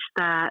manage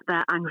their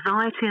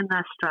anxiety and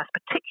their stress,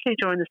 particularly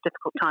during this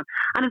difficult time.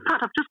 And in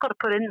fact, I've just got to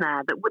put in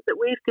there that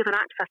we've given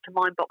access to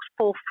Mindbox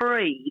for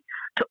free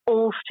to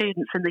all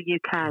students in the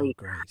UK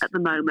at the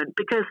moment,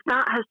 because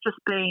that has just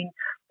been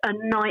a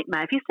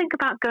nightmare. If you think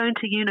about going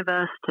to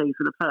university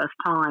for the first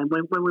time,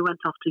 when we went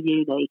off to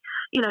uni,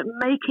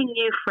 making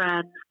new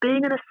friends,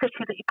 being in a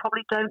city that you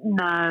probably don't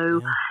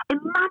know. Yeah.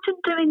 Imagine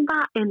doing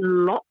that in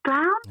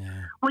lockdown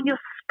when you're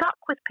stuck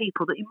with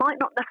people that you might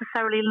not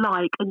necessarily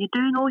like, and you're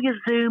doing all your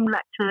Zoom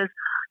lectures,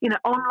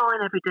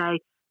 online every day.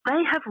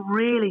 They have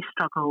really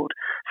struggled.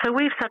 So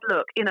we've said,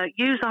 look,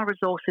 use our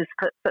resources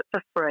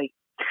for free.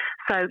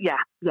 So,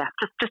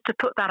 just to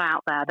put that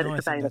out there, that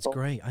it's available. I think that's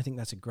great. I think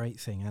that's a great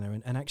thing,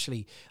 Anna. And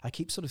actually, I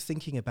keep sort of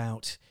thinking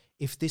about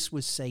if this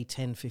was, say,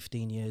 10,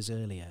 15 years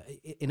earlier,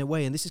 in a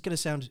way, and this is going to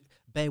sound,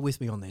 bear with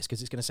me on this,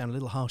 because it's going to sound a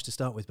little harsh to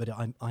start with, but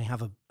I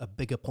have a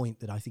bigger point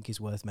that I think is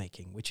worth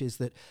making, which is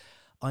that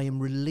I am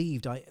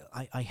relieved.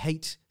 I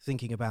hate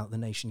thinking about the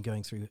nation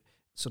going through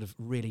sort of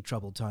really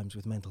troubled times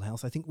with mental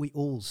health. I think we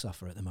all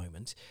suffer at the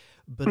moment.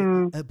 But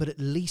at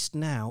least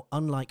now,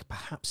 unlike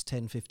perhaps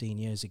 10, 15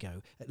 years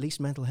ago, at least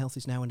mental health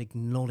is now an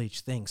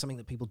acknowledged thing, something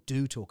that people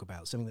do talk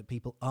about, something that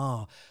people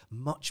are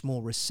much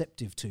more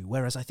receptive to.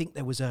 Whereas I think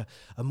there was a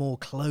more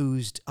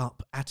closed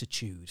up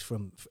attitude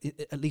from,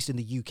 at least in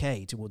the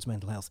UK, towards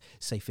mental health,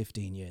 say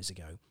 15 years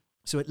ago.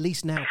 So at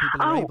least now people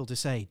are able to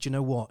say, do you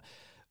know what?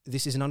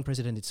 This is an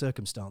unprecedented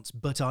circumstance,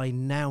 but I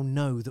now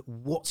know that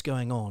what's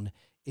going on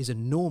is a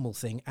normal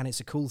thing, and it's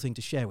a cool thing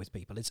to share with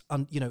people. It's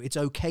it's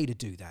okay to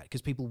do that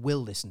because people will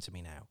listen to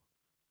me now.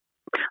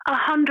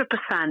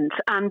 100%,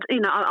 and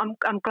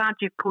I'm glad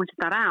you've pointed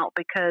that out,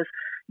 because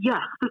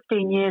yes,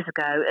 15 years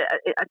ago,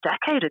 a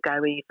decade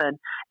ago even,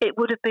 it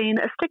would have been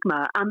a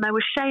stigma and there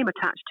was shame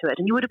attached to it.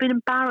 And you would have been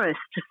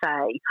embarrassed to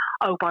say,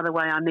 oh, by the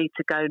way, I need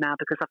to go now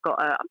because I've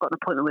got an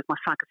appointment with my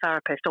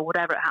psychotherapist or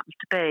whatever it happens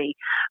to be.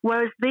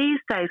 Whereas these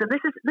days, and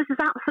this is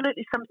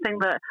absolutely something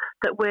that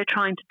we're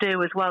trying to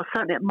do as well,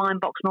 certainly at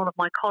Mindbox and all of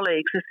my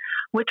colleagues, is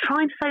we're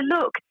trying to say,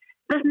 look,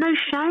 there's no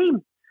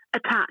shame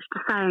attached to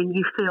saying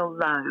you feel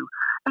low.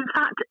 In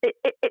fact,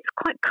 it's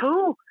quite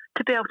cool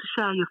to be able to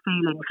share your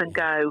feelings and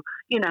go,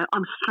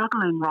 I'm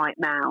struggling right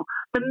now.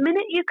 The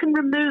minute you can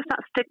remove that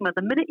stigma,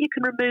 the minute you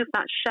can remove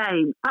that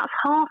shame, that's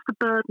half the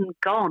burden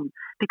gone,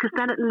 because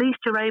then at least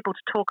you're able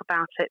to talk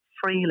about it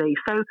freely.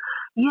 So,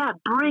 yeah,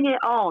 bring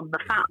it on. The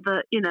fact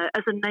that,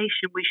 as a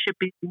nation, we should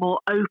be more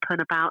open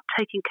about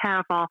taking care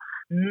of our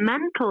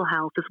mental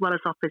health as well as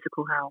our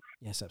physical health.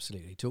 Yes,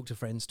 absolutely. Talk to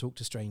friends, talk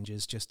to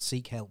strangers, just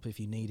seek help if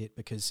you need it,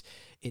 because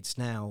it's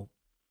now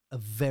a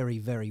very,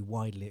 very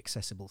widely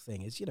accessible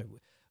thing. It's,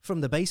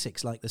 from the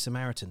basics like the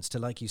Samaritans to,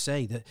 like you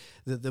say,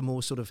 the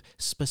more sort of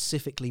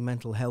specifically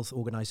mental health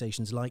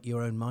organisations like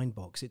your own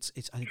Mindbox.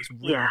 I think it's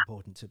really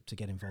important to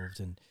get involved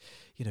and,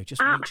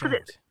 just reach out.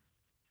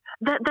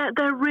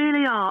 There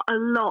really are a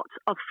lot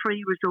of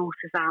free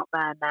resources out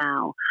there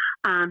now.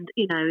 And,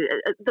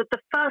 the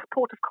first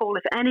port of call,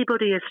 if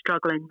anybody is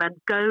struggling, then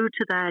go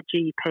to their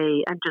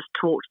GP and just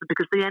talk to them,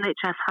 because the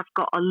NHS has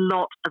got a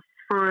lot of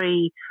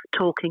free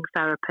talking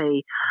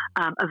therapy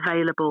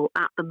available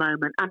at the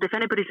moment. And if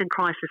anybody's in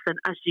crisis, then,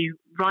 as you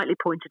rightly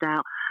pointed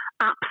out,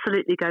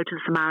 absolutely go to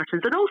the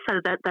Samaritans. And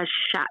also there's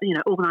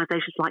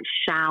organisations like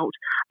Shout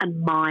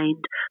and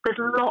Mind. There's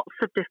lots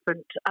of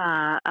different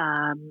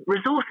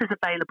resources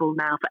available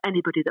now for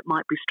anybody that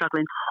might be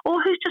struggling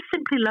or who's just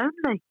simply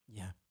lonely.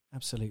 Yeah.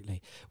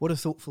 Absolutely. What a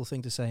thoughtful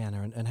thing to say,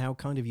 Anna, and how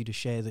kind of you to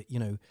share that,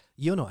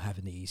 you're not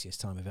having the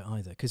easiest time of it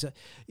either. Because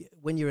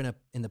when you're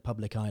in the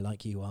public eye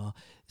like you are,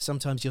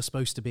 sometimes you're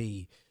supposed to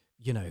be,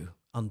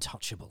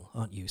 untouchable,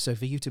 aren't you? So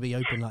for you to be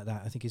open like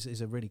that, I think is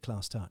a really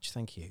class touch.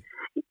 Thank you.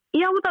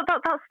 Yeah, well, that's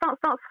not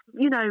at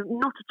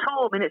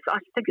all. I mean, I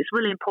think it's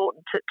really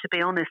important to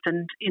be honest.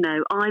 And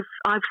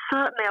I've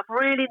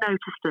really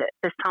noticed it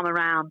this time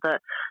around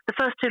that the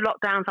first two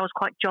lockdowns I was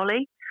quite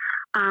jolly.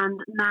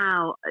 And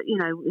now,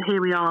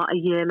 here we are a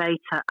year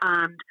later,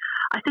 and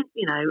I think,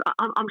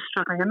 I'm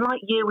struggling. And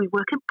like you, we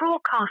work in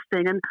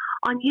broadcasting, and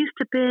I'm used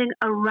to being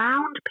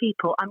around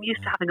people. I'm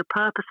used to having a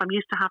purpose. I'm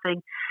used to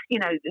having,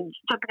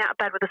 jumping out of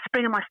bed with a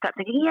spring in my step,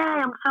 thinking, yay,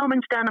 I'm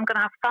filming today and I'm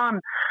going to have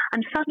fun.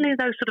 And suddenly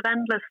those sort of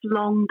endless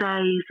long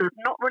days of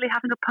not really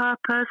having a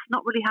purpose,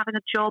 not really having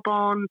a job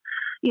on,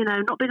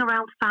 not being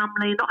around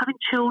family, not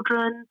having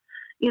children,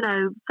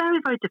 very,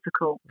 very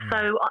difficult. So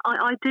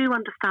I do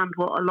understand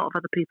what a lot of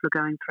other people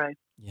are going through.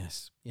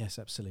 Yes,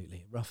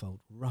 absolutely. Rough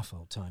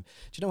old time.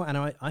 Do you know what,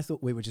 Anna? I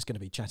thought we were just going to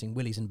be chatting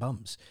willies and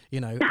bums,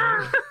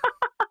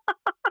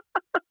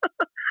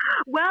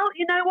 Well,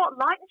 you know what?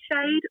 Light and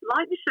shade.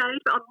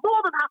 But I'm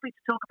more than happy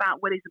to talk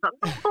about willies and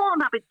bums. I'm more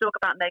than happy to talk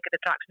about Naked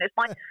Attraction. It's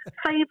my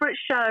favourite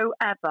show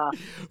ever.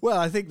 Well,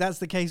 I think that's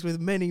the case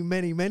with many,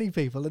 many, many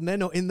people, and they're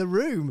not in the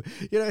room.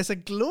 It's a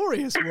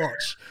glorious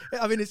watch.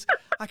 I mean,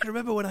 I can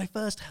remember when I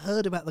first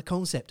heard about the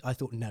concept, I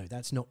thought, no,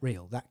 that's not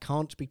real. That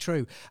can't be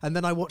true. And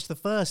then I watched the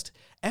first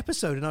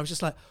episode, and I was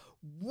just like,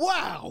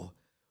 wow.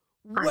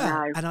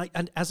 Well,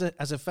 and as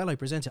a fellow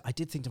presenter, I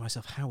did think to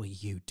myself, how are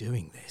you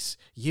doing this?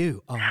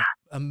 You are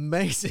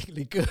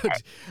amazingly good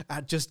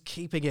at just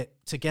keeping it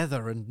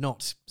together and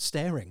not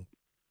staring.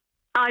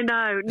 I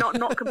know,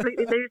 not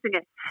completely losing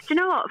it. Do you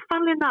know what?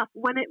 Funnily enough,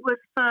 when it was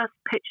first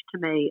pitched to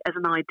me as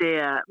an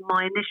idea,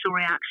 my initial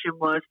reaction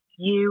was,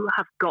 you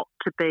have got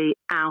to be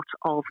out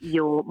of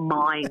your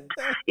mind.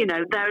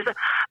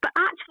 But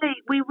actually,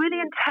 we really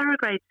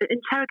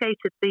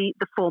interrogated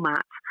the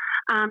format.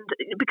 And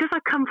because I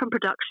come from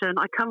production,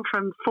 I come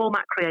from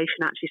format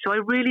creation, actually. So I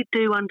really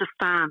do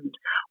understand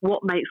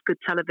what makes good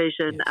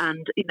television,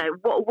 and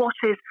what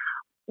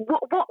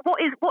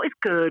is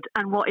good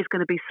and what is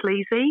going to be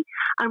sleazy.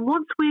 And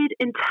once we'd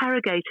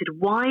interrogated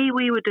why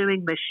we were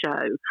doing this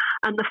show,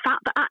 and the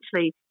fact that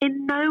actually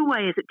in no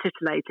way is it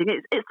titillating,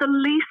 it's the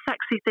least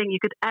sexy thing you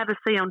could ever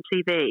see on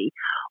TV.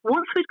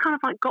 Once we'd kind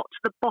of got to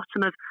the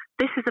bottom of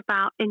this is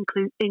about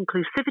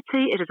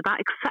inclusivity, it is about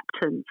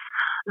acceptance,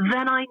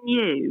 then I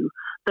knew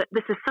that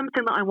this is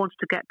something that I wanted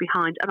to get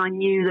behind, and I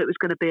knew that it was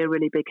going to be a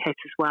really big hit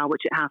as well,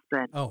 which it has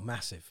been. Oh,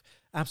 massive.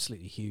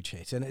 Absolutely huge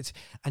hit.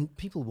 And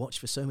people watch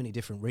for so many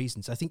different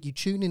reasons. I think you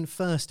tune in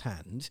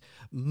firsthand,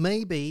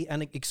 maybe,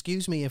 and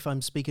excuse me if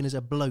I'm speaking as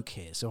a bloke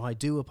here, so I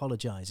do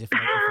apologise if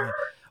I'm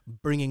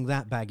bringing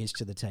that baggage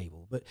to the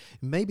table, but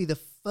maybe the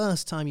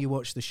first time you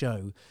watch the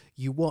show,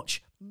 you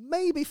watch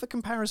maybe for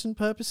comparison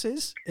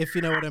purposes, if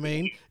you know what I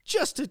mean,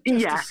 just to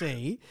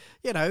see,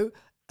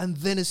 and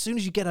then as soon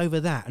as you get over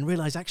that and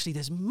realise actually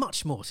there's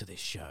much more to this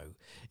show,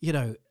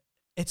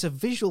 it's a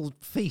visual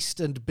feast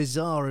and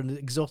bizarre and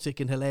exotic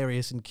and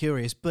hilarious and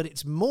curious, but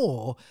it's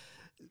more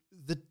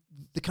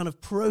the kind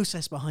of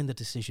process behind the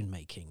decision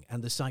making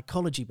and the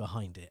psychology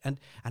behind it. And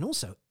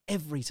also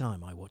every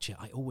time I watch it,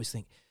 I always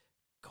think,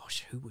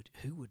 Gosh, who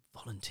would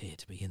volunteer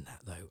to be in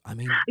that though? I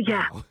mean,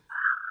 Yeah. wow.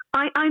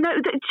 I know.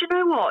 Do you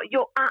know what?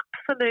 You're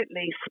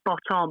absolutely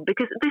spot on,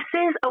 because this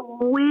is a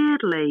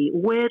weirdly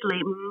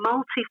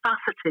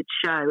multifaceted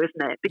show,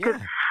 isn't it? Because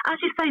as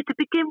you say, to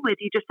begin with,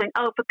 you just think,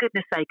 oh, for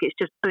goodness sake, it's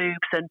just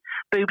boobs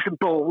and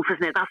balls,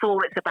 isn't it? That's all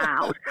it's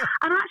about.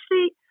 And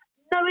actually,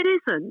 no, it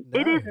isn't. No.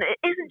 It isn't. It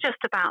isn't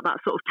just about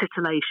that sort of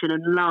titillation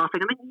and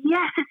laughing. I mean,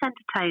 yes, it's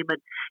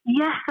entertainment.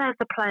 Yes, there's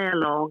the play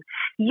along.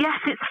 Yes,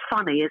 it's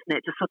funny, isn't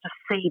it, to sort of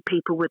see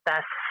people with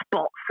their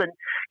spots and,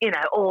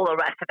 all the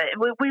rest of it.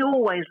 We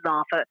always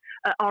laugh at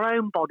our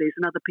own bodies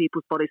and other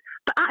people's bodies.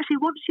 But actually,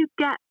 once you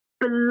get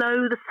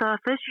below the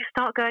surface, you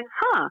start going,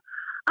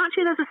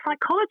 actually, there's a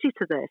psychology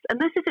to this, and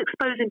this is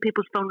exposing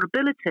people's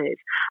vulnerabilities.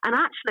 And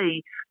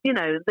actually,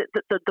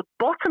 the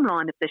bottom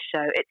line of this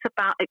show, it's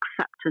about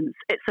acceptance,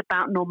 it's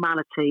about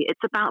normality,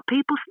 it's about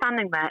people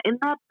standing there in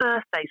their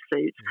birthday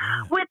suits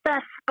with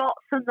their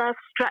spots and their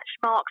stretch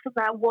marks and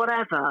their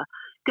whatever,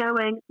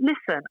 going,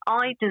 listen,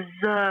 I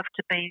deserve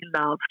to be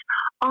loved.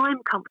 I'm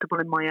comfortable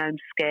in my own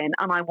skin,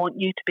 and I want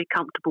you to be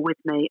comfortable with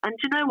me. And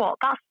do you know what?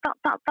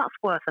 That's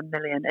worth $1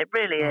 million. It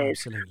really is.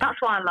 Absolutely. That's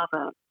why I love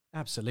it.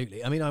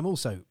 Absolutely. I mean, I'm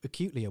also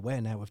acutely aware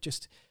now of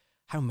just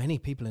how many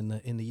people in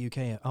the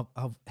UK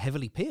are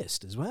heavily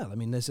pierced as well. I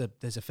mean, there's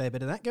a fair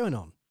bit of that going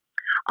on.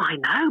 I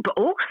know, but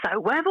also,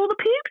 where have all the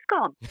pubes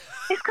gone?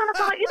 It's kind of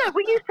like,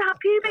 we used to have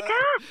pubic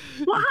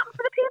hair. What happened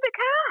to the pubic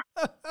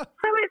hair?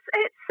 So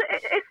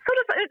it's sort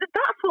of,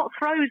 that's what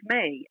throws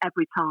me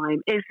every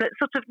time, is that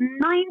sort of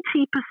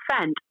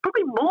 90%,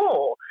 probably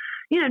more,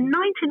 99%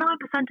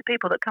 of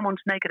people that come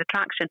onto Naked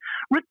Attraction,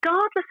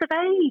 regardless of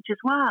age as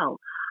well,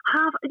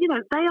 have,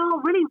 they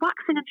are really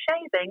waxing and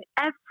shaving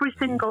every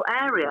single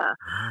area.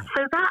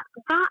 So that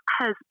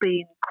has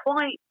been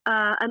quite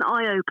an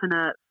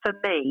eye-opener for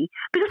me,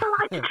 because I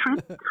like to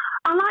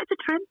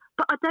trim.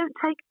 But I don't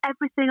take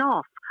everything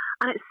off.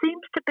 And it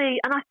seems to be,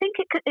 and I think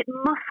it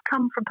must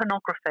come from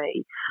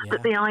pornography,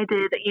 that the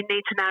idea that you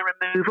need to now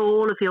remove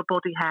all of your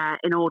body hair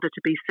in order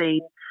to be seen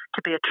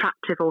to be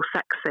attractive or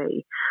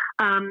sexy.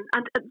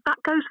 And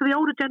that goes for the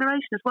older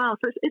generation as well.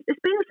 So it's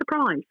been a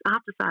surprise, I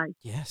have to say.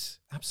 Yes,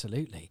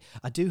 absolutely.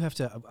 I do have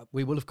to,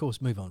 we will of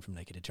course move on from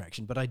Naked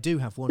Attraction, but I do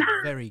have one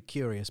very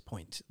curious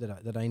point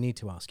that I need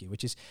to ask you,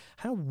 which is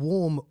how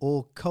warm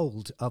or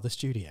cold are the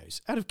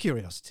studios? Out of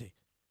curiosity.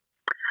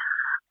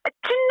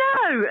 Do you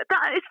know,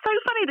 it's so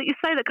funny that you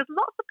say that, because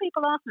lots of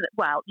people ask me that.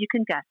 Well, you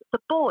can guess, the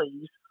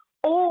boys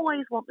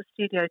always want the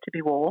studio to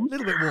be warm. A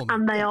little bit warmer.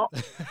 And they are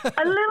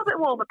a little bit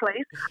warmer,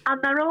 please.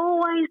 And they're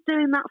always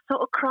doing that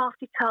sort of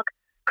crafty tug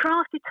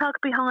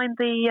behind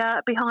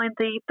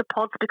the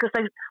pods, because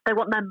they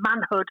want their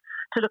manhood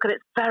to look at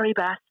its very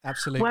best.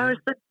 Absolutely. Whereas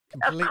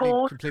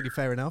completely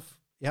fair enough.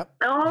 Yep.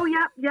 Oh,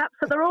 yep.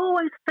 So they're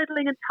always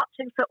fiddling and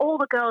touching. So all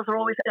the girls are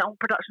always on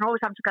production, always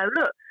having to go,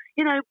 look,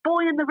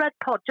 boy in the red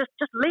pod, just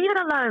leave it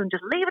alone.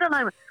 Just leave it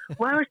alone.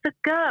 Whereas the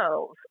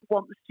girls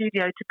want the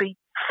studio to be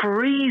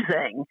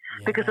freezing,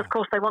 because, of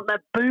course, they want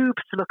their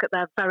boobs to look at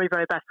their very,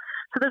 very best.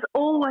 So there's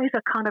always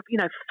a kind of,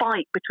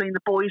 fight between the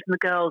boys and the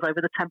girls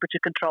over the temperature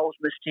controls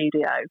in the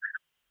studio.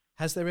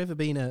 Has there ever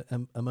been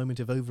a moment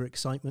of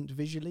overexcitement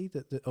visually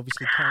that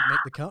obviously can't make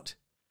the cut?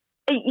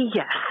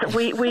 Yes,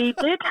 we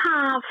did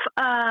have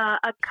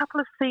a couple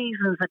of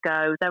seasons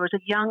ago. There was a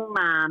young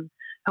man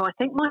who I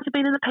think might have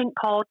been in the pink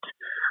pod,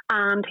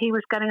 and he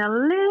was getting a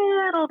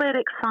little bit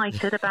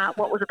excited about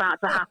what was about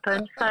to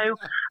happen. So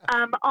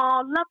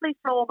our lovely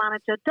floor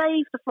manager,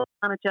 Dave, the floor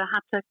manager,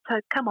 had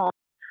to come on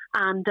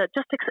and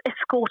just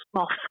escort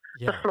him off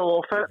the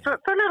floor for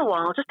a little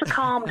while, just to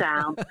calm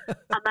down.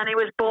 And then he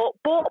was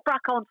brought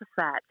back onto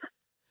set.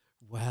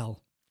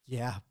 Well,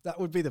 yeah, that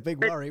would be the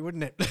big worry,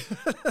 wouldn't it?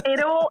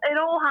 It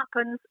all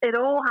happens. It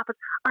all happens.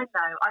 I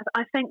know.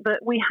 I think that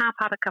we have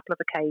had a couple of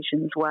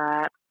occasions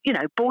where,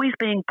 boys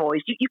being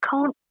boys, you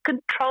can't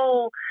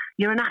control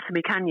your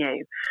anatomy, can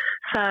you?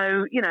 So,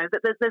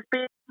 there's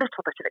been a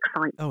little bit of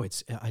excitement. Oh,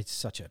 it's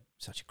such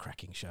a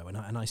cracking show,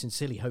 and I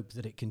sincerely hope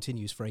that it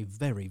continues for a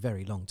very,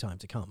 very long time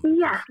to come.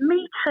 Yes,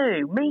 me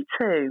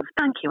too.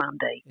 Thank you,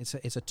 Andy.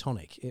 It's a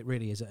tonic. It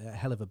really is a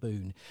hell of a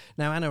boon.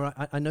 Now, Anna,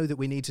 I know that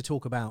we need to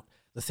talk about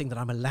the thing that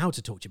I'm allowed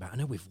to talk to you about. I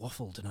know we've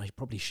waffled, and I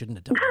probably shouldn't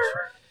have done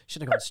this.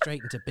 Should have gone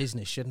straight into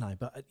business, shouldn't I?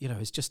 But,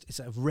 it's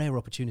a rare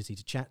opportunity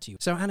to chat to you.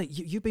 So, Anna,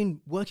 you've been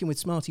working with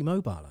Smarty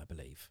Mobile, I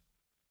believe.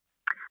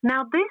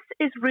 Now, this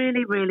is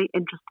really, really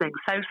interesting.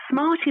 So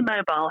Smarty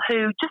Mobile,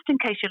 who, just in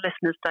case your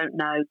listeners don't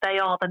know, they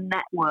are the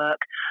network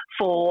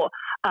for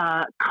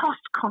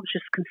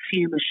cost-conscious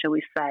consumers, shall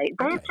we say.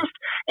 They've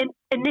just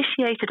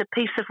initiated a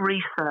piece of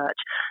research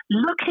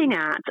looking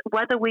at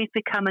whether we've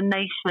become a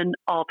nation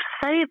of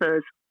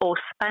savers or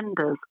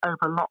spenders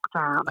over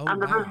lockdown. And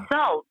the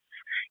results,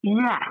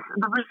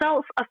 the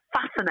results are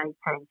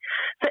fascinating.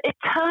 So it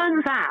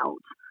turns out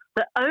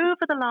that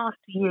over the last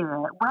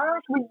year,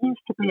 whereas we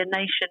used to be a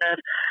nation of,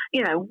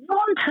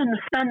 wanton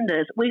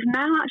spenders, we've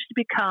now actually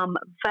become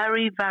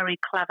very, very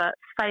clever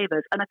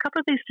savers. And a couple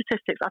of these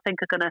statistics I think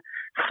are going to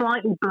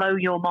slightly blow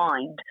your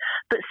mind.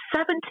 But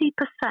 70%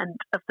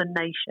 of the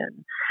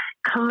nation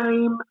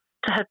claim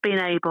to have been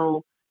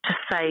able to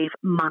save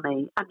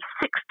money. And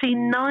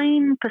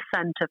 69%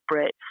 of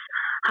Brits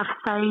have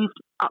saved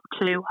up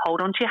to,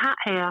 hold on to your hat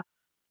here,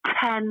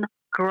 10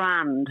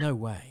 grand. No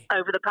way.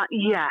 Over the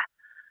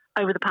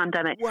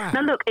pandemic. Wow.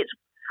 Now, look,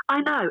 I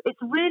know, it's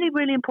really,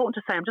 really important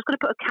to say, I'm just going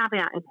to put a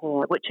caveat in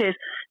here, which is,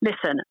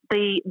 listen,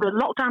 the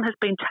lockdown has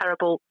been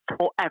terrible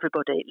for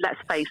everybody, let's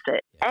face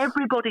it. Yes.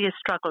 Everybody is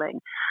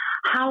struggling.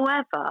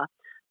 However,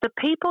 the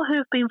people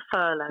who've been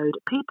furloughed,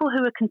 people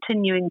who are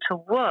continuing to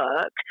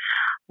work,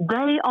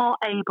 they are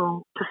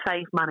able to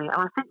save money. And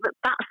I think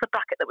that's the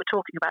bracket that we're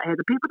talking about here.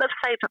 The people that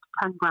have saved up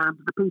to 10 grand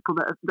are the people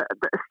that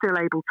are still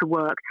able to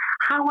work.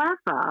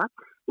 However,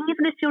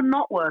 even if you're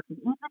not working,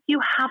 even if you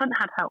haven't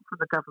had help from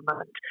the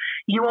government,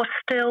 you are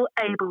still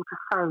able to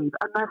save.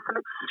 And there's some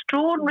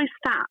extraordinary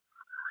stats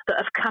that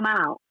have come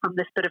out from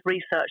this bit of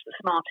research that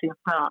Smarty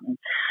have done.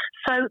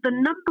 So the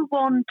number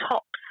one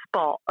top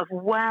spot of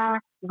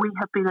where we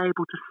have been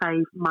able to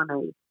save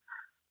money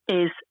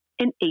is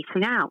in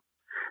eating out.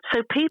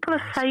 So people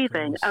are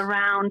saving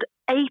around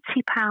 £80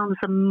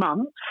 a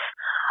month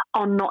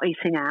on not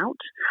eating out.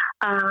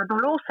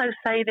 They're also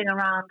saving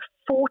around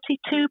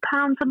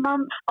 £42 a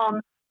month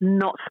on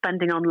not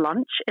spending on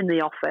lunch in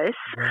the office.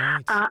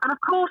 Right. And of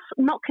course,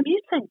 not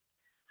commuting.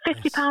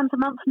 £50 a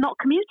month not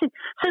commuting.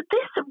 So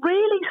this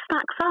really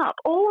stacks up.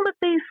 All of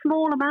these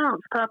small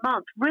amounts per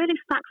month really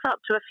stacks up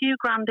to a few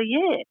grand a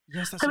year.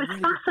 Yes, that's so it's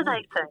really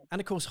fascinating. And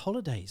of course,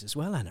 holidays as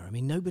well, Anna. I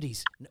mean,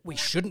 we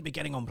shouldn't be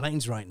getting on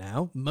planes right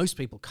now. Most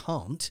people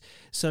can't.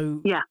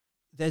 So yeah.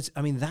 That's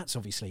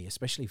obviously,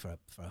 especially for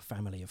a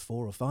family of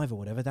 4 or 5 or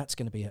whatever, that's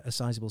going to be a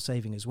sizable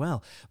saving as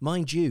well.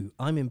 Mind you,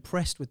 I'm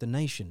impressed with the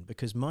nation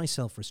because my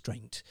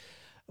self-restraint,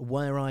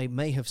 where I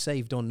may have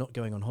saved on not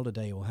going on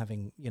holiday or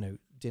having,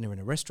 dinner in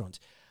a restaurant,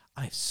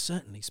 I've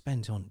certainly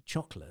spent on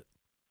chocolate.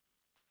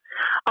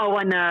 Oh,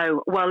 I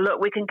know. Well, look,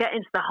 we can get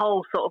into the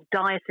whole sort of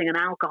dieting and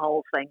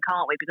alcohol thing,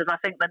 can't we? Because I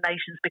think the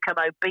nation's become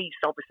obese,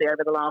 obviously,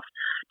 over the last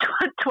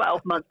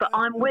 12 months. But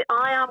I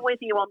am with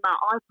you on that.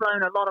 I've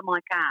thrown a lot of my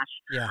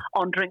cash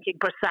on drinking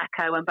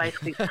Prosecco and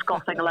basically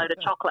scoffing a load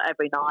of chocolate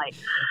every night.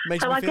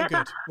 Makes me feel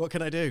good. What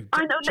can I do?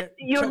 I know.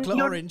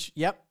 Chocolate orange.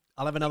 Yep.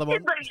 I'll have another one.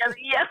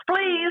 Yes,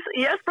 please.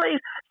 Yes, please.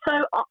 So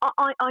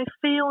I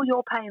feel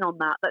your pain on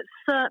that. That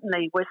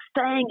certainly we're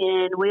staying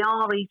in. We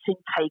are eating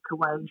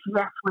takeaways.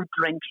 Yes, we're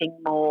drinking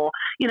more.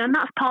 And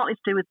that's partly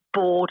to do with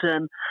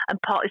boredom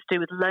and partly to do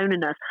with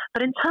loneliness.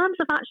 But in terms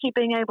of actually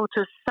being able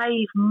to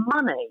save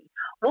money,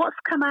 what's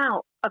come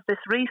out of this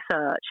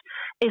research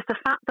is the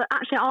fact that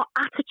actually our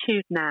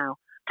attitude now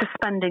to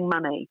spending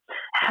money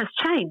has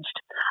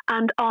changed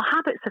and our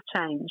habits have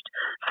changed.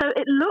 So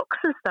it looks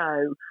as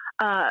though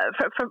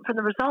from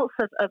the results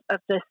of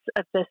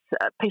this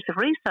piece of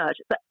research,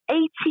 that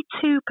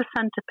 82%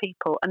 of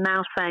people are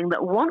now saying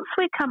that once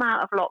we come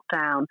out of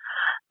lockdown,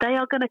 they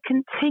are going to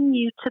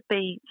continue to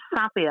be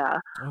savvier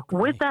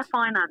with their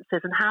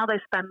finances and how they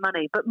spend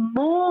money. But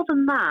more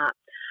than that,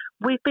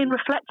 we've been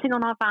reflecting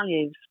on our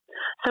values.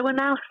 So we're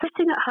now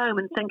sitting at home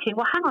and thinking,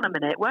 well, hang on a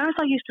minute, whereas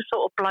I used to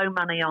sort of blow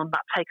money on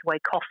that takeaway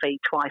coffee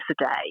twice a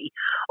day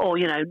or,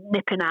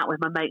 nipping out with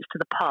my mates to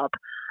the pub,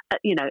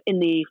 in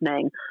the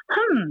evening,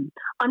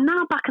 I'm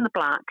now back in the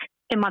black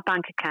in my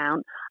bank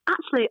account.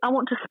 Actually, I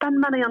want to spend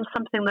money on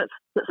something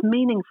that's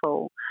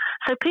meaningful.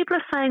 So people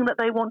are saying that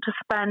they want to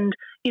spend,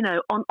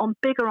 on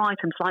bigger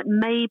items, like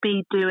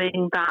maybe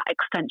doing that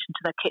extension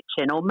to their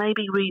kitchen or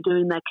maybe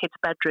redoing their kids'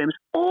 bedrooms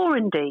or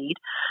indeed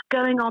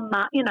going on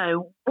that,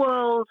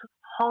 world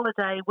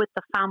holiday with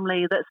the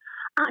family that's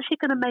actually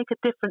going to make a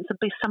difference and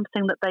be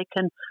something that they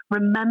can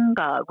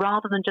remember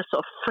rather than just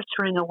sort of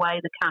frittering away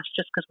the cash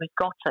just because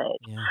we've got it.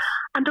 Yes.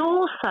 And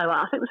also,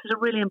 I think this is a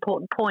really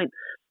important point,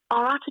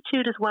 our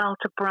attitude as well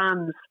to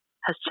brands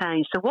has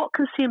changed. So what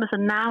consumers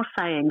are now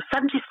saying,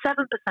 77%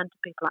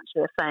 of people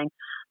actually are saying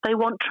they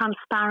want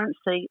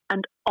transparency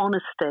and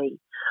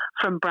honesty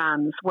from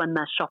brands when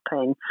they're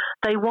shopping.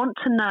 They want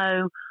to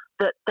know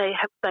that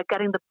they're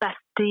getting the best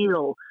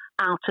deal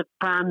out of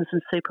brands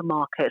and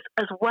supermarkets,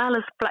 as well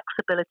as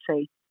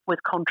flexibility with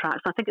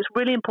contracts. I think it's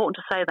really important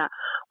to say that.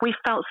 We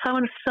felt so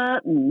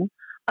uncertain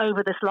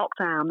over this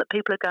lockdown that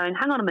people are going,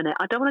 hang on a minute,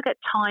 I don't want to get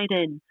tied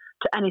in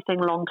to anything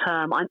long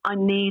term. I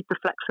need the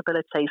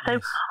flexibility. So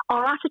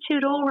our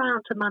attitude all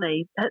around to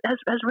money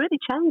has really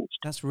changed.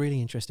 That's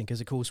really interesting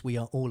because, of course, we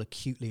are all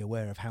acutely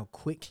aware of how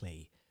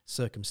quickly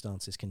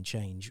circumstances can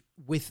change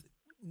with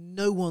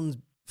no one's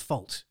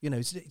fault.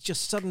 It's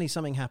just suddenly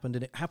something happened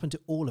and it happened to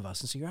all of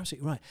us. And so you're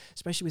absolutely right,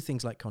 especially with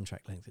things like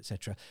contract length,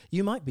 etc.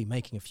 You might be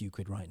making a few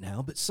quid right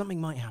now, but something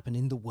might happen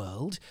in the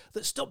world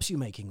that stops you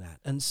making that.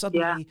 And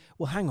suddenly,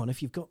 well, hang on,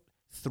 if you've got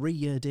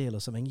 3-year deal or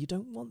something, you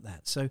don't want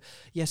that. So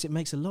yes, it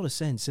makes a lot of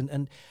sense.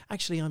 And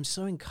actually, I'm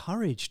so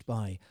encouraged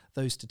by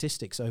those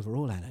statistics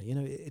overall, Anna.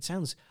 It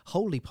sounds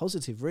wholly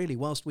positive, really,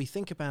 whilst we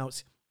think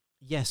about,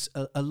 yes,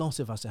 a lot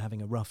of us are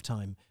having a rough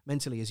time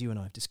mentally, as you and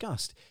I have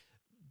discussed.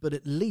 But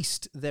at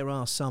least there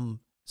are some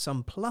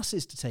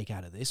pluses to take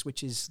out of this,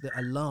 which is that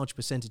a large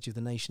percentage of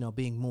the nation are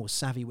being more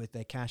savvy with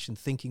their cash and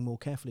thinking more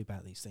carefully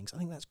about these things. I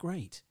think that's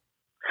great.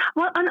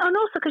 Well, and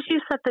also because you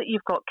said that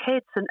you've got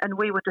kids, and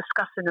we were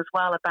discussing as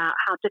well about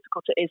how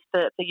difficult it is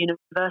for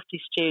university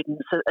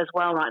students as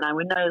well right now.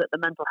 We know that the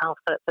mental health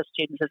for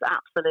students is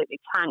absolutely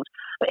tanked.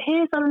 But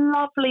here's a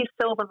lovely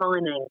silver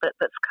lining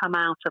that's come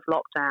out of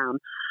lockdown.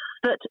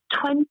 That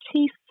 26%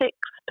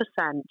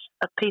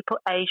 of people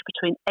aged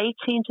between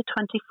 18 to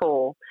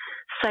 24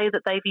 say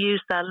that they've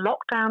used their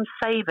lockdown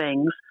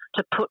savings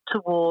to put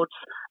towards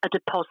a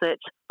deposit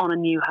on a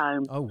new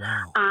home. Oh,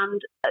 wow.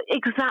 And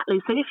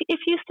exactly. So if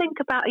you think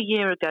about a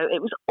year ago,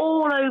 it was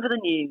all over the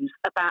news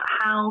about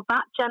how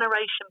that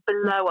generation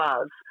below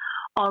us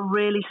are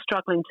really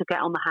struggling to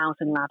get on the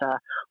housing ladder.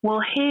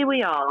 Well, here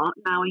we are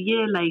now a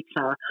year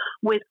later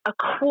with a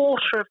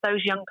quarter of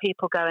those young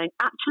people going,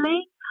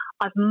 actually,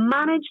 I've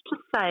managed to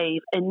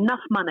save enough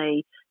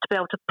money to be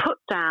able to put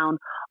down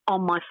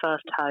on my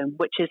first home,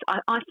 which is,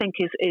 I think,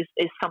 is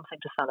something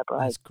to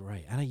celebrate. That's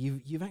great. Anna,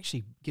 you've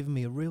actually given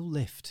me a real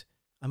lift,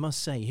 I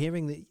must say,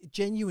 hearing that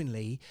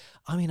genuinely.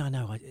 I mean, I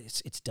know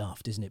it's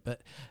daft, isn't it?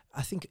 But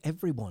I think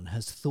everyone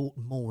has thought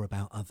more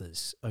about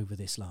others over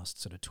this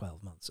last sort of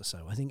 12 months or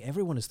so. I think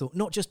everyone has thought,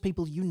 not just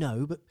people you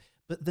know, but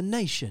the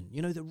nation,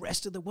 the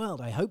rest of the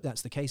world. I hope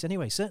that's the case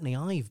anyway. Certainly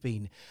I've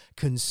been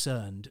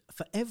concerned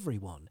for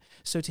everyone.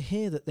 So to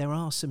hear that there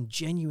are some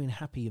genuine,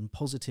 happy and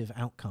positive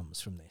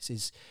outcomes from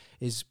this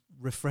is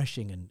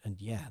refreshing.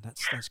 And yeah,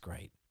 that's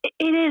great.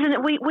 It is,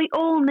 and we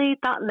all need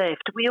that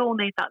lift. We all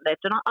need that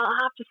lift. And I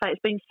have to say,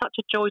 it's been such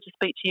a joy to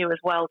speak to you as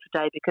well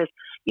today, because,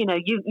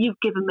 you've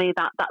given me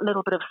that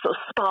little bit of sort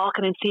of spark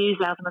and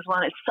enthusiasm as well.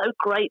 And it's so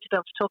great to be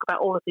able to talk about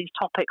all of these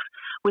topics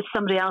with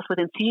somebody else with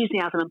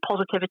enthusiasm and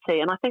positivity.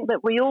 And I think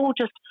that we all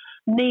just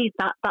need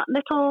that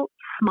little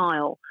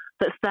smile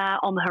that's there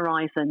on the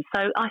horizon.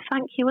 So I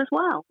thank you as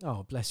well.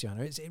 Oh, bless you,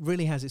 Anna. It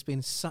really has. It's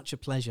been such a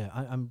pleasure.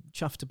 I'm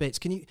chuffed to bits.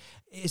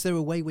 Is there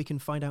a way we can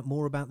find out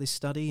more about this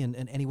study and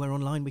anywhere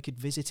online we could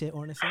visit it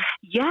or anything?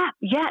 Yeah.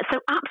 So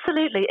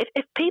absolutely.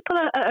 If people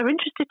are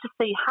interested to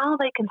see how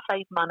they can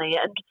save money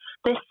and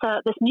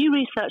this new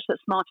research that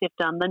Smarty have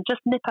done, then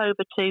just nip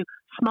over to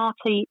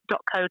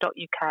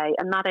smarty.co.uk,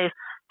 and that is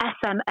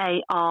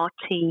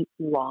SMARTY.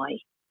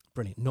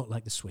 Brilliant. Not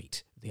like the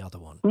sweet, the other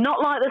one.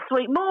 Not like the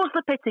sweet. More's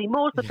the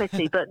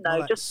pity. But no,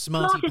 like just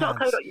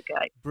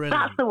smarty.co.uk. Brilliant.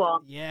 That's the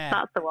one. Yeah.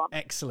 That's the one.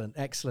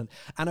 Excellent.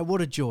 Anna,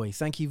 what a joy.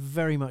 Thank you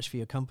very much for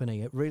your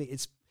company.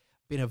 It's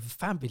been a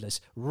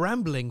fabulous,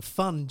 rambling,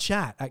 fun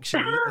chat,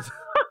 actually.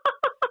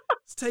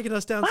 It's taken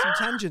us down some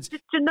tangents. Do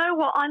you know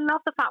what? I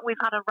love the fact we've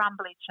had a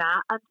rambly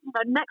chat. And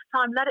next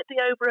time, let it be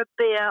over a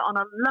beer on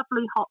a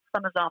lovely hot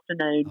summer's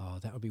afternoon. Oh,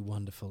 that would be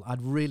wonderful.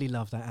 I'd really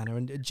love that, Anna.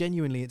 And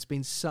genuinely, it's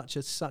been such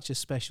a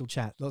special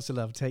chat. Lots of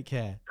love. Take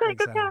care. Take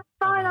good care.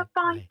 Bye, love.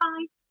 Bye.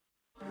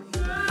 The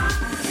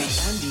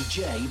Andy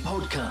J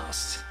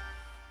Podcast.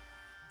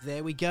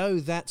 There we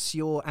go. That's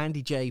your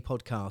Andy J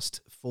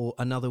podcast for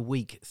another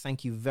week.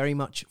 Thank you very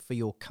much for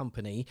your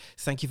company.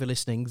 Thank you for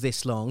listening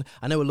this long.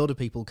 I know a lot of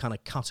people kind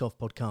of cut off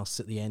podcasts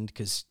at the end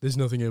because there's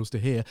nothing else to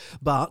hear,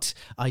 but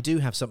I do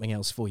have something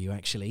else for you,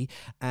 actually.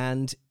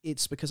 And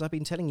it's because I've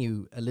been telling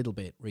you a little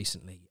bit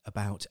recently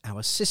about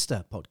our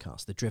sister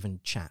podcast, the Driven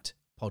Chat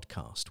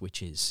podcast,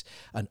 which is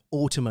an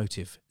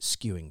automotive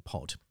skewing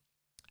pod.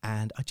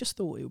 And I just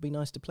thought it would be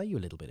nice to play you a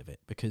little bit of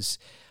it because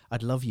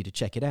I'd love you to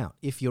check it out.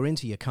 If you're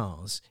into your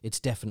cars, it's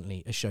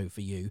definitely a show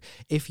for you.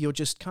 If you're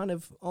just kind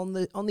of on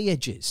the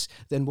edges,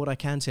 then what I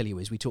can tell you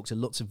is we talk to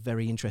lots of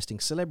very interesting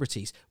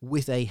celebrities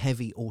with a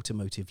heavy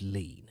automotive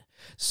lean.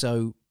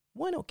 So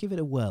why not give it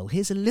a whirl?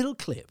 Here's a little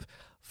clip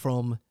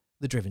from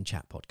the Driven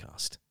Chat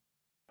podcast.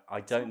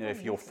 I don't know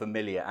if you're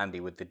familiar,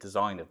 Andy, with the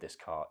design of this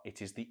car.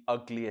 It is the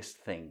ugliest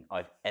thing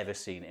I've ever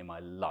seen in my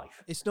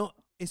life. It's not.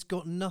 It's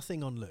got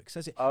nothing on looks,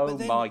 has it? Oh,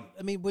 my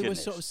I mean, we goodness.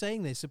 were sort of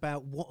saying this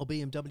about what are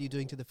BMW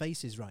doing to the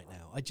faces right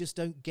now. I just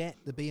don't get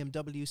the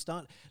BMW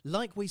style.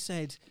 Like we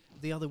said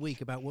the other week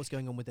about what's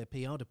going on with their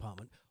PR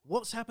department.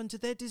 What's happened to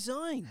their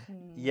design?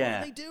 Yeah.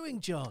 What are they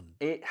doing, John?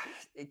 Do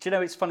you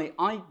know, it's funny.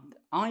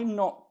 I'm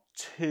not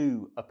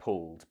too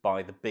appalled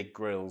by the big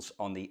grills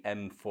on the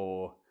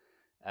M4.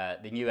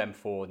 The new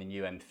M4 and the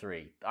new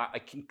M3, I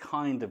can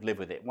kind of live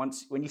with it.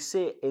 When you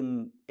see it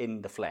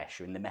in the flesh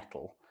or in the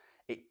metal,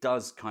 it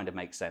does kind of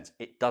make sense.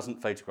 It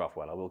doesn't photograph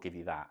well, I will give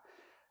you that.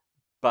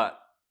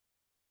 But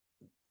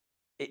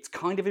it's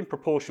kind of in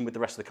proportion with the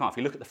rest of the car. If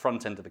you look at the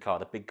front end of the car,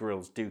 the big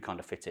grills do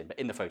kind of fit in. But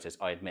in the photos,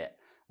 I admit,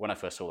 when I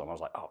first saw them, I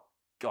was like, oh,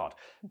 God.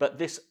 But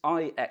this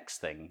iX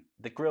thing,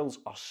 the grills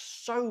are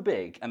so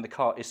big and the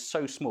car is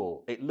so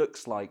small, it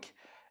looks like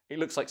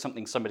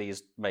something somebody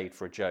has made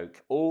for a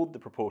joke. All the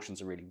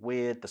proportions are really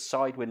weird. The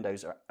side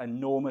windows are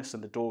enormous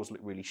and the doors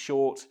look really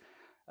short.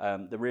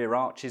 The rear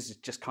arches is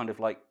just kind of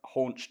like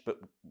haunched, but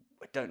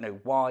I don't know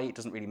why. It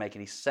doesn't really make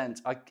any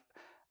sense.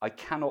 I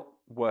cannot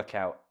work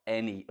out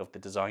any of the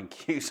design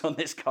cues on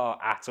this car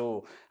at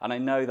all. And I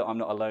know that I'm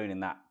not alone in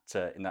that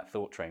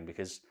thought train,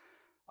 because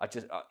I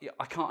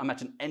can't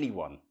imagine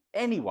anyone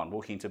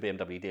walking into a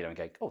BMW dealer and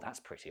going, oh, that's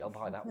pretty, I'll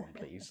buy that one,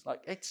 please.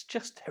 Like, it's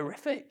just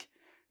horrific.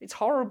 It's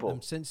horrible.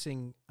 I'm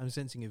sensing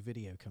a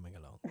video coming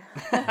along.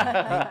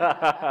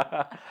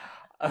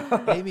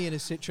 Amy in a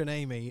Citroen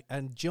Amy,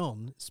 and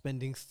John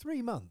spending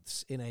 3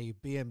 months in a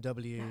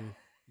BMW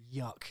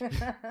yuck.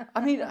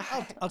 I mean,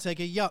 I'll take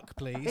a yuck,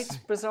 please. It's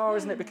bizarre,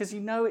 isn't it? Because you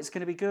know it's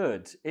going to be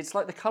good. It's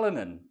like the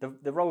Cullinan,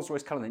 the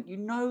Rolls-Royce Cullinan. You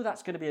know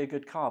that's going to be a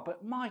good car,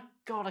 but my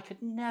God, I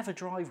could never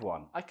drive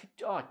one.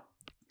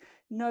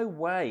 No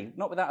way.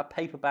 Not without a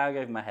paper bag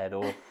over my head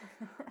or...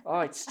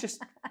 it's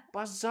just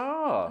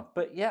bizarre.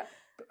 But yeah,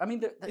 I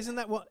mean... Isn't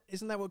that what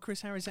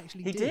Chris Harris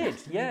actually did? He did,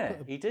 He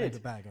he did.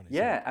 Paper bag on his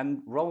Yeah, head.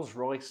 and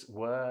Rolls-Royce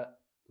were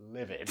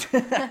livid.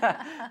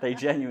 They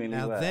genuinely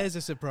were. Now there's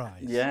a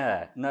surprise.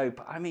 Yeah, no,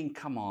 but I mean,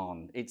 come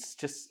on. It's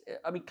just...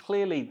 I mean,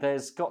 clearly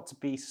there's got to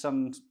be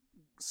some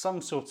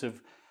sort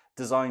of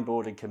design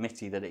board and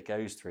committee that it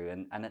goes through,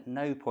 and at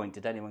no point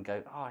did anyone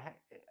go,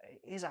 it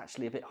is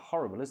actually a bit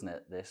horrible, isn't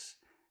it, this...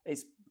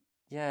 It's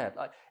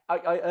I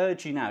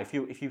urge you now, if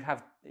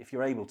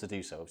you're able to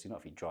do so, obviously not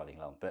if you're driving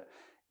along, but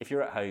if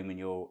you're at home and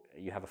you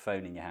have a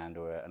phone in your hand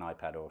or an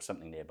iPad or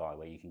something nearby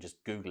where you can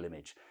just Google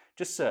image,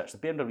 just search the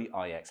BMW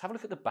iX, have a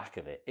look at the back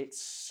of it.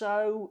 It's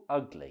so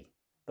ugly.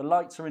 The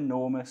lights are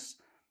enormous.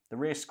 The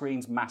rear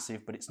screen's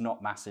massive, but it's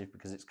not massive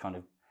because it's kind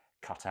of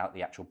cut out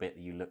the actual bit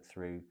that you look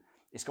through.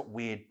 It's got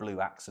weird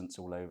blue accents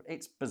all over.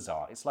 It's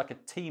bizarre. It's like a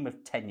team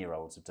of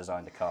 10-year-olds have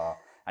designed a car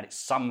and it's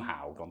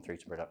somehow gone through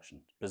to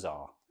production.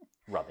 Bizarre.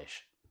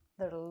 Rubbish.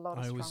 There are a lot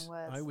of strong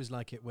words. I always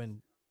like it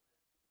when...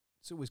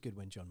 It's always good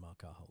when John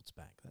Markar holds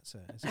back. That's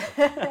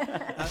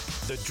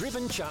The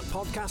Driven Chat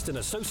podcast in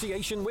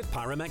association with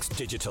Paramex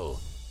Digital.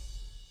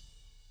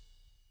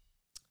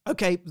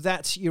 Okay,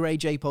 that's your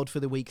AJ pod for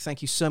the week.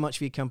 Thank you so much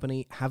for your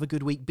company. Have a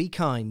good week. Be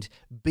kind.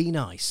 Be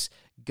nice.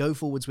 Go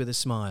forwards with a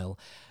smile.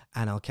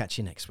 And I'll catch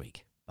you next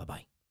week.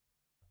 Bye-bye.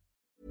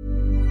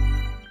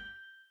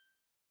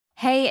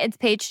 Hey, it's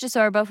Paige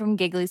DeSorbo from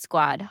Giggly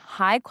Squad.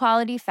 High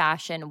quality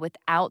fashion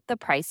without the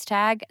price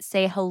tag.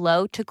 Say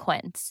hello to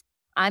Quince.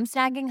 I'm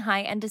snagging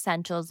high-end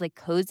essentials like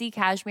cozy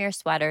cashmere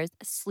sweaters,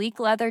 sleek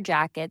leather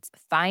jackets,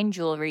 fine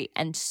jewelry,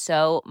 and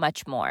so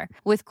much more.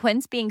 With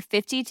Quince being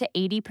 50 to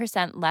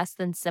 80% less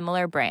than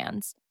similar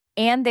brands.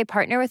 And they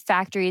partner with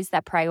factories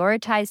that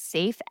prioritize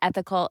safe,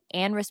 ethical,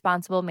 and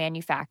responsible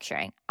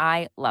manufacturing.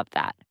 I love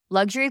that.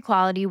 Luxury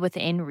quality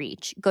within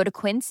reach. Go to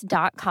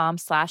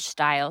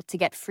quince.com/style to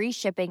get free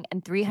shipping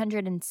and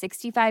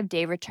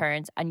 365-day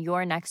returns on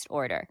your next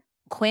order.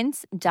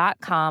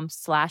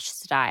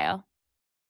 Quince.com/style.